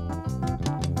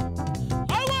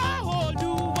 Ọwọ́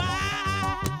Olúwa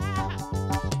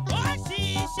ó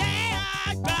ṣiṣẹ́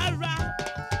agbára.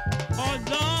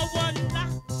 Ọlọ́wọ́ ńlá,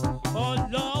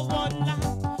 ọlọ́wọ́ ńlá,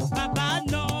 bàbá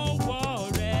náwó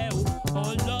rẹ̀ o.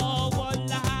 Ọlọ́wọ́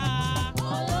ńlá.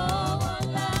 Ọlọ́wọ́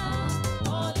ńlá,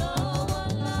 ọlọ́wọ́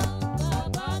ńlá,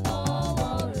 bàbá náwó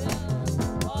rẹ̀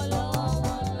o.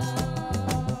 Ọlọ́wọ́ ńlá.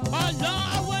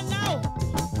 Ọlọ́wọ́ ńlá o,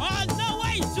 ọlọ́wọ́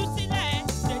ìtúsílẹ̀,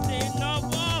 tètè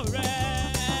náwó rẹ̀.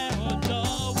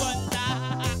 Ọlọ́wọ́ ńlá.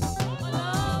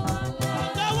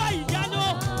 Ọlọ́wọ́ ìyanu.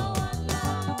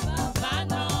 Bàbá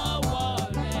náwó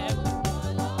rẹ̀ o.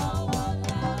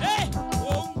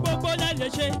 Ohun gbogbo lẹ lè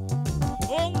ṣe,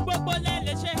 ohun gbogbo lẹ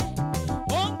lè ṣe,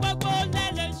 ohun gbogbo lẹ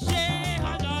lè ṣe.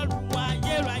 Ọlọ́run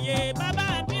ayérayé bàbá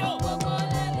mi o.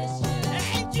 Ẹ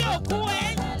ń jí òkú, ẹ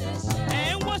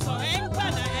ń wòsàn, ẹ ń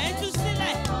gbàdá, ẹ ń tú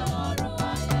sílẹ̀.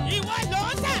 Ìwọ ló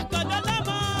ń ṣàkọ́dọ́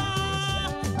lọ́mọ.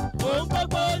 Ohun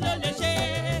gbogbo ló lè ṣe,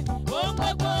 ohun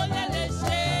gbogbo lẹ lè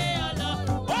ṣe. Ọlọ́run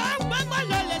ohun gbogbo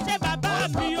ló lè ṣe bàbá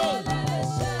mi o.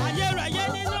 Ayérayé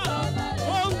nínú ọ̀run,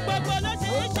 ohun gbogbo ló ṣe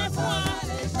é ṣe fún ọ.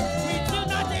 With you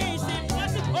nothing is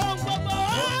impossible. Ohun gbogbo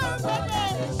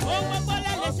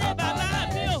lẹ lè ṣe bàbá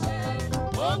mi o.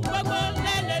 Ohun gbogbo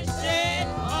lẹ lè ṣe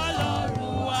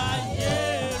Ọlọ́run ayérayé.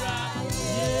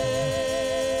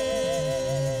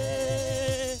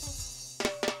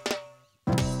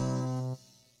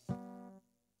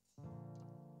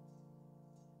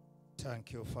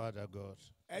 Thank you, Father God.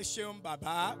 Ẹ ṣeun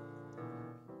bàbá.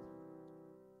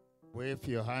 Wave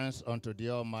your hands unto the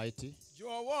Almighty Ju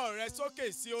ọwọ́ rẹ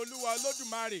sókè sí Olúwa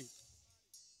Olódùmarè.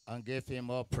 and give him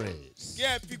all praise. Kí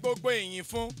ẹ fi gbogbo ìyìn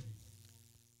fún.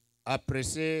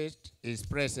 Appreciate his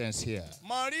presence here.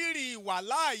 Mọ rírì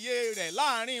ìwàláàyè rẹ̀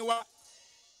láàrin wa.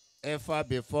 Ever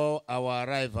before our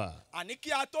arrival, Àní kí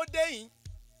a tó dé yìí,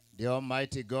 the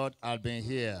Almighty God has been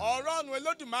here. Ọlọ́run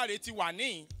Olódùmarè ti wà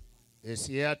níyìn. He's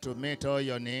here to meet all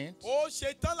your needs. Ó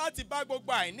ṣetán láti bá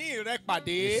gbogbo àìní rẹ pàdé.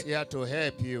 He's here to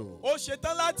help you. Ó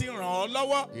ṣetán láti ràn ọ́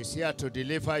lọ́wọ́. He's here to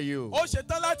deliver you. Ó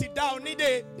ṣetán láti dá ọ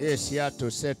nídè. He's here to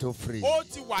set you free. Ó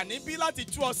ti wà níbí láti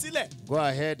tú ọ sílẹ̀. Go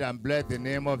ahead and bless the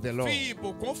name of the Lord. Fi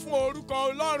ìbùkún fún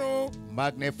orúkọ Ọlọ́run.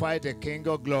 Magnify the King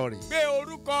of glory. Gbé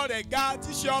orúkọ rẹ̀ ga tí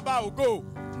ṣe ọba ògo.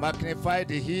 Magnify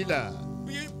the healer.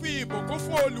 Fi ìbùkún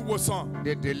fún olùwòsàn.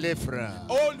 The deliverer.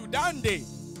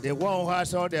 Olùdáǹdè. The one who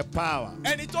has all the power.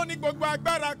 Ẹni tó ní gbogbo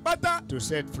agbára pátá. To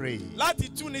set free. Láti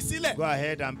túni sílẹ̀. Go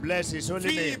ahead and bless his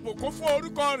holy name. Fi ìbùkún fún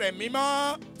orúkọ rẹ̀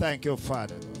mímọ́. Thank you,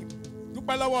 Father.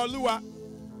 Dúpẹ́ lọ́wọ́ Olúwa.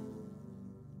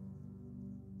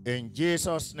 In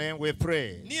Jesus' name we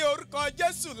pray. Ní orúkọ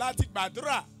Jésù láti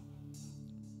gbàdúrà.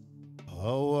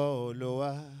 Ọwọ́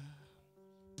Olúwa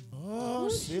ó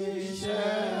ṣiṣẹ́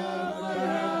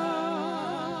agbára.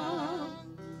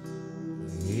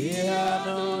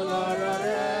 Ìyanu lọ̀rọ̀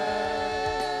rẹ̀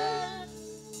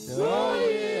tó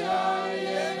yí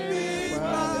ayé mi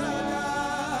padà.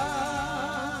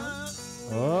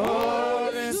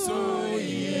 Orísun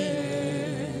ìyè,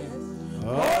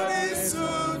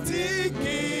 Orísun tí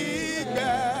kì í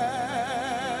gbẹ.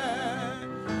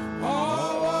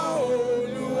 Ọwọ́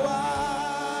Olúwa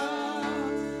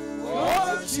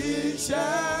ó ṣiṣẹ́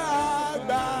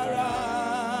agbára.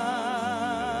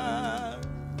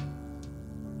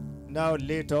 Now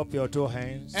lift up your two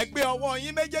hands Ẹ gbé ọwọ́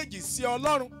yín méjèèjì sí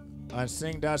Ọlọ́run. and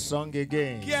sing that song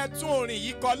again. Kí ẹ tún orin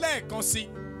yìí kọ lẹ́ẹ̀kan sí.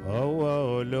 Ọwọ́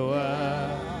Olúwa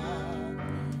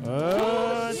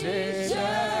ó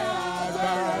ṣiṣẹ́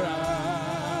agbára.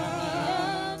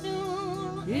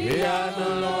 Ìyanu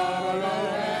lọ̀rọ̀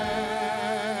rẹ̀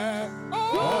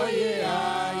ó yí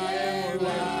ayé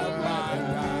wa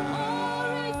padà.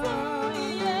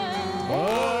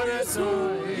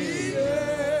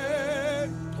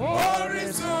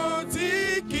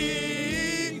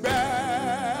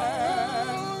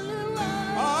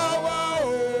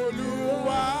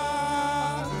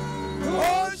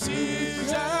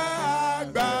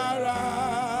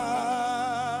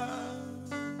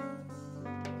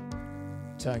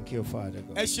 Thank you, Father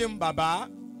God. Ẹ ṣeun bàbá.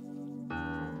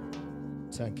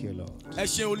 Thank you, Lord. Ẹ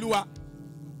ṣeun Olúwa.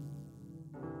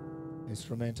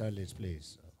 Instrumentalist,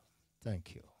 please.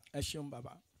 Thank you. Ẹ ṣeun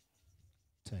bàbá.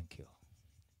 Thank you.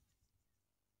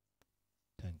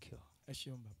 Thank you. Ẹ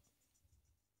ṣeun bàbá.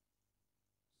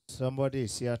 Somebody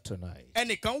is here tonight.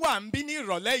 Ẹnìkan wà ń bí ní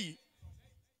ìrọ̀lẹ́ yìí.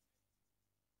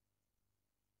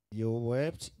 You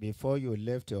wept before you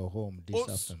left your home this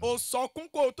afternoon. O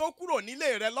sọkún kó o tó kúrò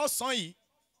nílé rẹ lọ́sàn-án yìí.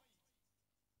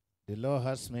 The Lord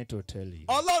asked me to tell you.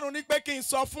 Ọlọ́run ní pé kí n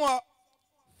sọ fún ọ.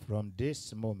 From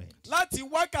this moment. Láti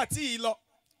wákàtí yìí lọ.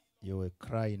 You will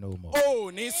cry no more. O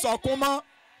ò ní sọkún mọ́.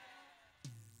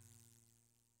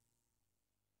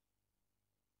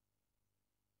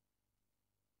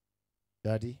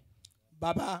 Daddy.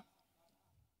 Baba.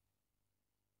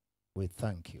 We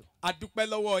thank you. A dúpẹ́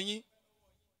lọ́wọ́ yín.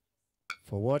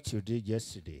 For what you did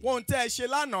yesterday. Wọ́n tẹ́ ẹ ṣe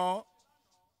lánàá.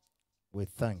 We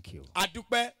thank you. A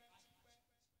dúpẹ́.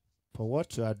 For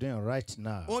what you are doing right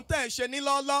now. Wọ́n tẹ́ ẹ ṣe ní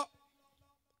lọ́ọ́lọ́.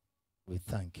 We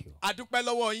thank you. A dúpẹ́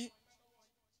lọ́wọ́ yín.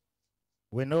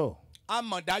 We know. A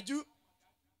mọ̀ dájú.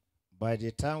 By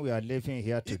the time we are leaving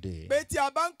here today. Pé tí a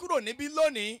bá ń kúrò níbí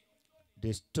lónìí.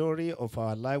 The story of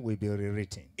our life will be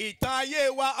rewritten. Ìtàn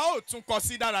ayé wa a ó tún kọ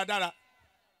sí dáradára.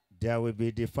 There will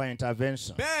be divine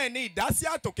intervention. Bẹ́ẹ̀ ni ìdásí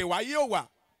àtòkè wa yóò wà.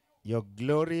 Your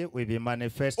glory will be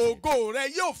manifested. Ògo rẹ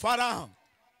yóò farahàn.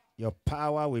 Your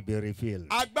power will be revealed.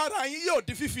 Agbára yín yóò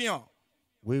di fífihàn.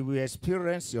 We will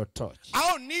experience your touch. A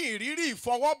ó ní ìrírí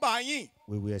ìfọwọ́bà yín.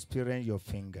 We will experience your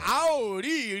finger. A ó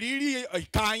rí ìrírí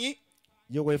ìka yín.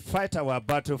 You will fight our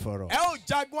battle for us. Ẹ ó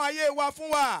jagun ayé wa fún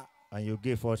wa. And you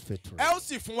give us victory. Ẹ ó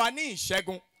sì fún wa ní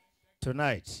ìṣẹ́gun.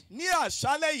 Tonight. Ní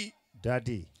àṣálẹ́ yìí.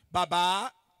 Daddy.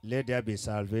 Bàbá. Let there be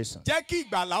salvation. Jẹ́ kí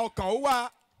ìgbàlà ọkàn ó wà.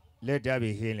 Let there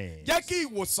be healing. Jẹ́ kí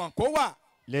ìwòsàn kó wà.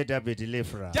 Let there be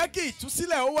deliverance. Jẹ́ kí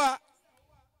ìtúsílẹ̀ ó wà.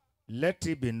 Let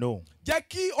it be known. Jẹ́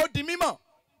kí ó di mímọ̀.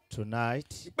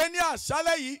 Tonight. Pé ní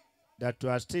àṣálẹ́ yìí. That you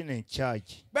are still in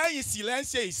charge. Bẹ́yìn sì lẹ́ ń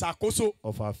ṣe ìṣàkóso.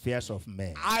 Of affairs of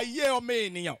men. Ayé ọmọ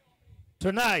ènìyàn.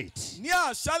 Tonight. Ní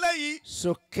àṣálẹ́ yìí.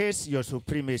 Showcase your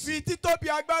supremacy. Fi títóbi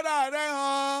agbára rẹ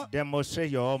hàn. Demonstrate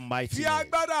your almighty. Fi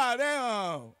agbára rẹ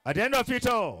hàn. At the end of it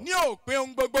all. Ní òpin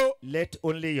ohun gbogbo. Let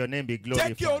only your name be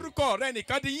glorified. Jẹ́ kí orúkọ rẹ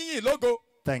nìkan di yíyìn lógo.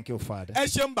 Thank you, Father. Ẹ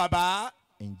ṣeun bàbá.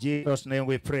 In Jesus' name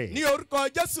we pray. Ní orúkọ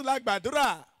Jésù la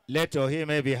gbàdúrà. Let your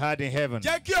amen be heard in heaven.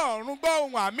 Jẹ́ kí ọ̀run gbọ́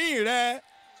ohùn àmín rẹ.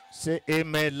 Say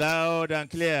amen loud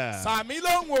and clear. Sàmí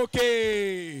lóhùn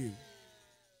òkè.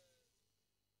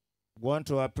 Want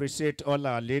to appreciate all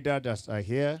our leaders that are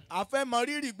here. A fẹ́ mọ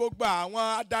rírì gbogbo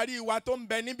àwọn adarí wa tó ń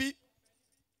bẹ níbí.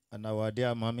 And our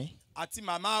dear mommy. Àti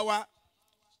màmá wa.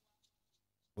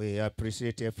 We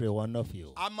appreciate every one of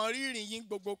you. A mọ rírì yín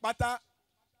gbogbo pátá.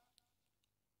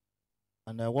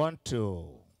 And I want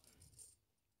to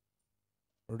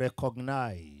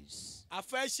recognize. A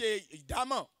fẹ́ ṣe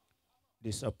ìdámọ̀.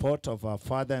 The support of our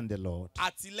Father in the Lord.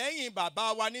 Àtìlẹ́yìn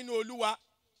bàbá wa nínú Olúwa.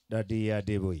 Daddy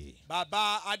Adeboye.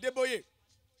 Bàbá Adébóyè.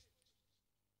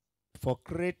 For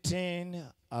creating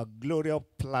a glorious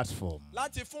platform.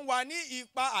 Láti fún wa ní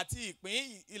ipa àti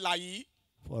ìpín ìlà yìí.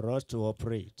 For us to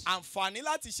operate. Àǹfààní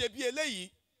láti ṣe bí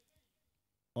eléyìí.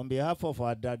 On behalf of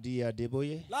our Daddy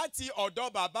Adeboye. Láti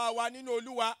ọ̀dọ̀ bàbá wa nínú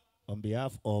Olúwa. On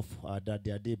behalf of our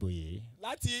Daddy Adeboye.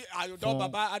 Láti ọ̀dọ̀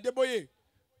bàbá Adébóyè.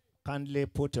 Kindly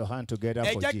put your hand together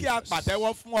for Jesus. Ẹ jẹ́ kí a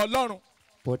pàtẹ́wọ́ fún Ọlọ́run.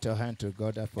 Put your hand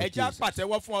together for Jesus. Ẹ jẹ́ a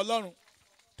pàtẹ́wọ́ fún Ọlọ́run.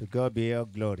 To God be all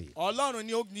glory. Ọlọ́run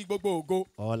ni ó ní gbogbo ògo.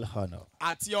 All honor.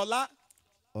 Àti ọlá.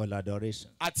 All adoration.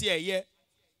 Àti ẹ̀yẹ.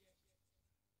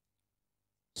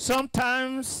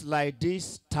 Sometimes like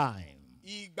this time.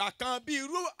 Ìgbà kan bí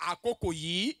irú àkókò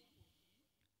yìí.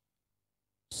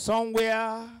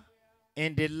 Somewhere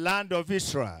in the land of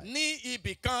Israel. Ní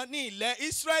ibì kan ní ilẹ̀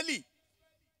Ísírẹ́lì.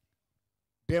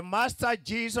 The Master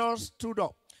Jesus stood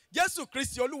up. Jésù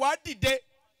Kristi Olúwa dìde.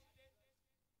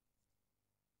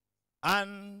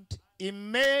 And he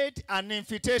made an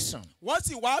invitation. Wọ́n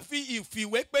sì wá fi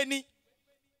ìfìwé pè ní.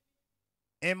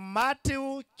 In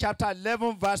Matthew chapter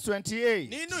 11 verse 28.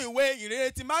 Nínú ìwé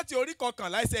ìrere ti Mátíù orí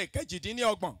kọkànlá ẹsẹ̀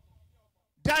kejìdínlọ́gbọ̀n.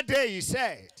 That day he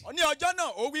said. Ní ọjọ́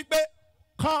náà ó wí pé.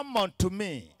 Come unto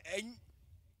me.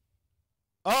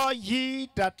 All ye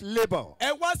that labor.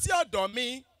 Ẹ wá sí ọ̀dọ̀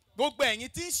mi. Gbogbo ẹ̀yin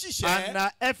tí ń ṣiṣẹ́. And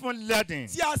are heaven laden.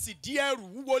 Tí a sì di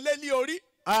ẹrù wúwo lé ní orí.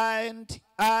 And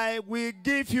I will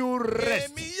give you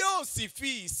rest. Èmi yóò sì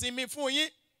fi ìsinmi fún yín.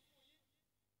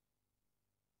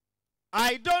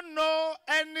 I don't know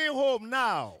any home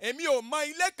now. Èmi ò mọ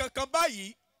ilé kankan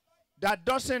báyìí. That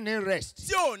doesn't need rest.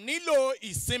 Tí ò nílò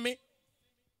ìsinmi.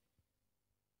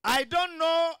 I don't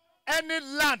know any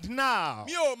land now.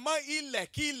 Mi ò mọ ilẹ̀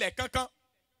kí ilẹ̀ kankan.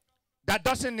 that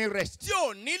doesn't need rest. Tí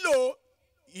ò nílò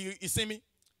ìsinmi.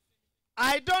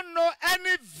 I don't know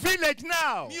any village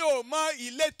now. Mi ò mọ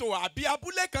ìletò àbí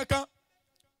abúlé kankan.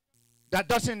 That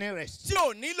doesn't need rest. Tí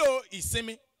ò nílò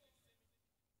ìsinmi.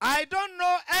 I don't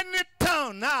know any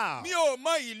town now. Mi ò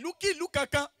mọ ìlúkìlú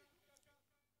kankan.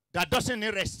 That doesn't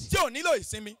need rest. Tí ò nílò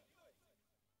ìsinmi.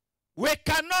 We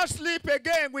cannot sleep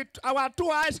again with our 2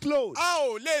 eyes closed. A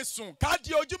ò lè sùn ká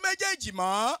di ojú méjèèjì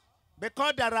mọ́.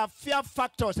 Because there are fear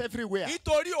factors everywhere.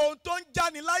 Nítorí ohun tó ń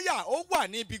jáni láyà ó wà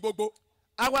níbi gbogbo.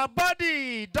 Our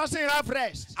body doesn't have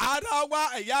rest. Ara wa,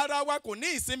 ẹ̀yà ara wa kò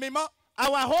ní ìsinmi mọ́.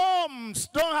 Our homes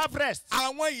don't have rest.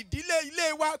 Àwọn ìdílé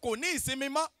ilé wa kò ní ìsinmi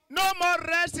mọ́. No more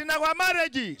rest in our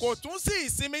marriages. Kò tún sí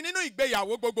ìsinmi nínú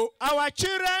ìgbéyàwó gbogbo. Our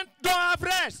children don't have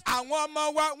rest. Àwọn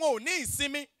ọmọ wa wọn ò ní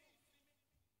ìsinmi.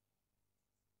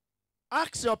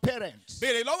 Ask your parents.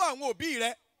 Béèrè lọ́wọ́ àwọn òbí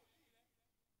rẹ.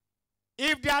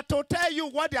 If they are to tell you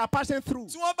what they are passing through,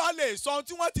 tí wọ́n bá lè sọ ohun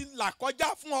tí wọ́n ti là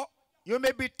kọjá fún ọ. You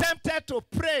may be tempted to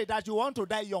pray that you want to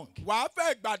die young. Wàá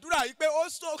fẹ́ gbàdúrà yìí pé ó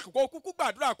sọ kó kúkú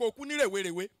gbàdúrà kó kú ní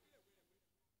rèwerèwe.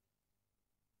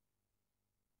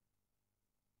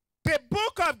 The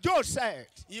book of Job said.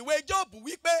 Ìwé Job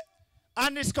wípé.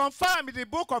 And it's confirmed in the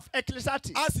book of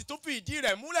Ecclesiastes. A sì tún fi ìdí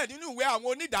rẹ̀ múlẹ̀ nínú ìwé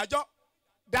àwọn onídàájọ́.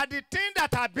 That the thing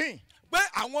that have been. Pé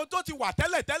àwọn tó ti wà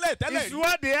tẹ́lẹ̀ is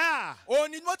what they are.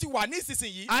 Òun ni wọ́n ti wà ní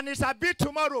ìsinsìnyí. And it's a bit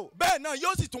tomorrow. Bẹ́ẹ̀ náà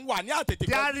yóò sì tún wà ní àtètè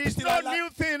kan. There is no new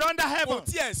thing under heaven. Kò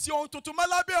tiẹ̀ sí ohun tuntun mọ́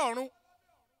lábẹ́ ọ̀run.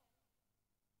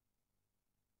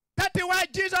 That is why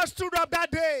Jesus stood up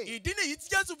that day. Ìdí nìyí tí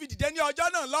Jésù fi dìde ní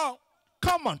ọjọ́ náà lọ.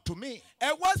 Come unto me.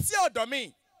 Ẹ wá sí ọ̀dọ̀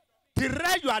mi. The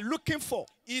rest you are looking for.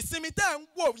 Ìsinmi tẹ́ ń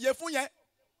wòye fún yẹn.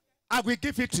 I will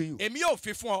give it to you. Èmi yóò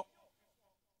fi fún ọ.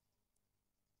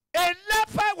 A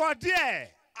leper was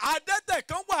there. Adẹ́tẹ̀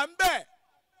kan wà ń bẹ̀.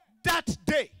 That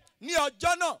day. Ní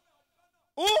ọjọ́ náà.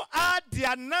 Who had the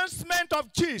announcement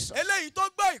of Jesus. Eléyìí tó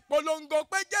gbọ́ ìpolongo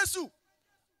pé Jésù.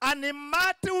 And in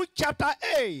Matthew chapter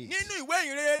 8. Nínú ìwé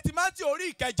ìrere ti Matthew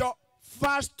orí ìkẹjọ.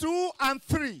 Verse 2 and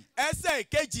 3. Ẹsẹ̀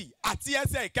ìkejì àti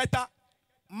ẹsẹ̀ ìkẹta.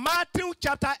 Matthew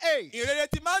chapter 8. Ìrere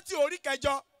ti Matthew orí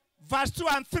ìkẹjọ. Verse 2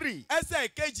 and 3. Ẹsẹ̀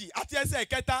ìkejì àti ẹsẹ̀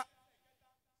ìkẹta.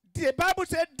 The Bible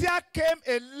said there came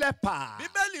a leper.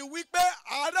 Bíbélì wí pé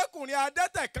arákùnrin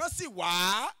adẹ́tẹ̀ kan sì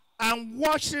wá. And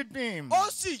worshipped him. Ó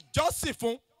sì jọ́sìn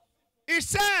fún. He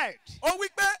said. Ó wí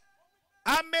pé.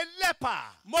 I'm a leper.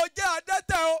 Mo jẹ́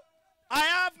adẹ́tẹ̀ o. I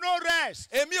have no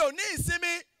rest. Èmi ò ní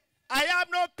ìsinmi. I have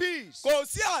no peace. Kò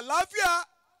sí àlàáfíà.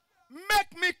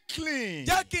 Make me clean.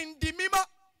 Jẹ́ kí n di mímọ́.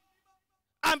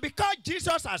 And because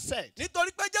Jesus has said.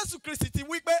 Nítorí pé Jésù Kristi ti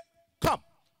wí pé. Come.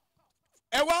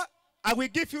 Ẹ wá. I will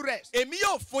give you rest. Èmi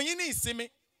yóò fún yín ní ìsinmi.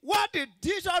 What did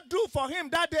Jesus do for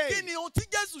him that day? Kí ni ohun tí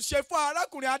Jésù ṣe fún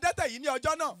arákùnrin adẹ́tẹ̀ yìí ní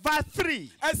ọjọ́ náà? Verse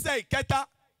 3. Ẹsẹ̀ ìkẹta.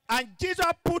 And Jesus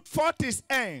put forth his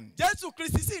hand. Jésù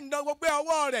Kristi sì na gbogbo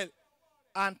ọwọ́ rẹ̀.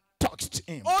 And touched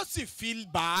him. Ó sì fi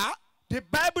bà á. The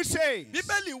Bible says.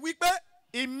 Bíbélì wí pé.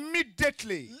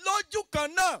 Immediately. Lójú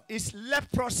kan náà. His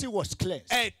leprosy was cleansed.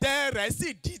 Ẹ̀tẹ̀ rẹ̀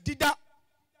sì di dídá.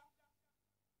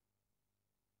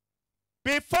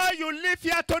 Before you leave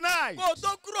here tonight. Kó o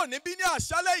tó kúrò níbí ní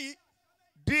àṣálẹ́ yìí.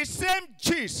 The same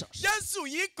Jesus. Jésù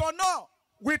yìí kan náà.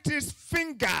 With his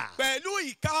finger.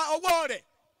 Pẹ̀lú ìka ọwọ́ rẹ̀.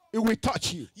 He will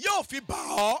touch you. Yóò fi bà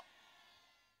ọ́.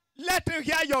 Let him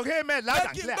hear your amen loud and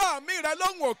clear. Jẹ́ kí n gbọ́ àmì rẹ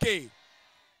lóhùn òkè.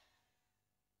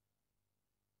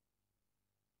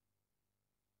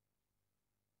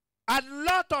 A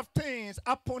lot of things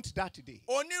happened that day.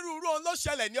 Onírúurú ohun ló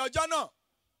ṣẹlẹ̀ ní ọjọ́ náà.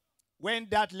 When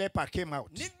that leper came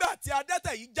out. Nígbà tí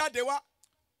adẹ́tẹ̀ yìí jáde wá.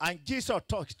 And Jesus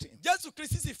touched him. Jésù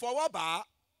Kristi sì fọwọ́ bà á.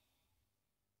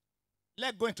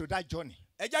 Let's go into that journey.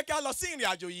 Ẹ jẹ́ kí a lọ sí ìrìn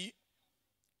àjò yìí.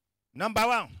 Number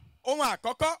 1. Ohun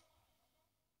àkọ́kọ́.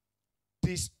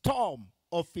 The storm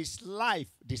of his life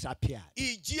disappeared.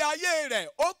 Ìjì ayé rẹ̀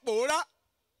ó pòórá.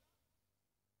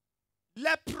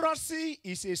 Leprosy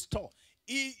is a storm.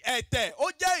 Ẹ̀tẹ̀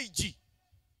ó jẹ́ ìjì.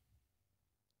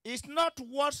 It's not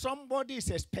what somebody is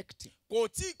expecting. Kò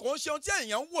ṣe ohun tí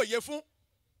èèyàn ń wòye fún.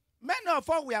 Many of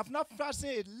us, we have not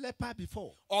seen a leper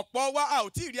before. Ọ̀pọ̀ wa a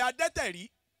ò tí ì rí adẹ́tẹ̀ rí.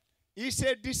 It's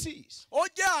a disease. Ó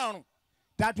jẹ́ àrùn.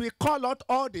 That we call out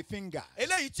all the fingers.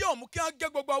 Eléyìí tí ó mú kí wọ́n gé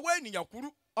gbogbo ọwọ́ ènìyàn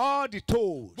kúrú. All the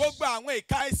toes. Gbogbo àwọn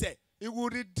ìka ẹsẹ̀. It will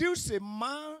reduce a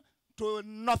man to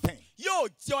nothing. Yóò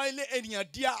jọ ilé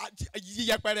ènìyàn di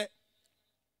yẹpẹrẹ.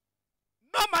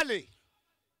 Normally,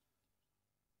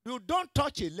 you don't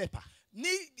touch a leper. Ní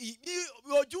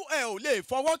ojú ẹ ò lè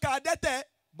fọwọ́ ka adẹ́tẹ̀.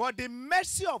 But the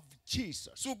mercy of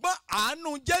Jesus. Ṣùgbọ́n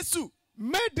àánú Jésù.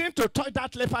 Made him to touch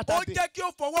that leper that day. Ó jẹ́ kí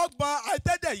ó fọwọ́ gbọn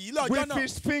adẹ́tẹ̀ yìí lọ́jọ́ náà. With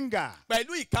his finger.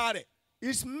 Pẹ̀lú ìka rẹ̀.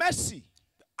 His mercy.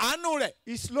 àánú rẹ̀.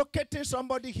 It's locating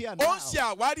somebody here now. Ó ń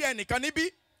ṣe àwárí ẹnìkan níbí.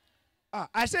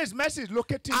 I say his mercy is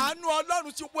locating. Àánú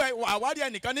Ọlọ́run ti wọ àwárí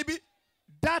ẹnìkan níbí.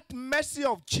 That mercy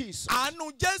of Jesus.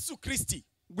 Àánú Jésù Kristi.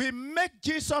 We make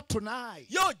Jesus tonight.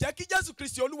 Yóò jẹ́ kí Jésù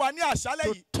Kristi Olúwa ní àṣálẹ́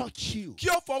yìí. To touch you. Kí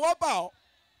ó fọwọ́ bà ọ́.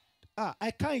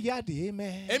 I can't hear the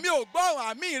amen. Èmi ò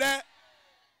gbọ́ àmì rẹ.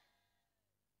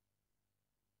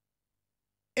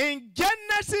 In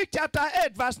Genesis chapter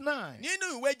 8 verse 9.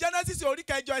 Nínú ìwé Genesis orí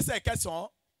kẹjọ ẹsẹ̀ kẹsàn-án.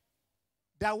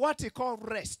 That what he called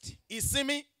rest.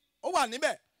 Ìsinmi ó wà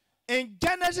níbẹ̀. In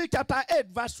Genesis chapter 8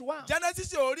 verse 1.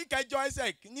 Genesis orí kẹjọ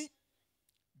ẹsẹ̀ kìíní.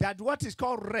 That what is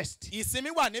called rest.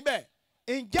 Ìsinmi wà níbẹ̀.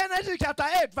 In Genesis chapter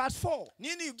 8 verse 4.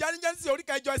 Nínú Genesis orí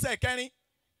kẹjọ ẹsẹ̀ kẹrin.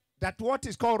 That what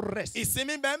is called rest.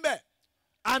 Ìsinmi bẹ́ẹ̀.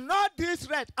 And all this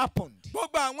rest happened.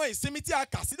 Gbogbo àwọn ìsinmi tí a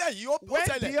kà sílẹ̀ yìí ó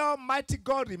ṣẹlẹ̀. When the Almighty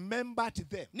God remembered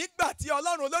them. Nígbà tí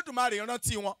Ọlọ́run Olódùmarè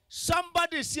rántí wọn.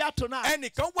 Somebody is here tonight.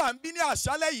 Ẹnìkan wà ń bí ní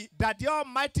àṣálẹ́ yìí. That the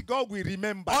Almighty God will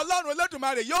remember. Ọlọ́run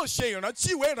Olódùmarè yóò ṣe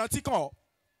ìrántí ìwé ìrántí kan.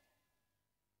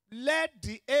 Let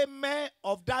the amen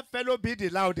of that fellow be the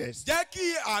loudest. Jẹ́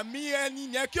kí àmì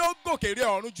ẹni yẹn kí ó gòkè ré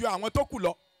ọ̀run ju àwọn tó kù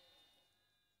lọ.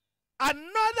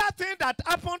 Another thing that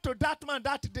happened to that man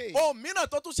that day. Ohun mìíràn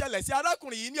tó tún ṣẹlẹ̀ sí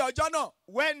arákùnrin yìí ní ọjọ́ náà.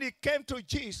 When he came to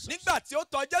Jesus. Nígbà tí ó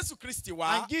tọ̀ Jésù Kristi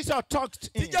wá. And Jesus talked to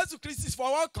him. Tí Jésù Kristi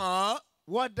fọwọ́ kàn án.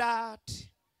 What that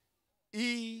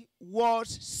he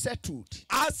was settled.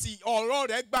 A sì ọ̀rọ̀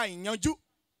rẹ̀ gba ìyanjú.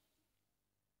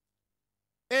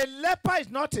 A leper is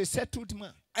not a settled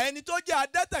man. Ẹni tó jẹ́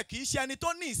adẹ́tẹ̀ kì í ṣe ẹni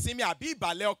tó ní ìsinmi àbí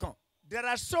ìbàlẹ̀ ọkàn. There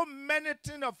are so many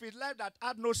things of his life that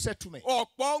had no settlement.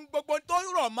 Ọ̀pọ̀ gbogbo tó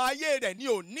rọ̀ mọ́ ayé rẹ̀ ni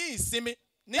ò ní ìsinmi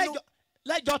nínú.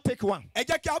 Let's just take one. Ẹ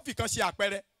jẹ́ kí a fi kan ṣe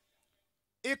àpẹẹrẹ.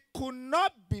 It could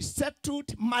not be settled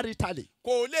maritally.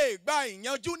 Kò lè gba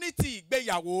ìyanjú ní ti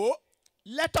ìgbéyàwó.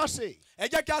 Let us say. Ẹ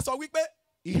jẹ́ kí a sọ wípé.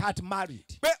 He had married.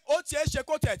 Pé ó tiẹ̀ ṣe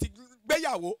kó tẹ̀ ti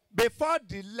gbéyàwó. Before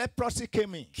the leprosy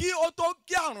came in. Kí ó tó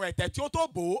kí àrùn ẹ̀tẹ̀ tí ó tó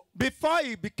bò ó. Before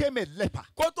he became a leper.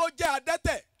 Kó tó jẹ́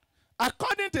adẹ́tẹ̀.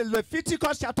 According to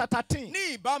Leviticus chapter 13.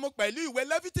 Ní ìbámu pẹ̀lú ìwé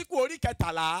Lẹ́fítíkù orí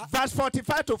kẹtàlá. Verse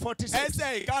 45 to 46.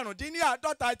 Ẹsẹ̀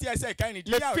ìkarùndínláàdọ́ta àti ẹsẹ̀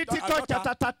ìkẹrìndínláàdọ́ta. Leviticus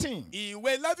chapter 13.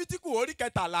 Ìwé Lẹ́fítíkù orí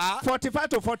kẹtàlá. 45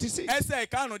 to 46. Ẹsẹ̀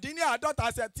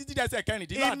ìkarùndínláàdọ́ta títí ẹsẹ̀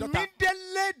ìkẹrìndínláàdọ́ta.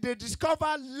 Immediately they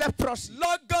discovered leprosy.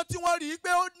 Lọ́gán tí wọ́n rí i pé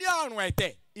ó ní àrùn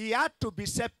ẹ̀tẹ̀. He had to be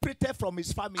separated from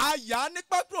his family. Àyà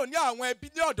nípa kúrò ní àwọn ẹbí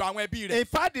ní ọ̀dọ̀ àwọn ẹbí rẹ̀. In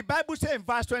fact, the Bible says in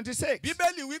verse 26.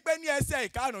 Bíbélì wípé ní ẹsẹ̀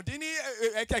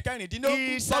ìkarùndínlẹ́kẹ̀kẹrìndínlógún.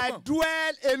 He shall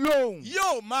dwell alone.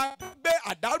 Yóò máa gbé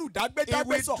àdárùdágbé He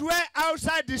will dwell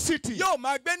outside the city. Yóò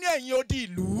máa gbé ní ẹ̀yìn odi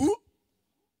ìlú.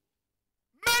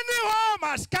 Many homes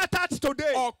are scattered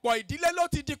today. Ọ̀pọ̀ ìdílé ló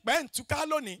ti di pẹ́ǹtúká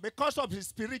lónìí. Because of his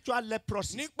spiritual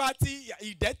leprosy. Nípa ti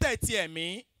ìdẹ́tẹ̀ ti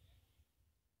ẹ̀mí.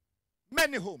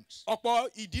 Many homes. Ọ̀pọ̀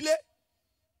ìdílé.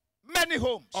 Many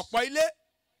homes. Ọ̀pọ̀ ilé.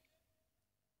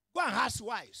 Go and ask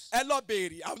wives. Ẹ lọ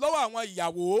béèrè lọ́wọ́ àwọn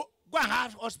ìyàwó. Go and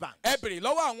ask husbands. Ẹ béèrè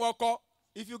lọ́wọ́ àwọn ọkọ.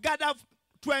 If you gather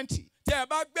 20. Tí ẹ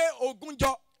bá gbé 20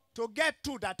 jọ. To get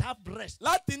 2 that have rest.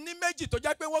 Láti ní méjì tó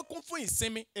jẹ́ pé wọ́n kún fún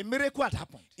ìsinmi. A miracle had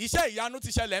happened. Iṣẹ́ ìyanu ti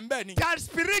ṣẹlẹ̀ ń bẹ̀ ni. That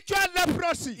spiritual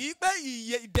leprosy. Ìpè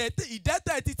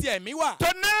ìdẹ́tẹ̀ títí ẹ̀mí wà.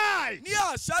 Tonight. Ní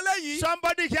àṣálẹ́ yìí.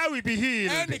 Somebody here will be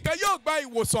healed. Ẹnìkan yóò gba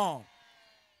ìwòsàn.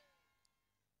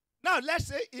 Now let's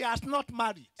say he has not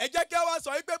married. Ẹ jẹ́ kí a wá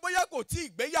sọ wípé bóyá kò tí ì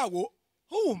gbéyàwó.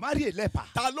 Who will marry a leper?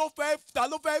 Ta ló fẹ́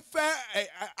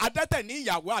adẹ́tẹ̀ ní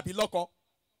ìyàwó àbí lọ́kọ?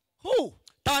 Who?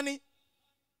 Ta ni?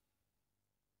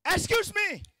 Excuse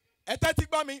me. Ẹ tẹ́tí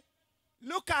gbọ́ mi.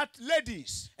 Look at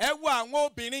ladies. Ẹ wo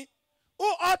àwọn obìnrin.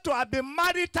 Who ought to have been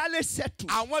maritally settled.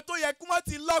 Àwọn tó yẹ kí wọ́n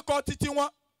ti lọ́kọ títí wọn.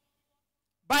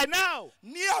 By now.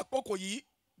 Ní àkókò yìí.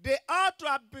 They ought to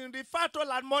have been referred to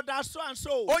as mother so and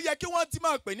so. Ó yẹ kí wọ́n ti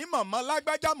máa pè ní màmá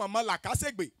lágbájá màmá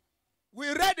làkàṣègbè.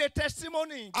 We read a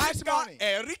testimony this morning. A ka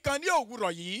ẹ̀rí kan ní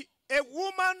òwúrọ̀ yìí. A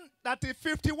woman that is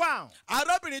 51.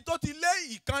 Arábìnrin tó ti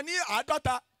lé ìkan ní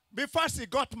 50. Before she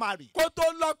got married. Kó tó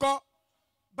lọ́kọ.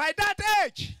 By that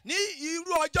age. Ní irú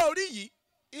ọjọ́ orí yìí.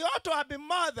 He ought to have been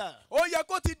mother. Ó yẹ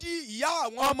kó ti di ìyá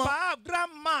àwọn ọmọ. Ọba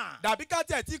grandma. Dàbí ká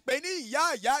tẹ̀ ti pè ní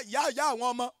ìyá àwọn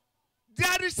ọmọ.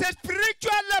 There is a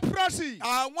spiritual leprosy.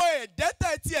 Àwọn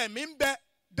ẹ̀dẹ́tẹ̀ tí ẹ̀mí ń bẹ.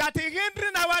 That is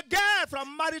hindering our girl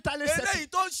from maritally settling. Eléyìí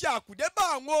tó ń ṣe àkùdé bá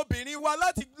àwọn obìnrin wa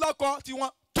láti lọ́kọ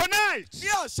tiwọn. Tonight. Ní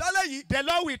àṣálẹ́ yìí. The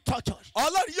Lord will touch us.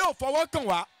 Ọlọ́run yóò fọwọ́ kàn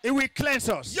wá. He will cleanse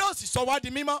us. Yóò sì sọ wá di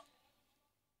mímọ́.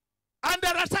 And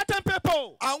there are certain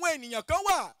people. Àwọn ènìyàn kan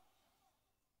wà.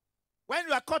 When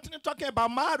you are talking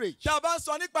about marriage. Tí a bá ń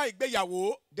sọ nípa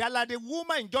ìgbéyàwó. They are like the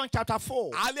woman in John chapter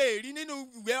 4. A lè rí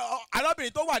nínú ìwé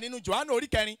arábìnrin tó wà nínú Jòhánù orí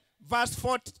 4. Verse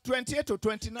 28 to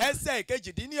 29. Ẹsẹ̀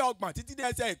kejìdínlọ́gbọ̀n títí dé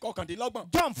ẹsẹ̀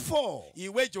kọkàndínlọ́gbọ̀n. John 4.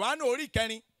 Ìwé Jòhánù orí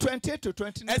kẹrin. 28 to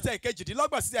 29. Ẹsẹ̀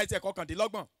kejìdínlọ́gbọ̀n sí ẹsẹ̀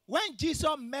kọkàndínlọ́gbọ̀n. When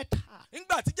Jesus met her,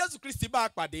 nígbà tí Jésù Kristi bá a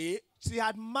pàdé, she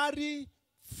had married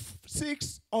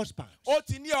 6 husbands. Ó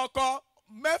ti ní ọkọ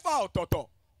 6 ọ̀tọ̀ọ̀tọ̀.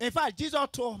 In fact, Jesus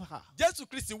told her, Jésù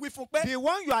Kristi wí fún pé, the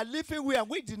one you are living with,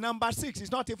 which the number 6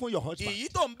 is not even your husband. Èyí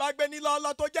tó ń bá gbé ní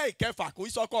lọ́lọ́ tó jẹ́ ìkẹfà kò í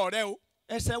sọkọ rẹ o.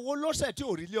 Ẹ̀ṣẹ̀ wo ló ṣẹ̀ tí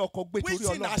ò rí ilé ọkọ gbé torí Ọlọ́run?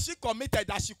 Which sin has she committed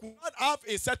that she could not have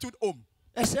a settled home?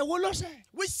 Ẹ̀ṣẹ̀ wo ló ṣẹ̀?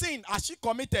 Which sin has she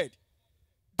committed?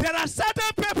 There are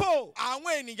certain people.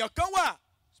 Àwọn ènìyàn kan wà.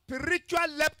 Spiritual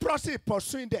leprosy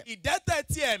pursuing them. Ìdẹ́tẹ̀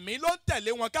ti ẹ̀mí ló ń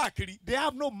tẹ̀lé wọn káàkiri. They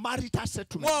have no marital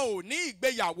settlement. Wọn ò ní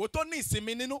ìgbéyàwó tó ní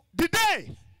ìsinmi nínú. The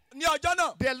day ní ọjọ́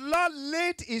náà, the Lord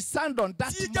laid his hand on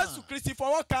that tí man. Jésù Kristi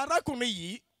fọwọ́ kan arákùnrin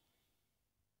yìí.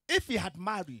 If he had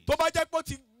married, tó bá jẹ́ pé ó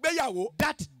ti gbéyàwó,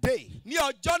 that day ní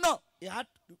ọjọ́ náà,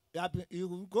 he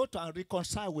will go to and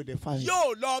reconcile with the family.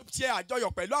 Yóò lọ ṣe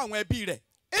àjọyọ̀ pẹ̀lú àwọn ẹbí rẹ̀.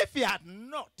 If he had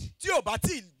not, tí ò bá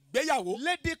tí gbéyàwó,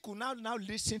 lady could now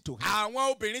listen to him.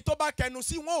 Àwọn obìnrin tó bá kẹnu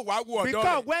sí wọn ò wá wo ọ̀dọ̀ rẹ̀.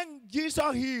 Because when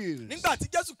Jesus heals, nígbà tí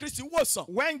Jésù Kristi wòsàn,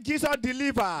 when Jesus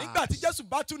delivers, nígbà tí Jésù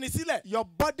bá tú ni sílẹ̀, your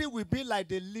body will be like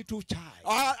the little child.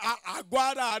 Àgọ́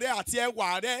ara rẹ àti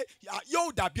ẹwà rẹ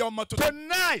yóò dàbí ọmọ tuntun.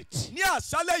 Tonight, ní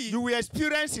àṣálẹ́ yìí, you will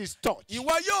experience his touch.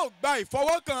 Ìwọ yóò gba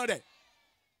ìfọwọ́kàn rẹ̀.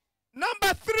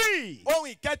 Number 3.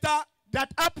 Ohun ìkẹta that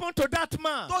happened to that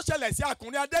man. Tó ṣẹlẹ̀ sí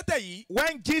ọkùnrin adẹ́tẹ̀ yìí.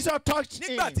 When Jesus touched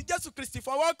him. Nígbà tí Jésù Kristi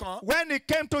fọwọ́ kàn. When he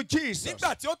came to Jesus.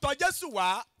 Nígbà tí ó tọ̀ Jésù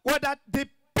wá. Was that the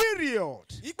period.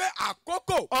 Ìgbẹ́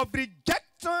àkókò. Of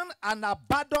rejection and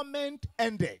abandonment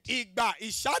ended. Ìgbà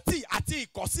ìṣátì àti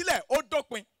ìkọ̀sílẹ̀ ó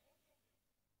dópin.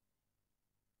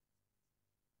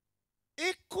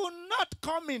 He could not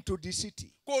come into the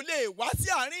city. Kò lè wá sí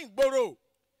àárín ìgboro.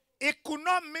 He could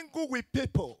not mingle with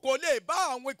people. Kò lè bá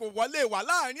àwọn kò wọlé wà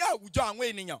láàárín àwùjọ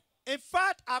àwọn ènìyàn. In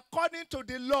fact, according to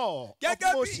the law of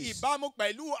Moses. Gẹ́gẹ́ bí ìbámu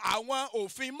pẹ̀lú àwọn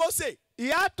òfin Mósè. He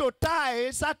had to tie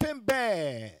a certain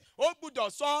bell. Ó gbúdọ̀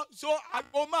sọ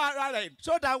aago mọ́ ara rẹ̀.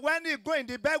 So that when he go in,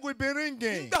 the bell will be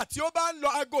ringing. Nígbà tí ó bá ń lọ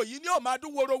aago yìí ni ó máa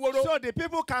dún worowóró. So the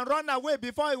people can run away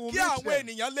before he will meet them. Kí àwọn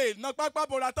ènìyàn lè ná pápá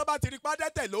bora tó bá ti rí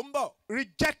pádẹ́tẹ̀ ló ń bọ̀.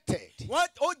 Rejected.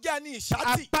 Ó jẹ́ ẹni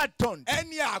ìṣátì. Abandoned.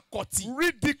 Ẹni àkọ̀tì.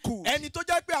 Ridiculed. Ẹni tó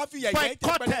jẹ́ pé a fi yẹ̀yẹ́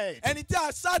jẹ́ pẹ̀lẹ́. Ẹni tí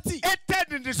a ṣátì.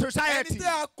 Hated in the society. Ẹni tí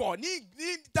a kọ̀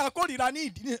ní ta kórìíra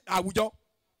ní àwùjọ.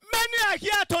 Many are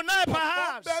here tonight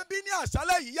perhaps. Ọ̀pọ̀ bí ní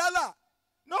àṣálẹ̀ yìí yálà.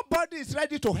 Nobody is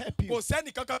ready to help you. Kò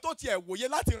sẹ́ni kankan tó tiẹ̀ wòye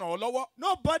láti ràn ọ́ lọ́wọ́.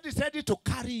 Nobody is ready to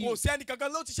carry you. Kò sẹ́ni kankan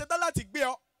ló ti ṣetán láti gbé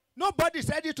ọ. Nobody is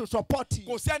ready to support you.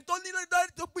 Kò sẹ́ni tó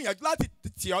gbìyànjú láti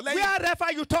tì ọ́ lẹ́yìn.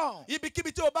 Wherever you turn.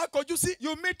 Ibikíbi tí o bá kọjú sí.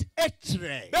 You meet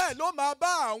hatred. Bẹ́ẹ̀ ló máa bá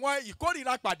àwọn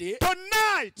ìkórìíra pàdé.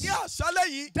 Tonight. Ní àṣálẹ̀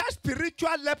yìí. That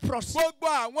spiritual leprosy. Gbogbo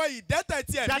àwọn ìdẹ́tẹ̀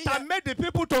ti ẹ̀mí yẹn. That have made the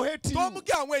people to hate you. Tó mú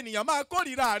kí àwọn ènìyàn máa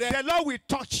kórìíra rẹ. The Lord will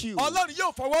touch you. Ọlọ́run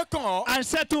yóò fọwọ́ kàn ọ́. And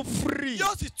set you free.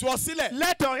 Yóò sì tú ọ sílẹ̀.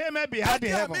 Let your amen be heard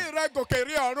in heaven. Ẹ̀mí rẹ gòkè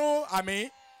rí ọ̀run.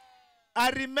 Àmín. I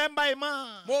remember a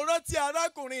man. Mo rántí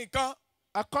arákùnrin kan.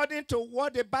 According to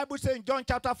what the Bible says in John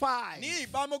chapter 5. Ní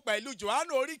ìbámu pẹ̀lú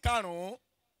Jòhánù orí 5.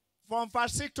 From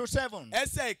verse 6 to 7.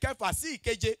 Ẹsẹ̀ ìkẹfà sí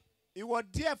ìkeje. He was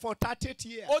there for 38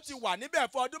 years. Ó ti wà níbẹ̀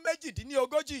fún ọdún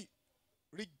méjìdínlógójì.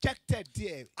 Rejected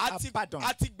there. Abandoned.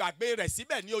 A ti gbàgbé rẹ̀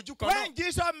síbẹ̀ ní ojú kan náà. When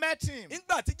Jesus met him.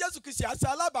 Nígbà tí Jésù Kristi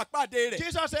àṣẹ alábàápàdé rẹ̀.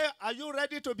 Jesus said, are you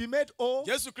ready to be made whole?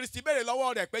 Jésù Kristi béèrè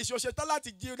lọ́wọ́ rẹ̀ pé ṣé o ṣe tán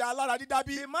láti jí alára dídá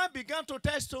bí? The man began to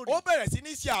tell story. Ó bẹ̀rẹ̀ sí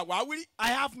ní ṣe àwáwí.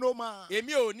 I have no man.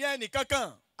 Èmi ò ní ẹnì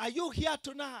kankan. Are you here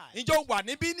tonight? Ǹjọ́ wà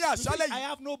níbí ní àṣálẹ̀ yìí? I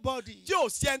have nobody. Tí ò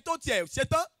sí ẹni tó tiẹ̀ ṣe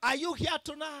tán. Are you here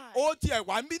tonight? Ó tiẹ̀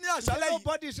wà níbí ní àṣálẹ̀ yìí.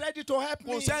 Nobody is ready to help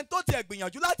me. Kò sẹ́ni tó tiẹ̀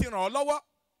gbìyànjú láti ràn ọ́ lọ́wọ́.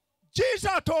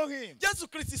 Jesus told him. Jésù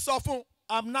Kristi sọ fún un.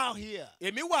 I'm now here.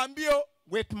 Èmi wà ń bí o.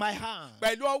 With my hand.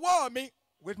 Pẹ̀lú ọwọ́ mi.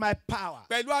 With my power.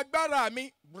 Pẹ̀lú agbára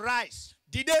mi. Rise.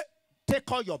 Dìde.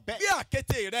 Take all your bed. Gbé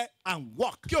àkéte rẹ. And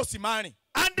walk. Kí o sì máa rìn.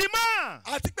 And the man.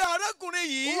 Àti pé arákùnrin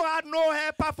yìí. Who had no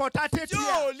helper for 38 years.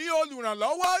 Yóò ní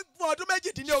olùrànlọ́wọ́ fún ọdún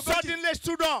méjìdínlógójì. Suddenly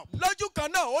stood up. Lójú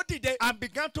kan náà ó dìde. And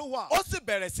began to walk. Ó sì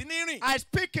bẹ̀rẹ̀ sí ní rìn. I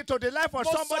speak into the life of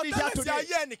somebody here today. Mo sọ tẹ́lẹ̀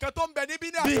sí ayé ẹnìkan tó ń bẹ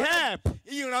níbí ní àṣà. The help.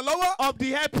 Ìrànlọ́wọ́. Of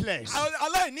the helpless.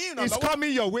 Aláìní ìrànlọ́wọ́. Is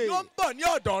coming your way. Yóò ń bọ̀ ní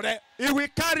ọ̀dọ̀ rẹ. He will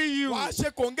carry you. Wàá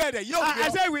ṣe kòńgẹ́ rẹ̀ yóò gbé ọ. I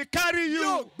say he will carry you.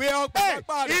 Yóò gbé ọ pẹ̀lú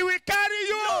agbára rẹ̀. He will carry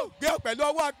you. Yóò gbé ọ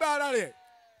pẹ̀lú ọwọ́ agbára rẹ̀.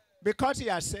 Because he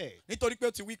has said. Nítorí pé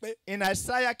ó ti wí pé. In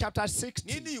Isaiah chapter 60.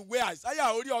 Nínú ìwé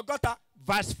Àìsáyà orí 60.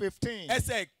 Verse 15.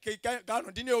 Ẹsẹ̀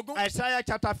karùndínlógún. Isaiah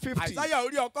chapter 50. Àìsáyà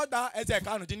orí 60 ẹsẹ̀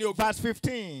karùndínlógún. Verse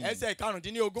 15. Ẹsẹ̀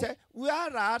karùndínlógún.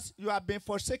 Whereas you have been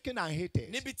forsaken and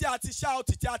hated. Níbi tí a ti ṣá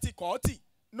ọtí tí a ti kọ̀ ọ́ tì.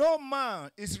 no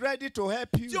man is ready to help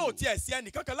you. Tí ò tiẹ̀ sí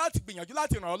ẹnìkankan láti gbìyànjú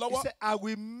láti ràn ọ́ lọ́wọ́. He said, I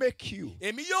will make you.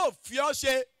 Èmi yóò fi ọ́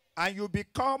ṣe. And you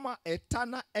become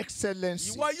eternal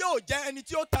excellency. Ìwọ yóò jẹ́ ẹni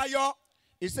tí ó tayọ.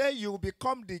 He said, you will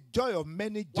become the joy of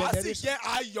many generations. Wàá sì jẹ́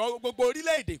ayọ̀ gbogbo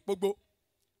orílẹ̀-èdè gbogbo.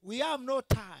 We have no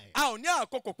time. A ò ní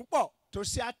àkókò púpọ̀. To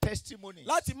share testimonies.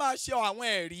 Láti máa ṣe àwọn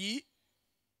ẹ̀rí.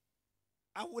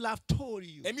 I will have told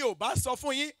you. Èmi ò bá sọ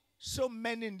fún yín. So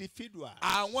many individuals.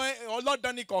 Àwọn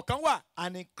ọlọ́dani kọ̀ọ̀kan wà.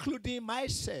 And including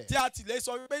myself. Tí a ti lè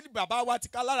sọ pé bàbá wa ti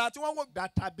ká lára tí wọ́n wò.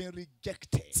 That have been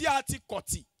rejected. Tí a ti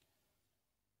kọ̀tì.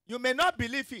 You may not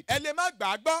believe it. Ẹ lè má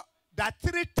gbà á gbọ́. That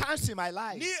 3 times in my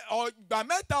life. Ní ìgbà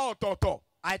mẹ́ta ọ̀tọ̀ọ̀tọ̀.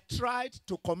 I tried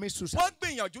to commit suicide. Wọ́n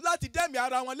gbìyànjú láti dẹ́mi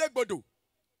ara wọn légbodò.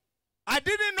 I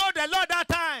didn't know the Lord that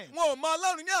time. Wọn ò mọ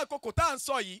Ọlọ́run ní àkókò tá à ń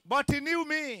sọ yìí. But he knew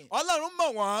me. Ọlọ́run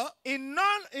mọ̀ wọ́n. In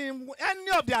any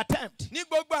of the attempt. Ní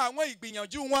gbogbo àwọn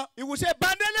ìgbìyànjú wọn. He would say,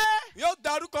 Bandele. Yóò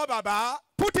darúkọ bàbá.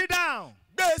 Put it down.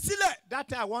 Gbé e sílẹ̀.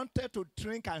 That I wanted to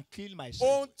drink and kill myself.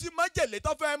 Ohun tí májèlé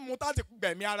tó fẹ́ mu láti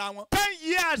gbẹ̀mí ara wọn. 10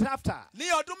 years after. Ní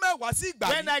ọdún mẹ́wàá sí ìgbà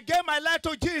yìí. When I gave my life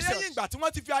to Jesus. Lẹ́yìn ìgbà tí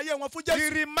wọ́n ti fi ayé wọn fún Jésù. He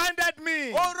reminded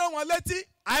me. Ó rán wọn létí.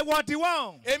 I was the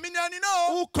one. Èmi ni ẹni náà.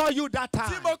 Who called you that time?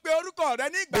 Tí mo pe orúkọ rẹ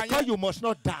ní ìgbà yẹn. Because you must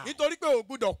not die. Nítorí pé o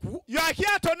gbúdọ̀ kú. You are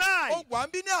here tonight. O wà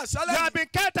ń bí ní àṣálẹ́. You have been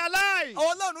kept alive.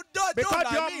 Ọlọ́run dọ́ọ̀dà Because the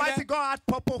mí Almighty rẹ. God had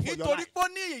purpose for your Nítorí life. pé ó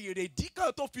ní èrèdí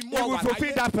kan tó fi mú He ọ will wà fulfill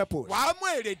láyé. that purpose. Wàá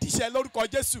mú èrèdí ṣẹ lórúkọ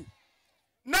Jésù.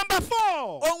 Number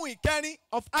 4. Ohun ìkẹrin.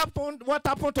 What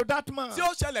happened to that man? Tí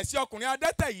ó ṣẹlẹ̀ sí ọkùnrin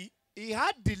adẹ́tẹ̀ yìí. He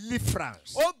had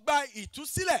deliverance. Ó gba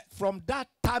ìtúsílẹ̀. From that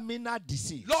terminal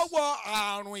disease. Lọ́wọ́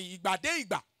àrùn ìgbàdé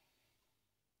ìgbà.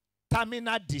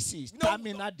 Terminal disease.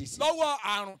 Terminal disease. Lọ́wọ́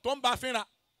àrùn tó ń bá fínra.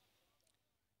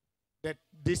 The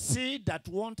disease that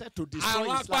wanted to destroy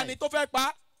àrùn his life. apani tó fẹ́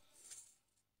pa.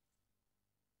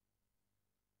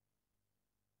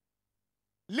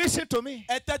 Listen to me.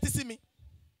 Ẹ tẹ́tí sí mi.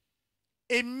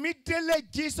 Immediately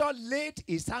Jesus laid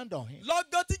his hand on him.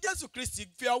 Lọ́gán tí Jésù Kristi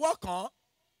fi ọwọ́ kàn án.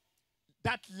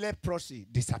 That leprosy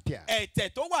disappeared.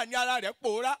 Ẹ̀tẹ̀ tó wà ní ara rẹ̀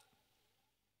pòórá.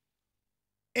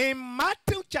 In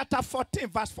Matthew chapter 14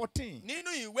 verse 14. Nínú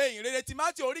ìwé ìrere ti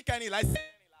Matthew orí kẹrìnlá ẹsẹ̀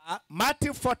kẹrìnlá.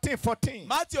 Matthew 14:14.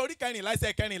 Matthew orí kẹrìnlá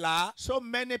ẹsẹ̀ kẹrìnlá. So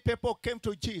many people came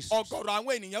to Jesus. Ọ̀gọ̀rọ̀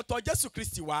àwọn ènìyàn tọ̀ Jésù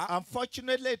Kristi wá.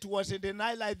 Unfortunately, it was in the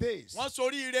night like this. Wọ́n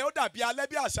sorí ire ó dàbí alẹ́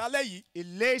bí àṣálẹ́ yìí. He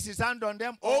lays his hand on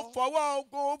them Ó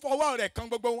fọwọ́ rẹ̀ kan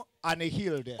gbogbo wọn. and he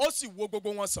healed them. Ó sì wo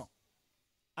gbogbo wọn sàn.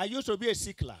 I used to be a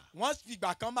sickler. Wọ́n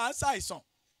ìgbà kan máa ń ṣàìsàn.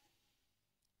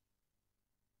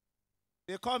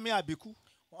 They call me Abiku.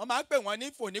 Wọ́n máa ń pè wọ́n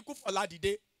ní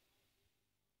fòníkúfọ̀ládìde.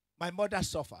 My mother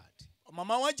suffered.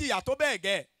 Màmá wọn jìyà tó bẹ́ẹ̀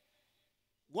gẹ́.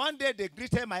 One day they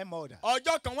greeted my mother.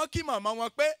 Ọjọ́ kan wọ́n kí màmá wọn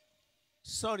pé.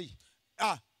 Sorry.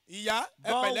 Ìyá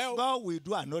ẹ pẹ̀lẹ́ o. God will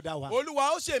do another one.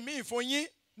 Olúwa ó ṣe míì fún yín.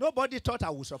 Nobody thought I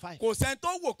would survive. Kò sẹ́ni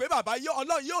tó wò pé bàbá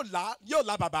Ọlọ́run yóò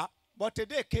la bàbá. But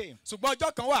today came. Ṣùgbọ́n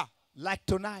ọjọ́ kan wà. Like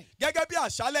tonight. Gẹ́gẹ́ bí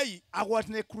àṣálẹ́ yìí. I was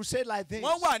in a crusade like this.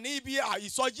 Wọ́n wà ní ibi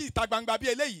ìsọjí ìta gbangba bí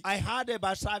eléyìí. I heard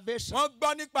about salvation. Wọ́n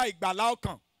gbọ́ nípa ìgbàlá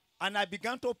ọkàn. And I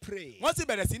began to pray. Wọ́n sì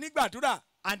bẹ̀rẹ̀ sí ní gbàdúrà.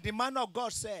 And the man of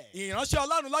God said. Ìránṣẹ́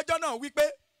Ọlọ́run lọ́jọ́ náà wí pé.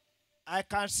 I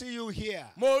can see you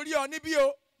here. Mo rí ọ níbí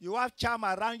o. You have charm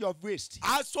around your waist.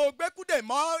 Aṣọ gbẹ́kúdè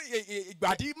mọ́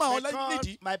ìgbàdí mọ́ ọ nídìí.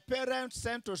 Because my parents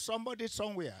sent to somebody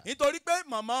somewhere. Nítorí pé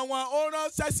màmá wọn ó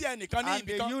ránṣẹ́ sí ẹnìkan ní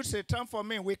ibì kan. And they used a term for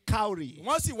me with cowrie.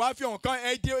 Wọ́n sì wá fi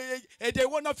nǹkan èdè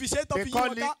owó náà fi ṣe tó fi yí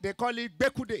wọn ká. They call it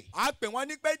gbẹ́kúdè. A pè wọ́n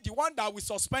ní pé the one that will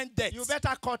suspend death. You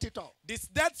better cut it off. This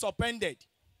death suspended.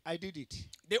 I did it.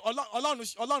 Ọlọ́run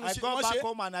ṣe wọ́n ṣe. I got back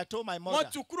home and I told my mother.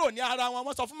 Wọ́n tú kúrò ní ara wọn,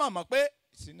 wọ́n sọ fún màmá pé.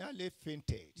 She nearly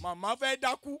fainted. Màmá fẹ́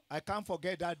dákú. I can't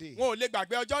forget that day. Wọn ò lè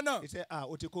gbàgbé ọjọ́ náà. He said,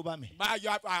 o ti kó bá mi. You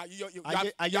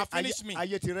have finished me.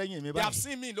 Ayé ti rẹ́yìn mi báyìí. They have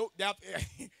seen me.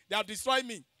 They have destroyed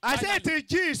me. I said it is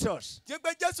Jesus. Ṣé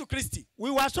pé Jésù Kristi. We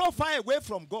were so far away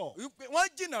from God. Wọ́n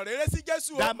jìnnà rere sí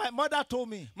Jésù o. That my mother told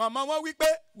me. Màmá wọn wí pé.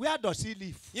 Where does he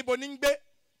live? Ibo ni ń gbé.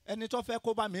 Ẹni tó fẹ́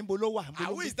kó bá mi ń bo ló wà.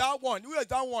 Who is that one? Who is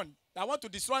that one that want to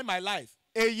destroy my life?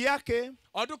 A year came.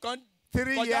 Ọdún kan.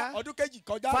 3 years. Ọdún kejì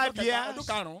kọjá. 5 years. Ọdún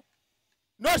karùn-ún.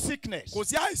 No sickness. Kò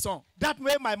sí àìsàn. That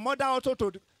made my mother also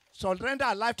to surrender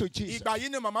her life to Jesus. Ìgbà yìí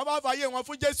ni màmá bá fàyè wọn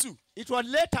fún Jésù. It was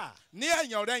later. Ní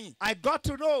ẹ̀yìn ọ̀rẹ́yìn. I got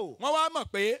to know. Wọ́n wá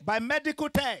mọ̀ pé. By medical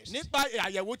test. Nípa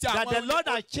àyẹ̀wò tí àwọn that the Lord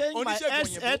has changed my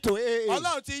SA to AA.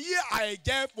 Ọlọ́run ti yí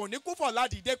àìjẹ́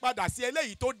fòníkúfọ̀ládìde padà sí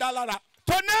eléyìí tó dá lára.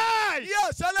 Tonight. Ní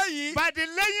àṣálẹ́ yìí. By the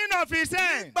laying of his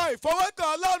hand. Nípa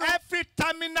ìfọwọ́kàn Ọlọ́run. Every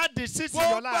terminal disease in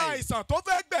your life. Gbogbo àìsàn tó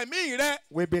fẹ́ gbẹ̀mí rẹ.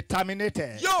 Will be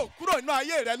terminated. Yóò kúrò nínú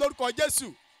ayé rẹ lórúkọ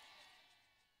Jésù.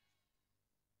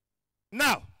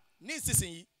 Now. Ní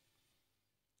ìsinsìnyí.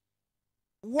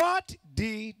 What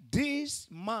did this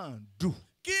man do?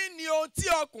 Kí ni ohun tí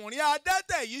ọkùnrin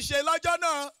adẹ́tẹ̀ yìí ṣe lọ́jọ́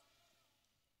náà?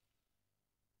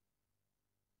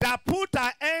 That put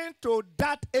an end to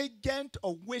that agent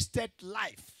of wasted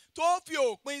life. Tó fi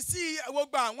òpin sí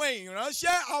gbogbo àwọn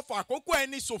ìránṣẹ́ afàkókò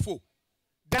ẹni ṣòfò.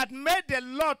 That made the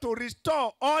Lord to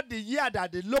restore all the year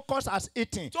that the locust has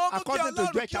eaten. According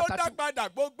to Joel chapter 2. Tó mú kí Ọlọ́run kí ó dá padà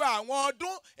gbogbo àwọn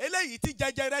ọdún eléyìí tí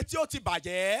jẹjẹrẹ tí ó ti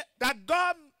bàjẹ́.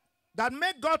 That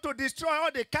made God to destroy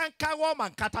all the cankerworm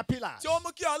and caterpillars. Tí ó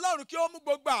mú kí Ọlọ́run kí ó mú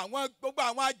gbogbo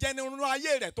àwọn ajẹnirun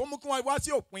ayé rẹ̀ tó mú kí wọ́n wá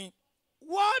sí òpin.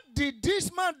 What did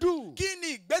this man do? Kí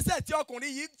ni ìgbésẹ̀ tí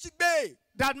ọkùnrin yìí ti gbé?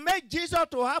 That made Jesus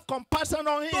to have compassion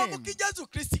on him. Tó mú kí Jésù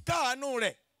Kristi káàánú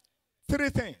rẹ̀. 3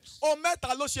 things. Ohun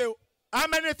mẹ́ta ló ṣe o. How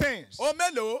many things? Ohun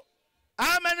mélòó?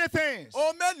 How many things?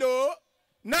 Ohun mélòó?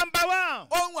 Number 1.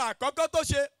 Ohun àkọ́kọ́ tó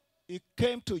ṣe. He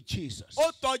came to Jesus.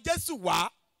 Ó tọ̀ Jésù wá.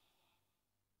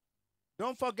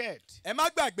 Don't forget. Ẹ má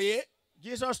gbàgbé.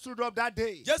 Jesus stood up that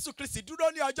day. Jésù Kristi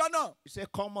dúró ní ọjọ́ náà. He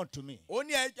said, come unto me. Ó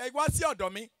ní ẹ wá sí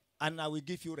ọ̀dọ̀ mi. And I will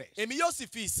give you rest. Èmi yóò sì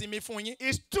fi ìsinmi fún yín.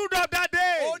 He stood up that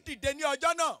day. Ó dìde ní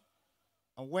ọjọ́ náà.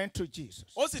 And went to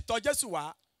Jesus. Ó sì tọ̀ Jésù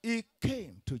wá. He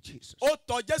came to Jesus. Ó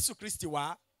tọ̀ Jésù Kristi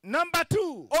wá. Number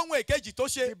 2. Ohun èkejì tó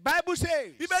ṣe. The Bible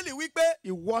says. Bíbélì wí pé. He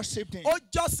worshipped him. Ó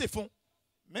jọ́sìn fún.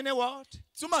 Meaning what?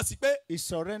 Túmọ̀ sí pé. He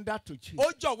surrendered to Jesus.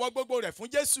 Ó jọ̀wọ́ gbogbo rẹ̀ fún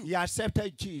Jésù. He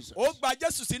accepted Jesus. Ó gba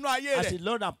Jésù sínú ayé rẹ̀. As his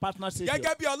Lord and partner Savior.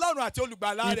 Gẹ́gẹ́ bí Ọlọ́run àti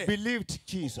olùgbàlà rẹ̀. He believed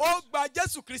Jesus. Ó gba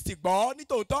Jésù Kristi gbọ́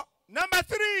nítòótọ́. Number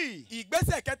 3.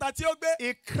 Ìgbésẹ̀ kẹta tí ó gbé.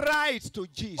 He cried to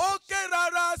Jesus. Ó ké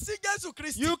rárá sí Jésù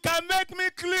Kristi. You can make me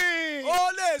clean.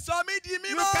 Ó lè sọ mí di mímọ́.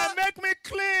 You can make me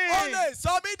clean. Ó lè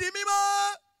sọ mí di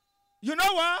mímọ́. You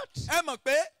know what? Ẹ mọ̀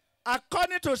pé.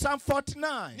 According to Psalm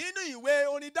 49. Nínú ìwé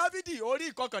orin Dávidi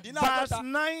orí ìkọkàndínláàdọ́ta. Verse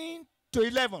 9 to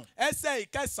 11. Ẹsẹ̀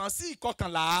ìkẹsàn sí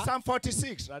ìkọkànlá. Psalm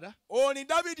 46 rather. Orin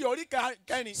Dávidi orí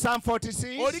kẹrin. Psalm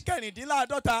 46. Orí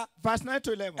kẹrìndínláàdọ́ta. Verse 9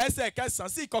 to 11. Ẹsẹ̀ ìkẹsàn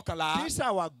sí ìkọkànlá. This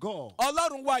our God.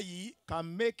 Ọlọ́run wa yìí.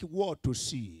 Can make war to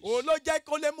cease. Òun ló jẹ́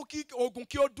kó lè mú kí ogun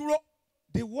kí ó dúró.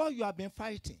 The war you have been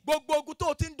fighting. Gbogbo ogun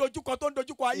tó ti ń dojúkọ tó ń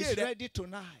dojúkọ ayé rẹ. Is ready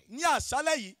tonight. Ní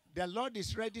àṣálẹ́ yìí. The Lord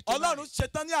is ready tonight. Ọlọ́run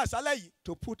ṣetán ní àṣálẹ́ yìí.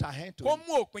 To put a hand to kó it.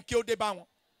 mú òpin kí ó dé bá wọn.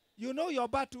 You know your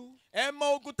battle. Ẹ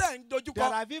mọ ogun tẹ́ ń dojúkọ.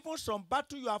 There are even some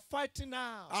battle you are fighting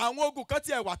now. Àwọn ogun kan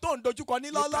tiẹ̀ wà tó ń dojúkọ ní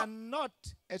lọ́lọ́. You cannot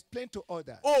explain to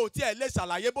others. O ò tiẹ̀ lè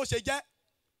ṣàlàyé bó ṣe jẹ́.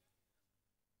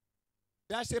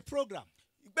 There's a program.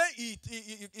 Pé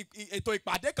ètò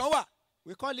ìpàdé kan wà.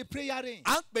 We call it prayer ring.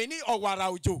 À ń pè ní ọ̀wàrà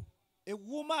òjò. A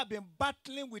woman has been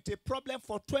battling with a problem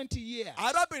for 20 years.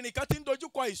 Arábìnrin kan ti ń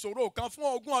dojúkọ ìṣòro kan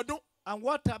fún 20 ọdún. And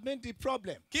what has been the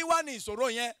problem? Kí wá ní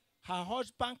ìṣòro yẹn? Her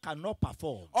husband cannot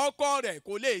perform. Ọkọ rẹ̀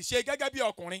kò lè ṣe gẹ́gẹ́ bí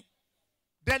ọkùnrin.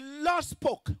 The Lord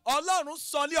spoke. Ọlọ́run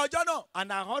sọ ní ọjọ́ náà.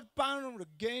 And her husband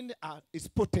regained his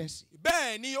potency.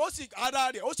 Bẹ́ẹ̀ ni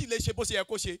ara rẹ̀ ó sì lè ṣe bó ṣe yẹ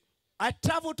kó ṣe. I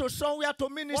traveled to somewhere to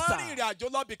minister. Wọ́n rìn ìrìn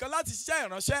àjò lọ bìkan láti ṣiṣẹ́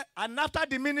ìránṣẹ́. And after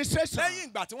the ministration.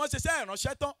 Lẹ́yìn ìgbà tí wọ́n ṣiṣẹ́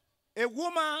ìránṣẹ́ tán. A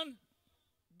woman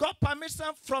got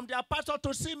permission from their pastor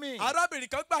to see me. Arábìnrin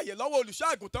kan gbàyè lọ́wọ́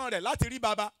olùṣọ́ àgùntàn rẹ̀ láti rí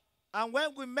baba. And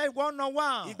when we met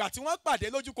one-on-one. Ìgbà tí wọ́n pàdé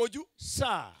lójúkojú.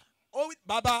 Sir. Ó wí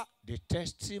baba. The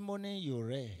testimony you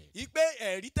read. Ìpè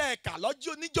ẹ̀rí tẹ́ ẹ kà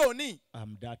lọ́jọ́ níjọ́ ní.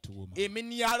 I'm that woman. Èmi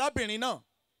ni arábìnrin náà.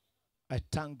 I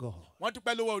thank God. Wọ́n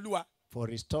dúpẹ́ lọ́wọ́ Olúwa. For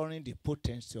restoring the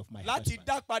potency of my husband. Láti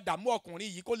dá padà mú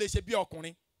ọkùnrin yìí kó lè ṣe bí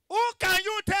ọkùnrin. Who can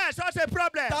you tell such a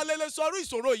problem? Ta lè sọrú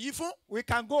ìṣòro yìí fún? We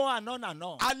can go on and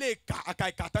on. A lè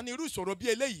àkàìkàtà ní irú ìṣòro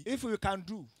bí eléyìí. If we can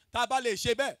do. Tá a bá lè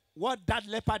ṣe bẹ́ẹ̀. What that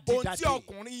leper did that day. Ohun tí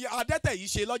ọkùnrin adẹ́tẹ̀ yìí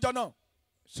ṣe lọ́jọ́ náà.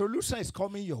 Solution is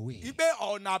coming your way. Ìgbé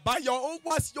ọ̀nà àbáyọ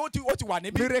ó ti wà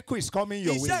níbí. Miracle is coming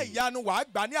your way. Iṣẹ́ ìyanu wàá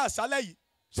gbà ní àṣálẹ́ yìí.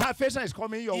 Salvation is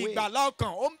coming your way. Ìgbàlá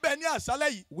ọkàn ó ń bẹ ní àṣálẹ́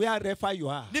yìí. Wherever you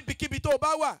are. Níbikíbi tó o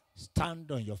bá wà.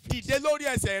 Stand on your feet. Dìde lórí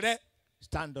ẹsẹ̀ rẹ.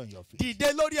 Stand on your feet.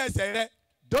 Dìde lórí ẹsẹ̀ rẹ.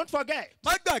 Don't forget.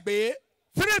 Má gbàgbé.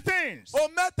 3 things.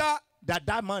 Ohun mẹ́ta.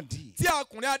 That man did. Tí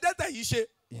ọkùnrin adẹ́tẹ̀ yìí ṣe.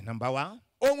 In number 1.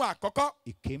 Ohun àkọ́kọ́.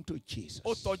 He came to Jesus.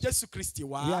 Ó tọ̀ Jésù Kristi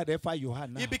wá. Wherever you are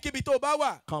now. Ibikíbi tó o bá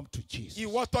wà. Come to Jesus.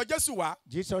 Ìwọ tọ̀ Jésù wá.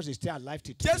 Jesus is still alive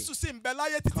today. Jésù sì ń bẹ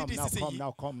láyé títí di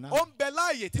ìsinsìnyí. Come now. Ó ń bẹ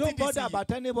láàyè títí di ìsinsìnyí. Don't bother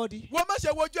about anybody. Wọ́n má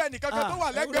ṣe wojú ẹnìkankan tó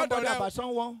wà lẹ́gbẹ̀ẹ́ ọ̀dọ̀ rẹ. Don't bother about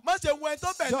someone. Má ṣe wo ẹni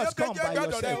tó bẹ̀ lẹ́gbẹ̀ẹ́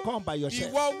ọ̀dọ̀ rẹ. Come by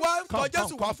yourself. Ìwọ wá tọ̀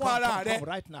Jésù wá fún ara rẹ. Come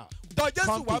right now. Tọ̀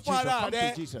Jésù wá fún ara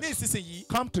rẹ ní ìsinsìnyí.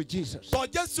 Come to Jesus. Tọ̀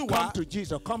Jésù wá. Come to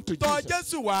Jesus. Come to Tọ̀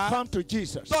Jesus. Jésù wá. Come to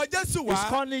Jesus. Tọ̀ Jésù wá. He's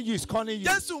calling you. He's calling you.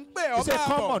 Jésù ń pè ọ́ He said, máa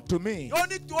come bọ̀. unto me. Ó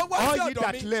ní wọ́n wá sí All ye ọ̀dọ̀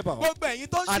that mi. labour Gbogbo ẹ̀yin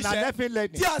tó ń and are heavy ṣiṣẹ́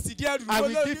laden, tí a sì di ẹrù I will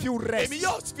lórí. give you rest. Èmi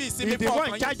yóò fi ìsinmi He's the fún one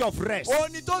ọkàn in charge yín. of rest. Ó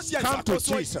ní tó ṣe Come to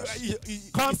ìṣàkóso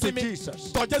Jesus. Come to ìsinmi.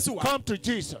 Jesus. Tọ̀ Jésù wá. Come to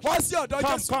Jesus. Wá sí ọ̀dọ̀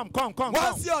Jésù. Come.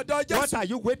 Wá sí ọ̀dọ̀ Jésù. What are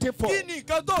you waiting for? Kí ni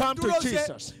nǹkan tó ń Come to dúró ṣe?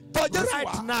 Jesus.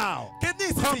 Right now,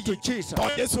 come to Jesus.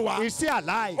 Is he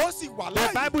alive?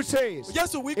 The Bible says it's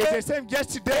the same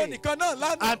yesterday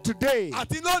and today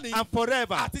and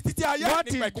forever. What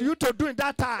is you to do in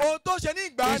that time?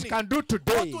 He can do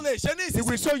today. He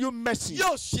will show you mercy.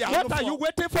 What are you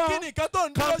waiting for?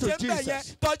 Come to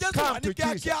Jesus. Come to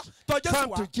Jesus.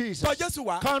 Come to Jesus.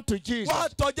 Come to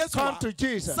Jesus. Come to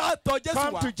Jesus.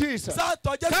 Come to Jesus.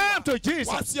 Come to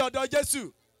Jesus.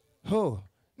 Oh.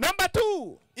 Number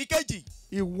 2.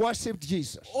 He worshipped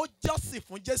Jesus.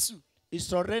 He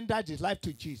surrendered his life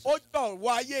to Jesus.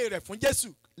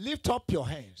 Lift up your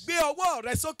hands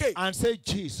and say,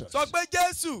 Jesus,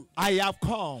 I have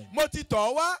come.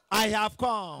 I have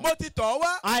come.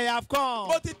 I have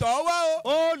come.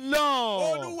 Oh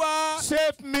Lord,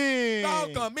 save me.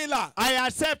 I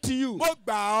accept you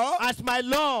as my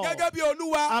Lord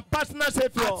and personal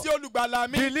Savior.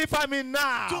 Deliver me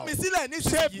now.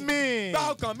 Save me.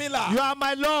 You are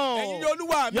my Lord.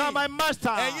 You are my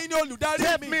Master.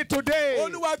 Save me today.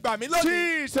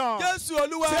 Jesus,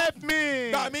 save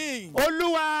me.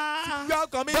 Olúwa,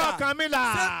 gbọ́kàn mi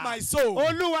là. Save my soul.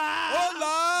 Olúwa,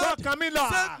 gbọ́kàn mi là.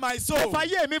 Save my soul.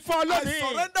 Ẹ̀fàyè mi fún Ọlọ́run. I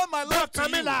surrender my life to you.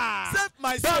 Gbọ́kàn mi là. Save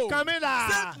my soul. Gbọ́kàn mi là.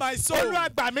 Save my soul. Olúwa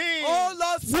gbà mí. Oh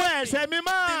Lord, save me. Wọ ẹ̀ṣẹ̀ mi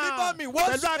mọ́. Deliver me.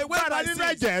 Wash away my sins.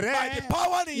 By the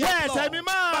power in your blood. Wọ ẹ̀ṣẹ̀ mi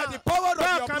mọ́. By the power of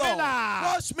your blood.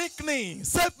 Wash me clean.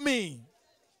 Save me.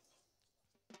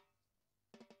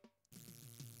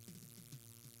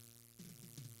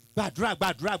 Pray.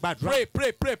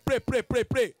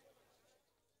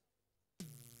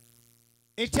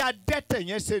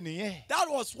 That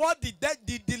was what the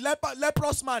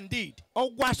leprous man did.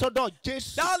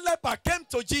 That leper came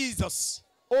to Jesus.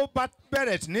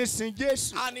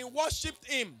 And he worshipped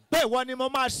him. For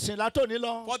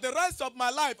the rest of my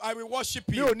life, I will worship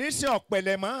you. I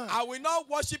will not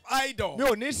worship idol. I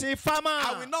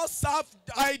will not serve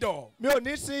idol. I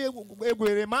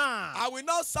will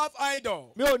not serve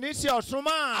idol. I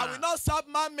will not serve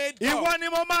man-made God. You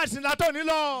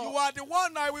are the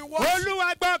one I will worship.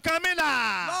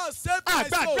 Lord, save my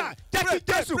soul.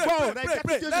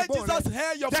 Pray. Let Jesus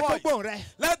hear your voice.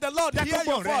 Let the Lord hear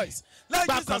your voice. Let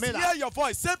Jesus hear your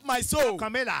voice. Save my soul.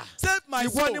 Save my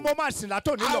soul. I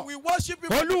will worship you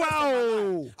for the rest of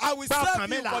my life. I will serve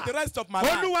you for the rest of my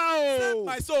life. Save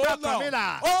my soul, oh Lord.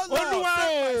 Oh Lord,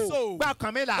 save my soul.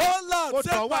 Oh Lord,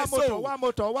 save my soul.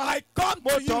 I come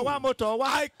to you.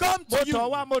 I come to you.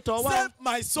 Save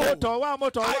my soul. I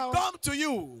come to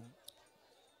you.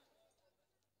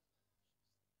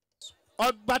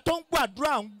 The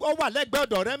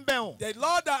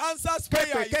Lord that answers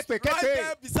prayer is right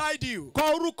there beside you.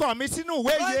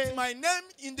 Write my name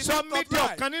in the book of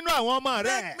life.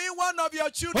 Make me one of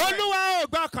your children.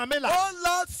 Oh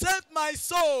Lord, save my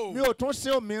soul. I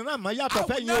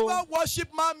will never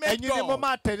worship man-made God. I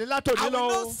will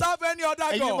not serve any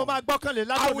other God.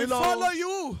 I will follow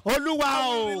you. I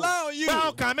will rely on you.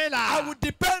 I will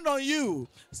depend on you.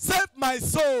 Save my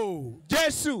soul.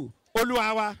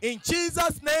 In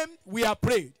Jesus' name we are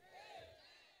prayed.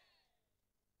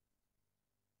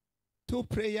 2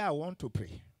 prayers I want to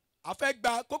pray.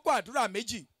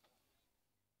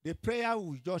 The prayer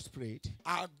we just prayed,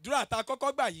 I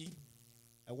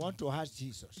want to ask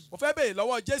Jesus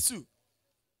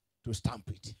to stamp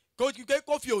it.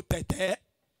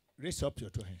 Raise up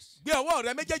your 2 hands.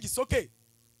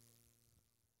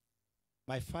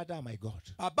 My Father, my God.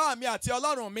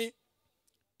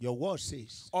 Your word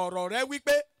says,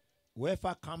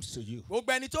 whoever comes to you,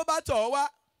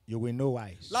 you will know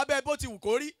wise.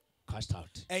 Cast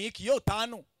out.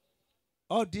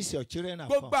 All these your children have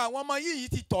come.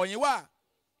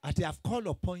 And they have called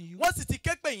upon you.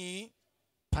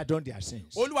 Pardon their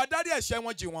sins.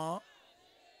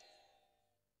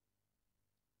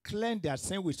 Cleanse their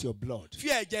sin with your blood.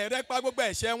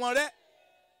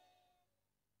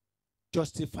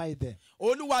 Justify them.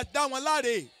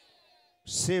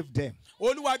 Save them.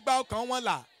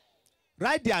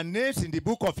 Write their names in the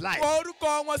book of life.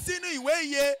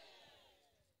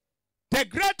 The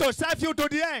great to serve you to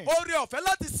the end.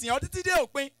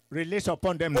 Release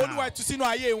upon them now.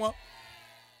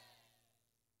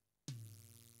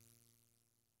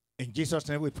 In Jesus'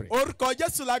 name we pray.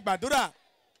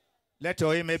 Let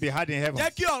your amen be heard in heaven.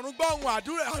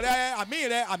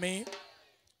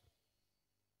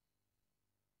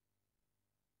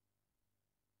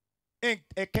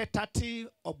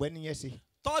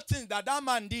 Third thing that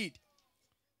man did.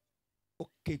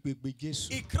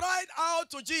 He cried out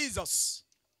to Jesus.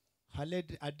 I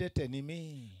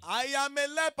am a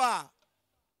leper.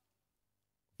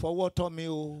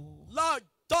 Lord,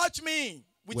 touch me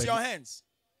with your hands.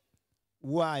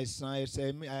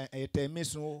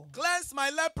 Cleanse my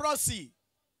leprosy.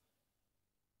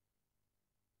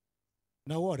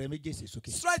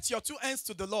 Stretch your two hands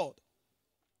to the Lord.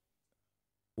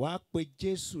 You will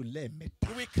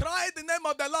cry the name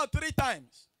of the Lord 3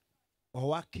 times.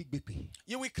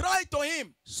 You will cry to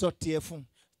him.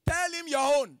 Tell him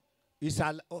your own.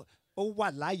 Jesus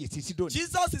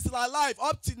is alive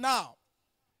up to now.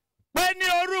 In the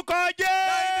name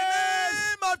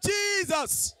of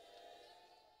Jesus.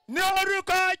 In the name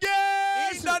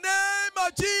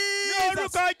of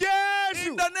Jesus.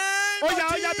 In the name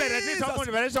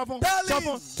of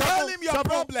Jesus. Tell him your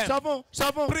problem.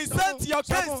 Present your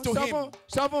case to him.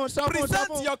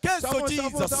 Present your case to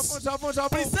Jesus.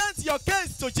 Present your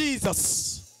case to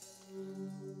Jesus.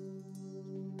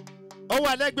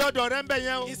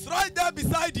 He's right there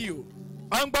beside you.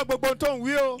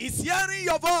 He's hearing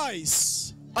your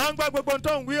voice.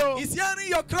 He's hearing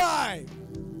your cry.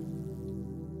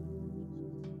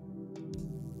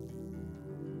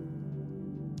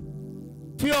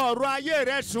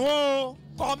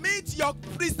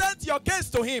 Present your case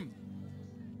to him.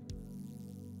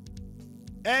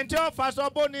 He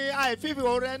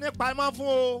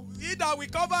that we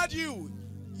covered you.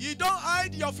 You don't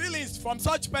hide your feelings from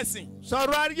such person.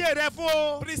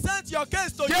 Present your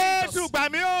case to Jesus. Jesus,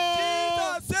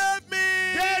 save me.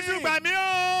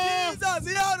 Jesus,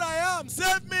 here I am.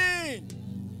 Save me.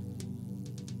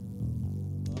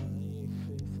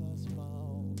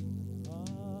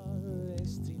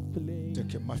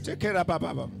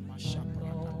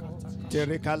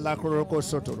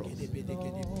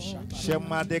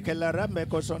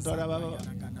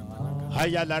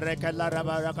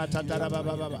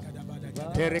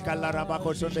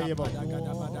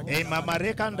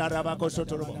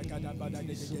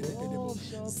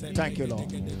 Thank you,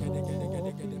 Lord.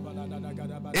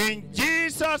 In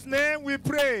Jesus' name we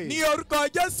pray.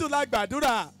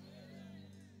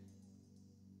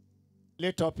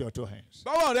 Lift up your 2 hands.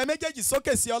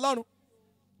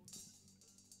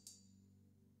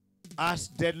 As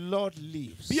the Lord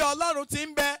lives,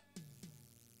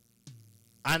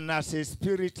 and as His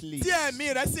Spirit lives,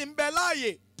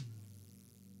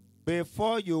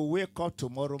 before you wake up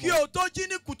tomorrow morning,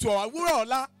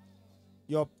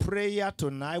 your prayer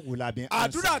tonight will have been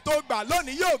answered.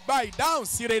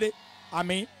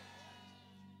 Amen.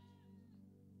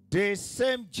 The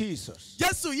same Jesus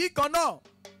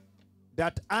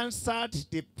that answered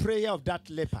the prayer of that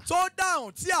leper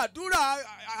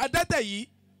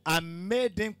and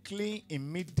made him clean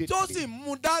immediately,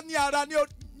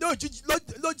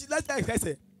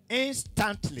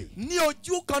 instantly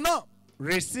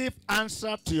receive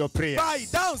answer to your prayers.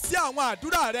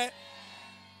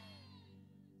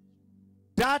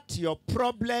 That your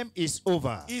problem is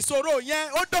over.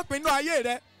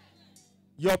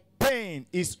 Your pain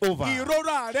is over.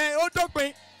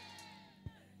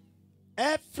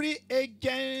 Every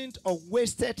agent of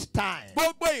wasted time, they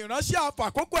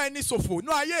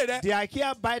are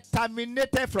hereby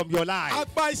terminated from your life.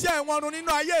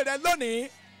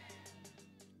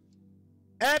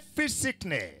 Every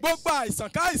sickness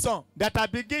that has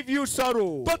been giving you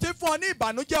sorrow, be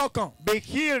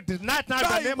healed now in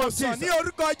the name of Jesus.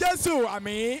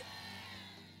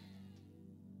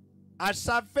 As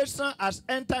salvation has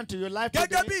entered into your life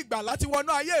today,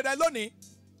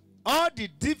 all the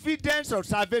dividends of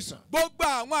salvation,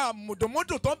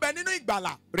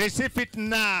 receive it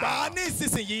now.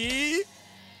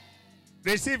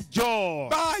 Receive joy.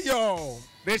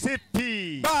 Receive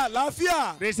peace.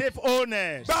 Receive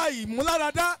honor.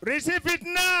 Receive it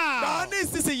now.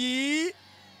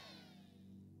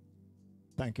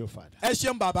 Thank you, Father.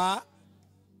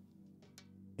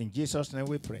 In Jesus' name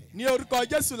we pray.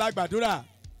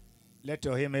 Let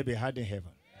your amen be heard in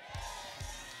heaven.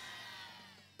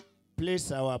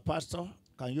 Please, our pastor,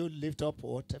 can you lift up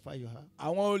whatever you have?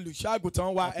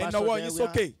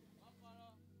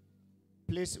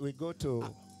 Please, we go to...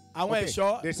 Okay.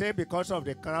 They say because of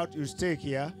the crowd, you stay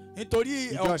here. You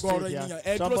just stay here.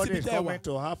 Somebody is coming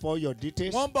to have all your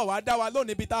details so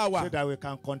that we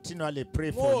can continually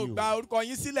pray for you.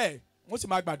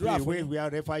 Please,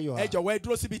 wherever you are.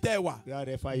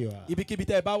 Wherever you are.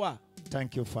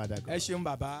 Thank you, Father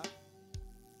God.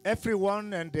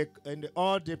 Everyone and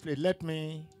all the place, let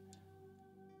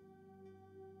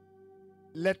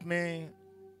me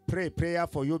pray prayer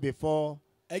for you before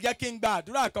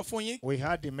we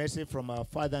heard the message from our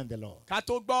Father in the Lord.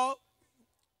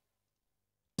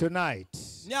 Tonight,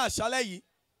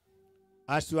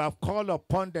 as you have called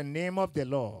upon the name of the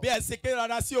Lord,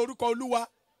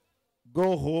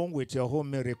 go home with your home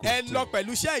miracle.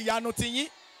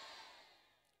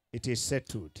 It is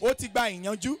settled.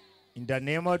 In the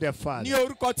name of the Father. Ní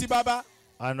orúkọ ti Baba.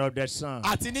 And of the Son.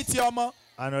 Àti ní ti Ọmọ.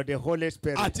 And of the Holy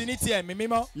Spirit. Àti ní ti Ẹ̀mí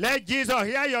Mímọ́. Let Jesus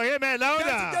hear your amen louder.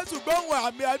 Jésù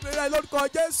gbóhùn àmì àdúrà lórúkọ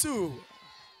Jésù.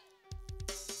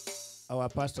 Our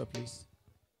pastor, please.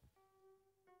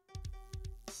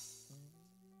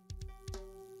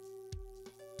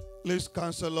 Please,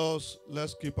 counselors,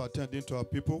 let's keep attending to our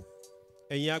people.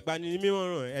 And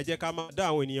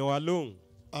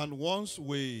once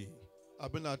we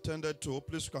have been attended to,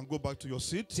 please you can go back to your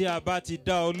seat. And the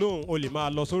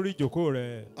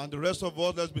rest of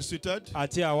us, let's be seated.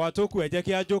 As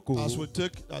we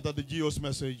take the GO's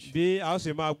message. The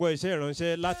Lord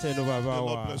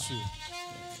bless you.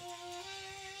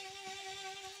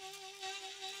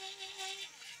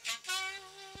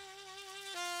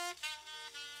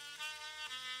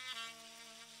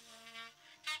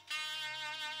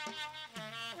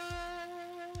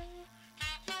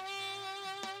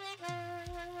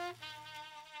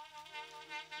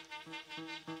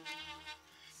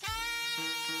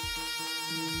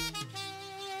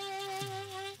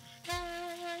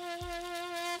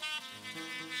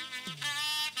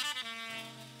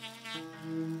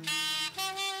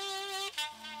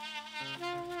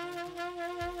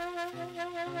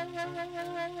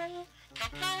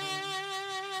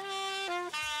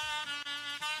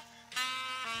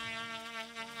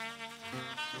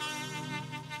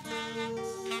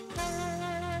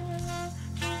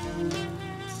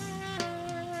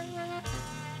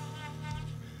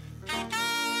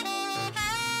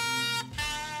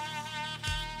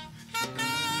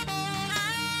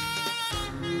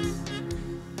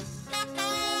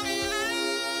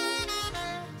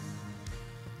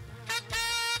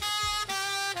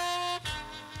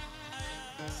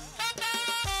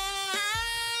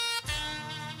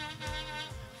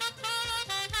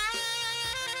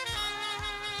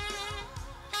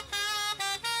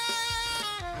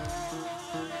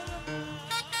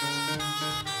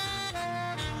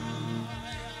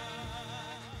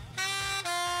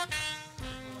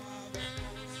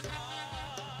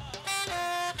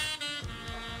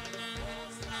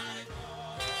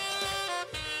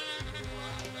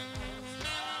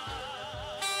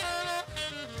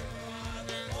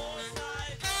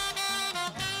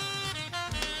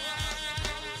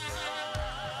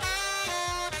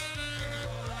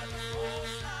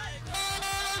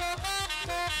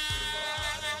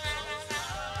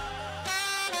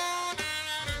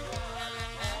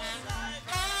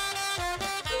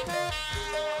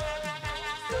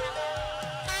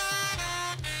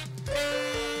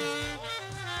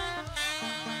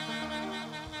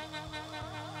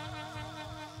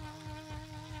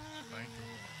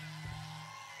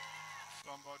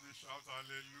 Shout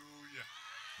hallelujah.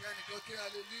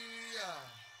 Hallelujah.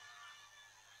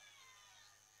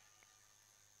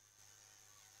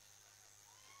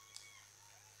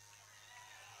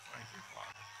 Thank you,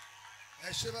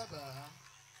 Father.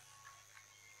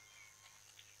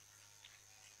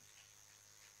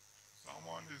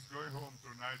 Someone is going home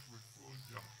tonight with full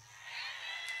joy.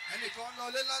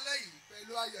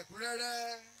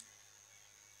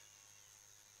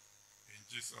 In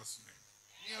Jesus' name.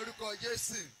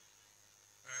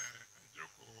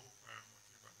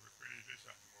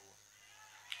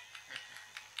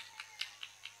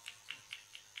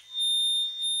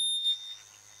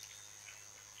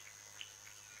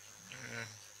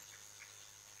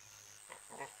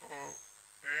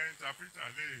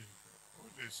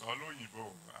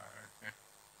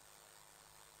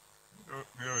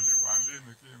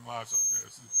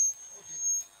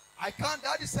 I can't,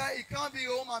 that is why he can't be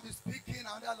home and be speaking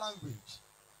another language.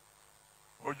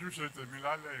 My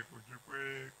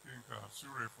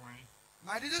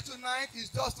duty tonight is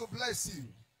just to bless you.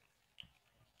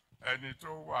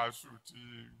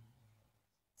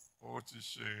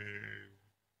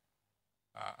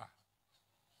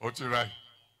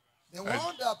 The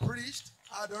one that preached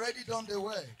had already done the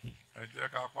work.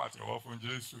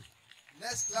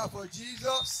 Let's clap for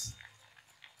Jesus.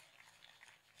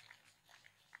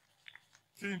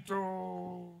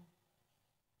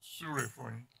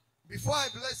 Before I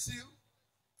bless you,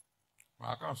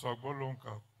 I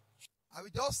will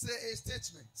just say a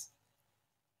statement.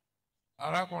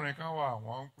 There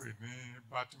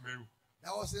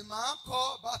was a man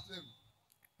called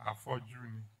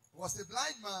Bartholomew. He was a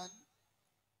blind man.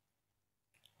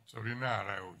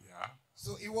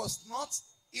 So he was not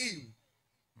ill.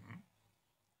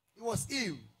 He was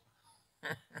ill.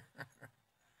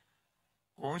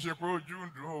 Not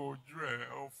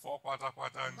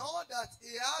that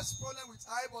he has problem with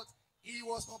eye, but he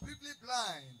was completely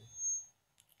blind.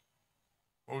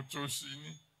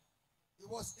 He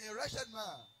was a wretched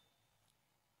man.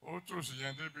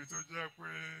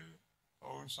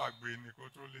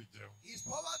 His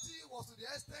poverty was to the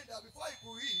extent that before he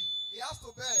could eat, he has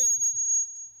to beg.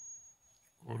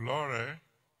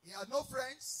 He had no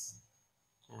friends.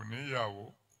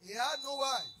 He had no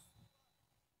wife.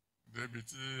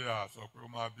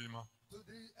 To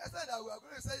the extent that we are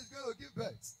going to say he's going to give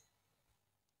birth.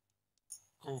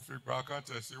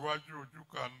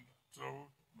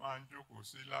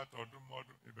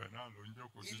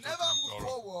 He never moved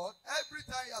forward. Every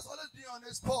time he has always been on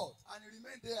a spot and he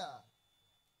remained there.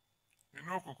 He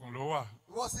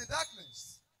was in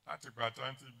darkness.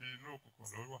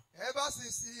 Ever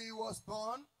since he was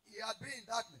born, he had been in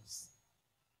darkness.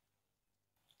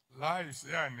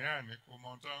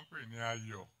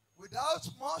 Without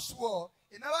much word,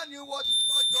 he never knew what he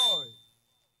called joy.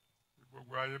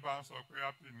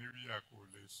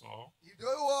 If the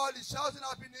whole world is shouting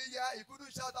Happy New Year, he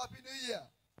couldn't shout Happy New Year.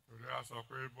 Because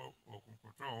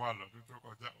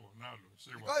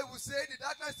he would say the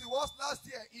darkness he was last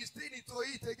year, he's still into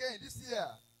it again this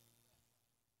year.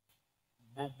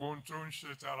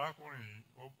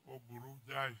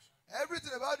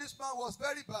 Everything about this man was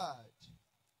very bad.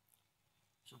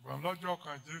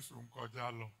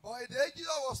 But the day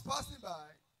Jesus was passing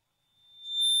by,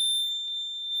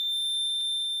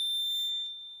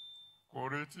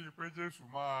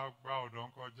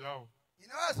 he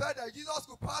never expected that Jesus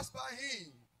could pass by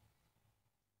him.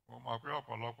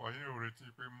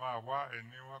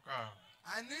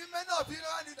 And many of you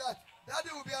never knew that Daddy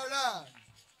would be around.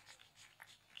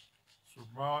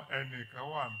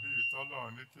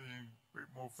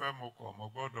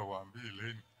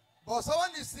 But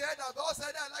someone is here that God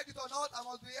said, I like it or not, I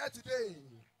must be here today.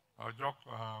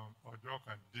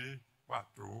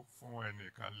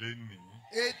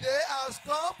 A day has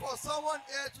come for someone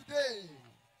here today.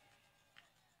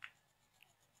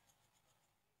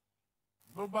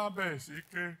 He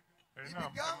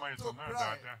began to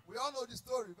cry. We all know the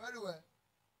story very well.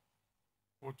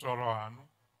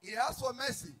 He asked for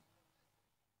mercy.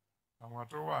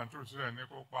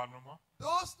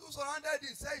 Those who surrounded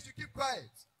him said he should keep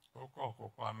quiet.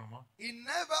 He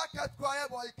never kept quiet,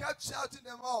 but he kept shouting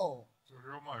them all.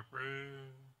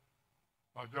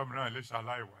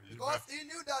 Because he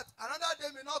knew that another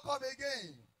day may not come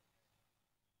again.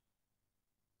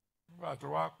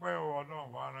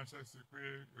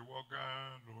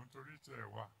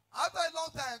 After a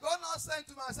long time, God now sent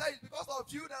to him and said, it's because of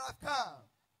you that I've come.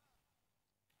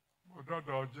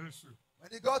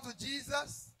 When he got to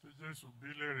Jesus,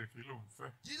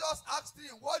 Jesus asked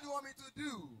him, what do you want me to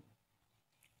do?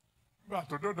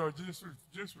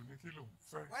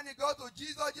 When he got to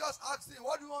Jesus, Jesus asked him,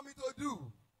 what do you want me to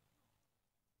do?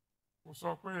 He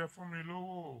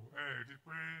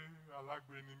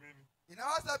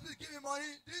never said, please give me money.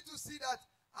 Didn't you see that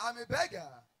I'm a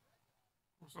beggar?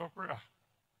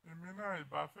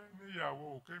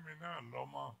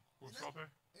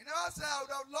 He never said, I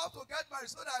would have loved to get married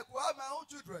so that I could have my own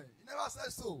children. He never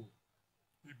said so.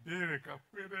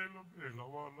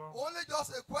 Only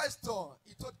just a question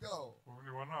he told God.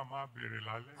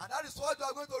 And that is what you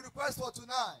are going to request for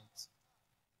tonight.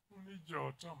 He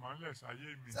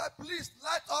said, please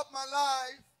light up my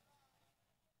life.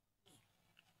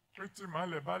 That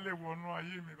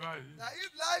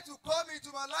if light will come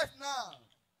into my life now,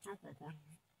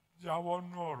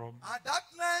 and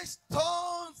darkness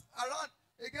turns around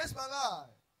against my life,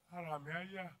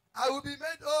 I will be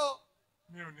made whole.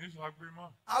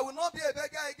 I will not be a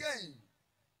beggar again.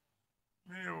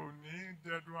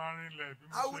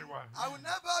 I will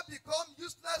never become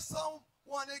useless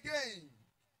someone again.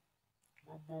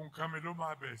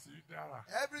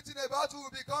 Everything about you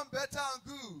will become better and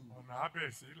good.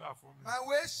 My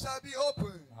ways shall be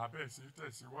open. I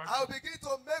will begin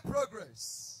to make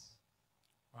progress.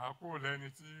 I will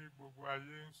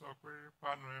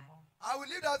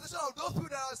leave the position of those people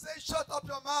that are saying, shut up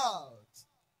your mouth.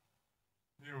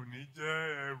 I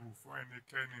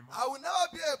will never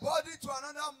be a body to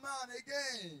another man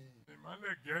again.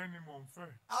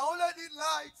 I only need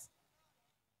light.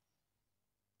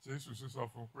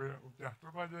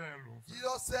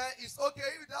 Jesus said, it's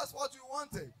okay if that's what you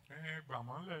wanted.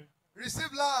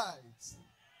 Receive light.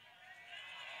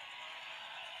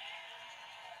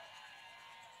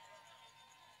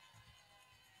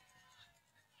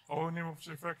 And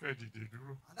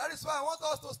that is why I want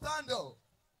us to stand up.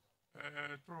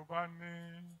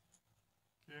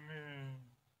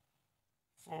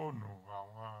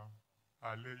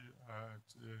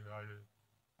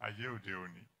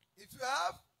 If you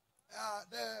have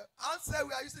the answer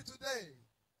we are using today,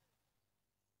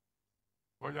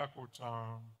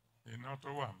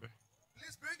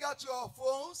 Please bring out your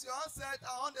phones, your handset,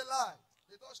 and on the light,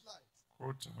 the touch light. On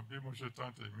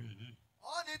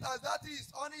it as that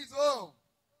is on his own.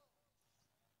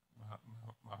 I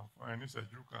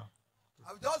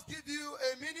will just give you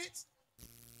a minute.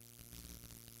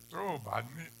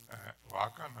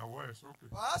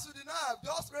 Perhaps you did not have,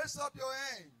 just raise up your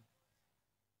hand.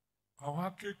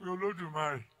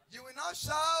 You will now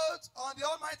shout on the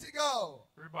Almighty God.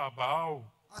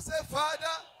 I say, Father,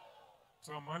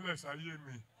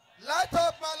 light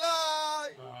up my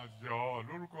life.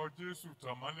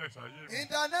 In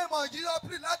the name of Jesus,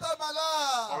 please light up my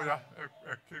life.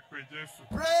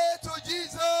 Pray to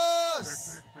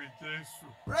Jesus.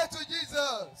 Pray to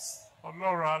Jesus.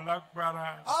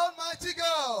 Almighty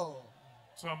God.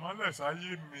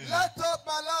 Light up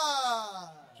my life.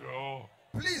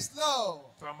 Please, Lord.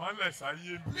 Please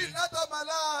light up my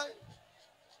life.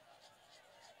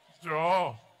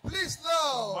 Please,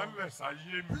 Lord.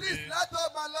 Please light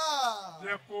up my life.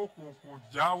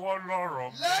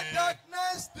 Let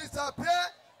darkness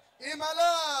disappear in my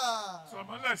life.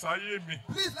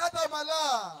 Please light up my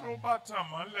life.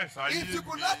 If you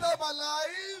could light up my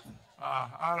life, I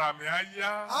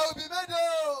will be made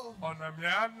whole. My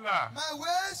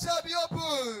way shall be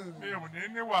open. I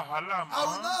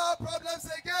will not have problems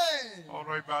again.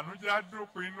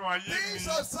 Things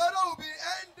of sorrow will be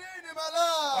ending in my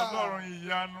life.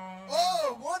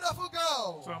 Oh, wonderful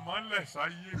God.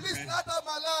 Please light up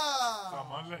my life.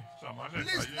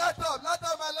 Please light up my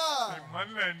life.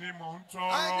 I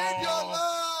need your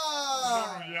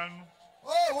light.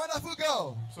 Oh, wonderful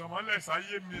God. Please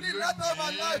light up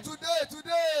my life today.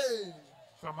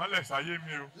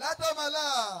 Light up my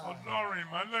life.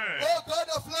 Oh, God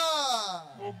of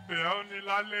love. I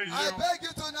beg you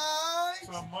tonight.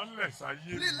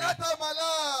 Please light up my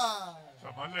life.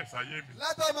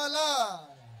 Light up my life.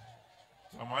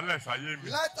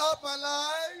 Light up my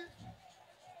life.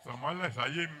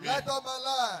 Light up my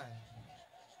life.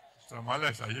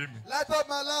 Light up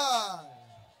my life.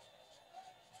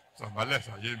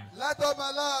 Light up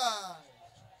my life.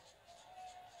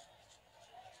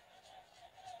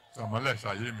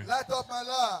 Light up my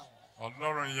life.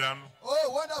 Oh,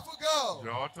 wonderful God.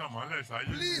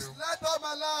 Please light up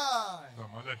my life.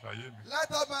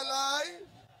 Light up my life.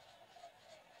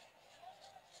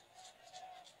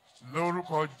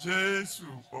 Lórúkọ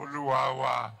Jésù Olúwa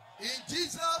wa. In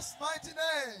Jesus' mighty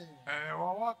name.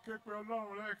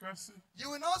 You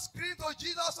will not scream to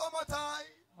Jesus one more time.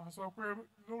 I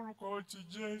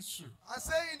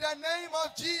say in the name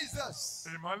of Jesus.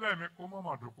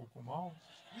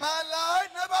 My light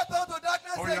never turn to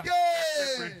darkness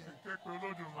again.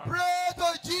 Pray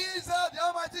to Jesus, the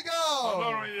Almighty God.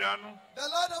 The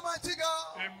Lord Almighty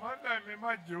God.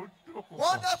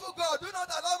 Wonderful God, do not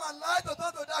allow my light to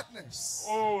turn to darkness.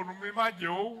 Never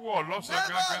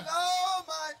allow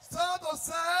my sun to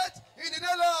set in the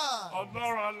daylight. Oh,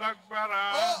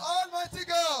 Almighty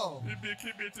God.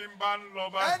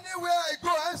 Anywhere I go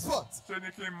henceforth, let me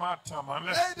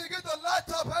begin to light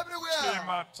up everywhere.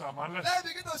 Let me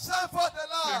begin to shine forth the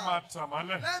light.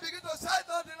 Let me begin to shine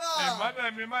forth the light.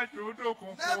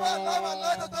 Never allow my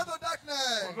light to turn to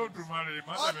darkness.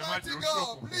 Almighty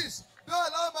God, please don't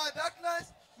allow my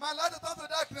darkness, my light to turn to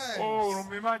darkness. Do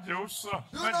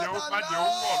not allow my sun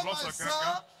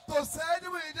to set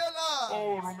in the daylight.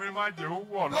 Don't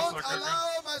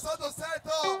allow my sun to set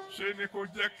up.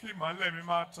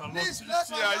 Please let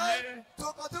my light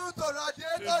to continue to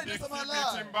radiate in this my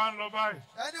life.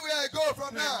 Anywhere I go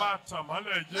from now,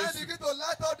 let me begin to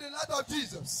light up the light of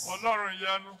Jesus.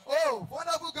 Oh,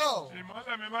 wonderful God. Do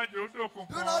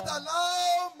not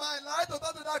allow my light to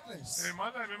turn to darkness.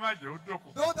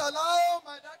 Don't allow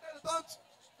my darkness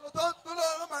to turn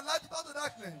to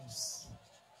darkness.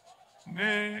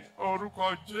 Ní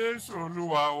orúkọ Jésù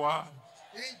Olúwa wa.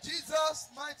 In Jesus'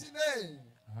 mighty name.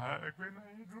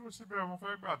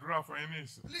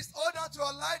 Please hold on to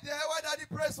your light there while Daddy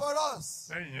prays for us.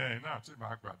 And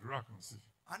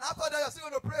after that, you're still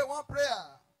going to pray one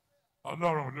prayer.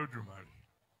 Ọlọ́run Olódùmarè,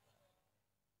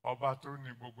 ọba tó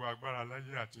ní gbogbo agbára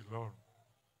láyé àti lọ́run.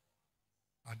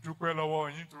 A dúpẹ́ lọ́wọ́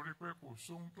yín torí pé kò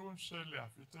sóhun tó ń ṣẹlẹ̀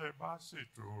àfi tẹ́ ẹ bá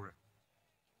ṣètò rẹ̀.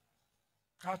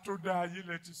 Ká tó dá ayé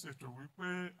lẹ ti ṣètò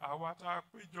wípé àwa tá a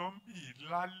péjọ ń bì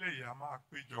lálẹ́ yìí a máa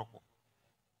péjọ pọ̀.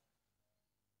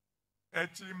 Ẹ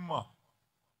ti mọ̀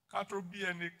ká tó bí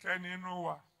ẹnikẹ́ni nínú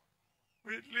wa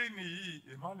pé léni yìí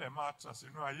ìmọ́lẹ̀ máa tàn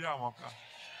sínú ayé àwọn kan.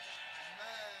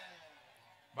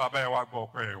 Bàbá ẹ wá gbọ́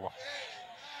ọpẹ́ ẹ wá.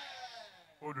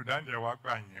 Olùdáǹdè ẹ wá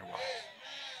gbà yín wá.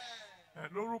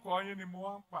 Lórúkọ yín ni mo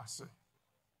wá ń pàṣẹ.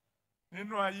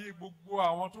 Nínú ayé gbogbo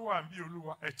àwọn tó wà níbí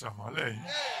Olúwa ẹ tàn mọ́lẹ̀ yín.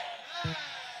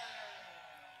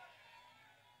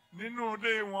 Nínú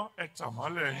ilé wọn ẹ tàn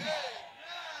mọ́lẹ̀ yín.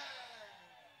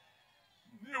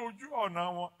 Ní ojú ọ̀nà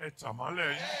wọn ẹ tàn mọ́lẹ̀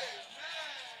yín.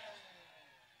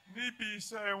 Níbi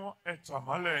iṣẹ́ wọn ẹ tàn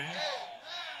mọ́lẹ̀ yín.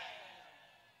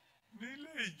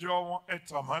 Nílé ìjọ wọn ẹ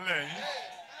tàn mọ́lẹ̀ yín.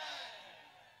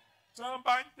 Tí wọ́n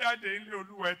bá ń jáde ilé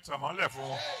Olúwa ẹ tàn mọ́lẹ̀ fún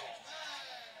wọn.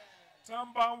 Tí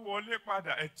wọ́n bá ń wọlé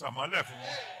padà ẹ tàn mọ́lẹ̀ fún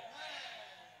wọn.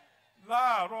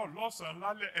 Láàárọ̀ lọ́sàn-án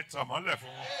lálẹ́ ẹ tàn mọ́lẹ̀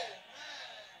fún wọn.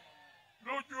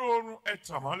 Lójú oorun ẹ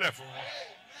tàn mọ́lẹ̀ fún wọn.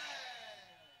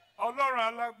 Ọlọ́run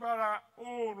alágbára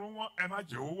oorun wọn ẹ má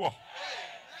jẹ́ ó wọ̀.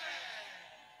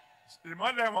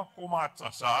 Ìmọ́lẹ̀ wọn kò máa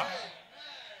tàn sá.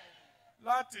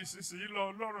 Láti ìsinsìnyí lọ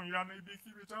Ọlọ́run ìyanu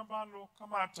ibikíbi tí wọ́n bá ń lọ ká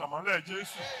máa tàn mọ́lẹ̀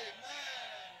Jésù.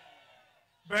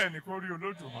 Bẹ́ẹ̀ ni kó rí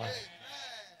Olódùmarè.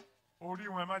 Orí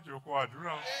wọn ẹ má jẹ́ ó kọ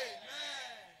àdúrà wọn.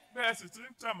 Bẹ́ẹ̀ sì ti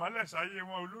ń tàn mọ́lẹ̀ sáyé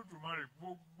wọn Olódùmarè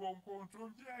gbogbo ohun tó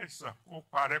ń jẹ́ àìsàn kó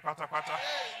parẹ́ pátápátá.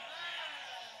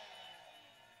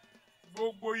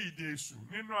 Gbogbo ìdè èṣù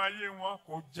nínú ayé wọn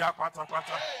kó já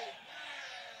pátápátá.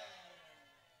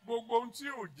 Gbogbo ohun tí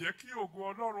ò jẹ́ kí ògo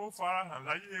Ọlọ́run ó farahàn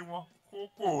láyé wọn kó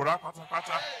pòórá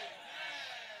pátápátá.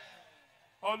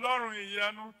 Ọlọ́run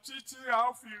ìyanu títí a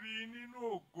ó fi rí nínú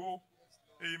ògo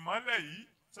ìmọ́lẹ̀ yìí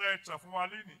tẹ́ ẹ tàn fún wa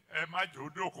lénìí ẹ má jẹ́ ó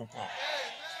dókùnkùn.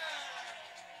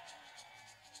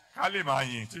 Ká lè máa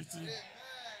yìn títí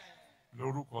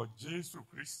lórúkọ Jésù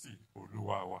Kristi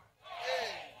Olúwa wa.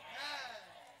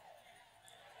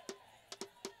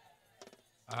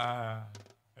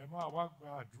 Ẹ máa wá gba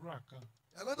àdúrà kan.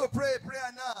 You are going to pray a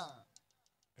prayer now.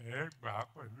 Ẹ gbà á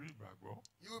pẹ̀lú ìgbàgbọ́.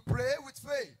 You will pray with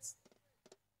faith.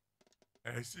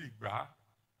 Ẹ sì gbà á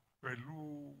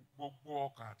pẹ̀lú gbogbo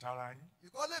ọkàn àtara yín. You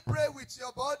can only pray with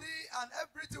your body and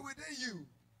everything within you.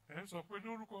 Ẹ sọ pé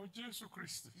lórúkọ Jésù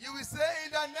Kristi. You will say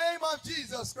in the name of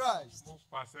Jesus Christ. Mo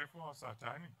pàṣẹ fún ọ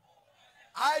Sátánì.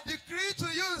 I decree to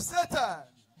you, Satan.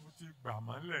 Mo ti gbà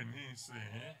mọ́lẹ̀ ní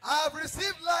ìsìn. I have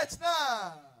received light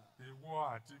now. Ìwọ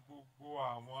àti gbogbo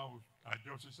àwọn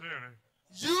àjọṣiṣẹ́ rẹ.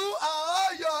 You are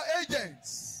all your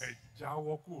agents. Ẹ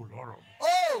jáwọ́ kúrò lọ́rọ̀ mi.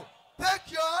 Oh,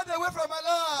 take your hand away from my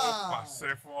life. Mo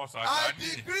pàṣẹ fún ọ Sátánì. I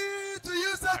decree to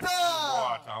you, Satan.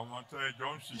 Ìwọ àtàwọn tó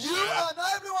ẹjọ́ ń ṣiṣẹ́. You and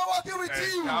everyone working with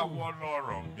you. Ẹ jáwọ́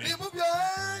lọ́rọ̀ mi. Remove your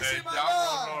hands in my life. Ẹ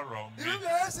jáwọ́ lọ́rọ̀ mi. Remove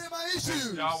your hands in my issues. Ẹ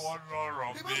jáwọ́ lọ́rọ̀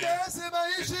mi. Remove your hands in my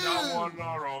issues. Ẹ jáwọ́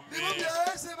lọ́rọ̀ mi. Remove your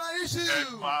hands in my issues. Ẹ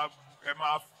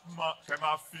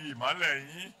máa fi ìmọ́lẹ̀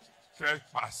yín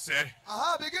pàṣẹ.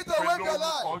 Begin to wave your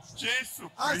life. Jésù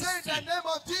Kristi. I say in the name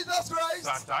of Jesus Christ.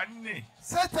 Sátánì.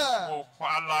 Satan. Mo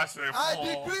pa láṣẹ fún ọ. I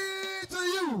decree to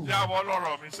you. Jáwọ́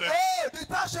lọ́rọ̀ mi sẹ́. Oh,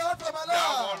 detach your hand from my life.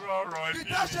 Jáwọ́ lọ́rọ̀ mi.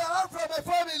 Detach your hand from my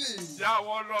family.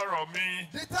 Jáwọ́ lọ́rọ̀ mi.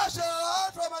 Detach your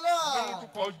hand from my life.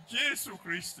 Lórúkọ Jésù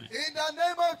Kristi. In the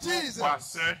name of Jesus. Mo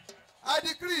pàṣẹ. I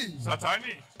decree.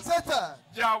 Sátánì. Satan.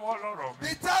 Jáwọ́ lọ́rọ̀ mi.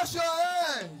 Detach your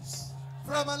hands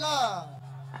from my life.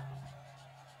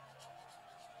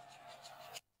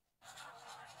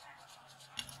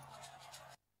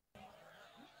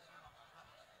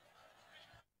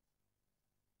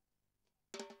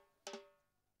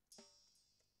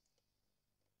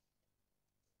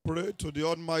 Pray to the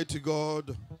Almighty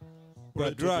God.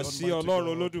 Gbàdúrà sí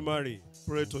Ọlọ́run Olódùmarè.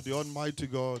 Pray to the Almighty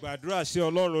God. Gbàdúrà sí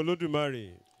Ọlọ́run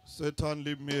Olódùmarè. Satan,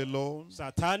 leave me alone.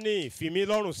 Sátánì, fi mí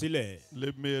lọ́rùn sílẹ̀.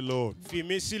 Leave me alone. Fi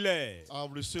mí sílẹ̀. I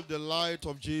have received the light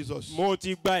of Jesus. Mo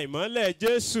ti gba ìmọ́lẹ̀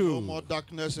Jésù. No more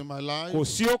darkness in my life. Kò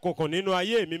sí òkùnkùn nínú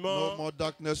ayé mi mọ́. No more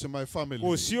darkness in my family.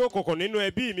 Kò sí òkùnkùn nínú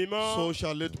ẹbí mi mọ́. So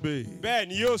shall it be. Bẹ́ẹ̀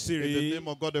ni yóò sì rí. In the name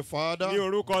of God the Father. Ní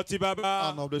orúkọ ti Bàbá.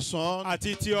 And of the Son.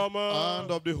 Àti ti Ọmọ.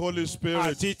 And of the Holy Spirit.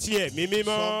 Àti ti Ẹ̀mí Mímọ́.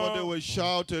 Somebody will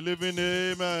shout a living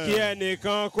amen. Kí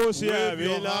ẹnìkan kó sí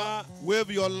àmì ńlá.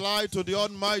 Wave your light to the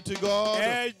Almighty God.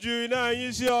 Ju iná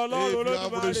yín sí Ọlọ́run Olódùmarè. If you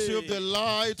have received the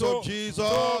light of Jesus.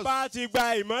 Tó bá ti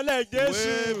gba ìmọ́lẹ̀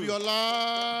Jésù. Wave your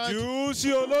light. Jù ú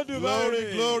sí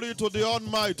Olódùmarè. Glory to the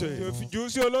Almighty. Jù ú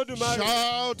sí Olódùmarè.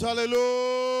 Shout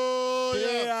hallelujah.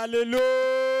 Say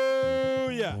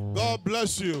hallelujah. God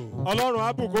bless you. Ọlọ́run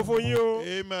á bùkún fún yín o.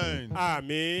 Amen.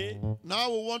 Àmín. Now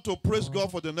we want to praise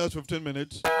God for the next 15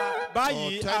 minutes.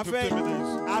 Báyìí a fẹ́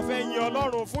yin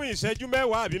Ọlọ́run fún ìṣẹ́jú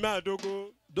mẹ́wàá àbí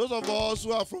mẹ́àdógún. Those of us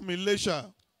who are from Ilesha.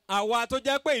 Àwa tó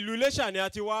jẹ́ pé ìlú Iléṣà ni a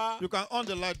ti wá. You can on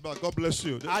the light back. God bless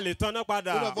you. A lè tanná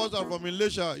padà. Those of us are from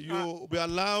Ilesha. You will be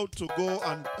allowed to go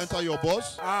and enter your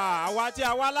bus. Àwa tí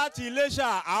a wá láti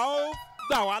Iléṣà, a ó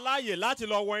gbà wá láàyè láti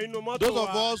lọ wọ inú mọ́tò wa. Those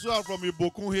of us who are from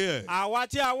Ibokun here. Àwa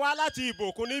tí a wá láti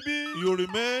Ibokun níbí. You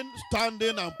remain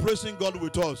standing and praising God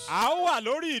with us. A ó wà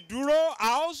lórí ìdúró,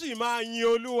 a ó sì máa yin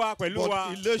Olúwa pẹ̀lú wa.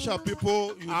 But Ilesha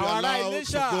people, you will be allowed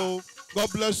to go. God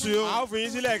bless you. A ó fi yín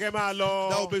sílẹ̀ kẹ́ máa lọ.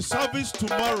 There will be service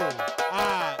tomorrow.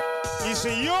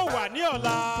 Ìsìn yóò wà ní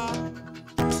ọ̀la.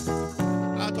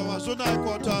 At our zonal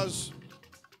headquarters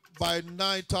by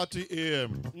 9:30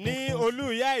 a.m.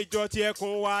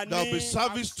 There will be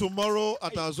service tomorrow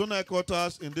at our zonal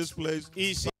headquarters in this place.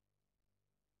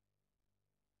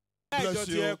 Bless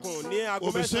you.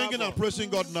 We'll be singing and praising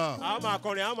God now.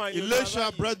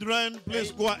 Elisha, brethren,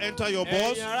 please go and enter your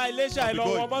bus.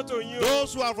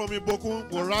 Those who are from Ibokun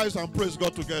will rise and praise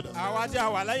God together.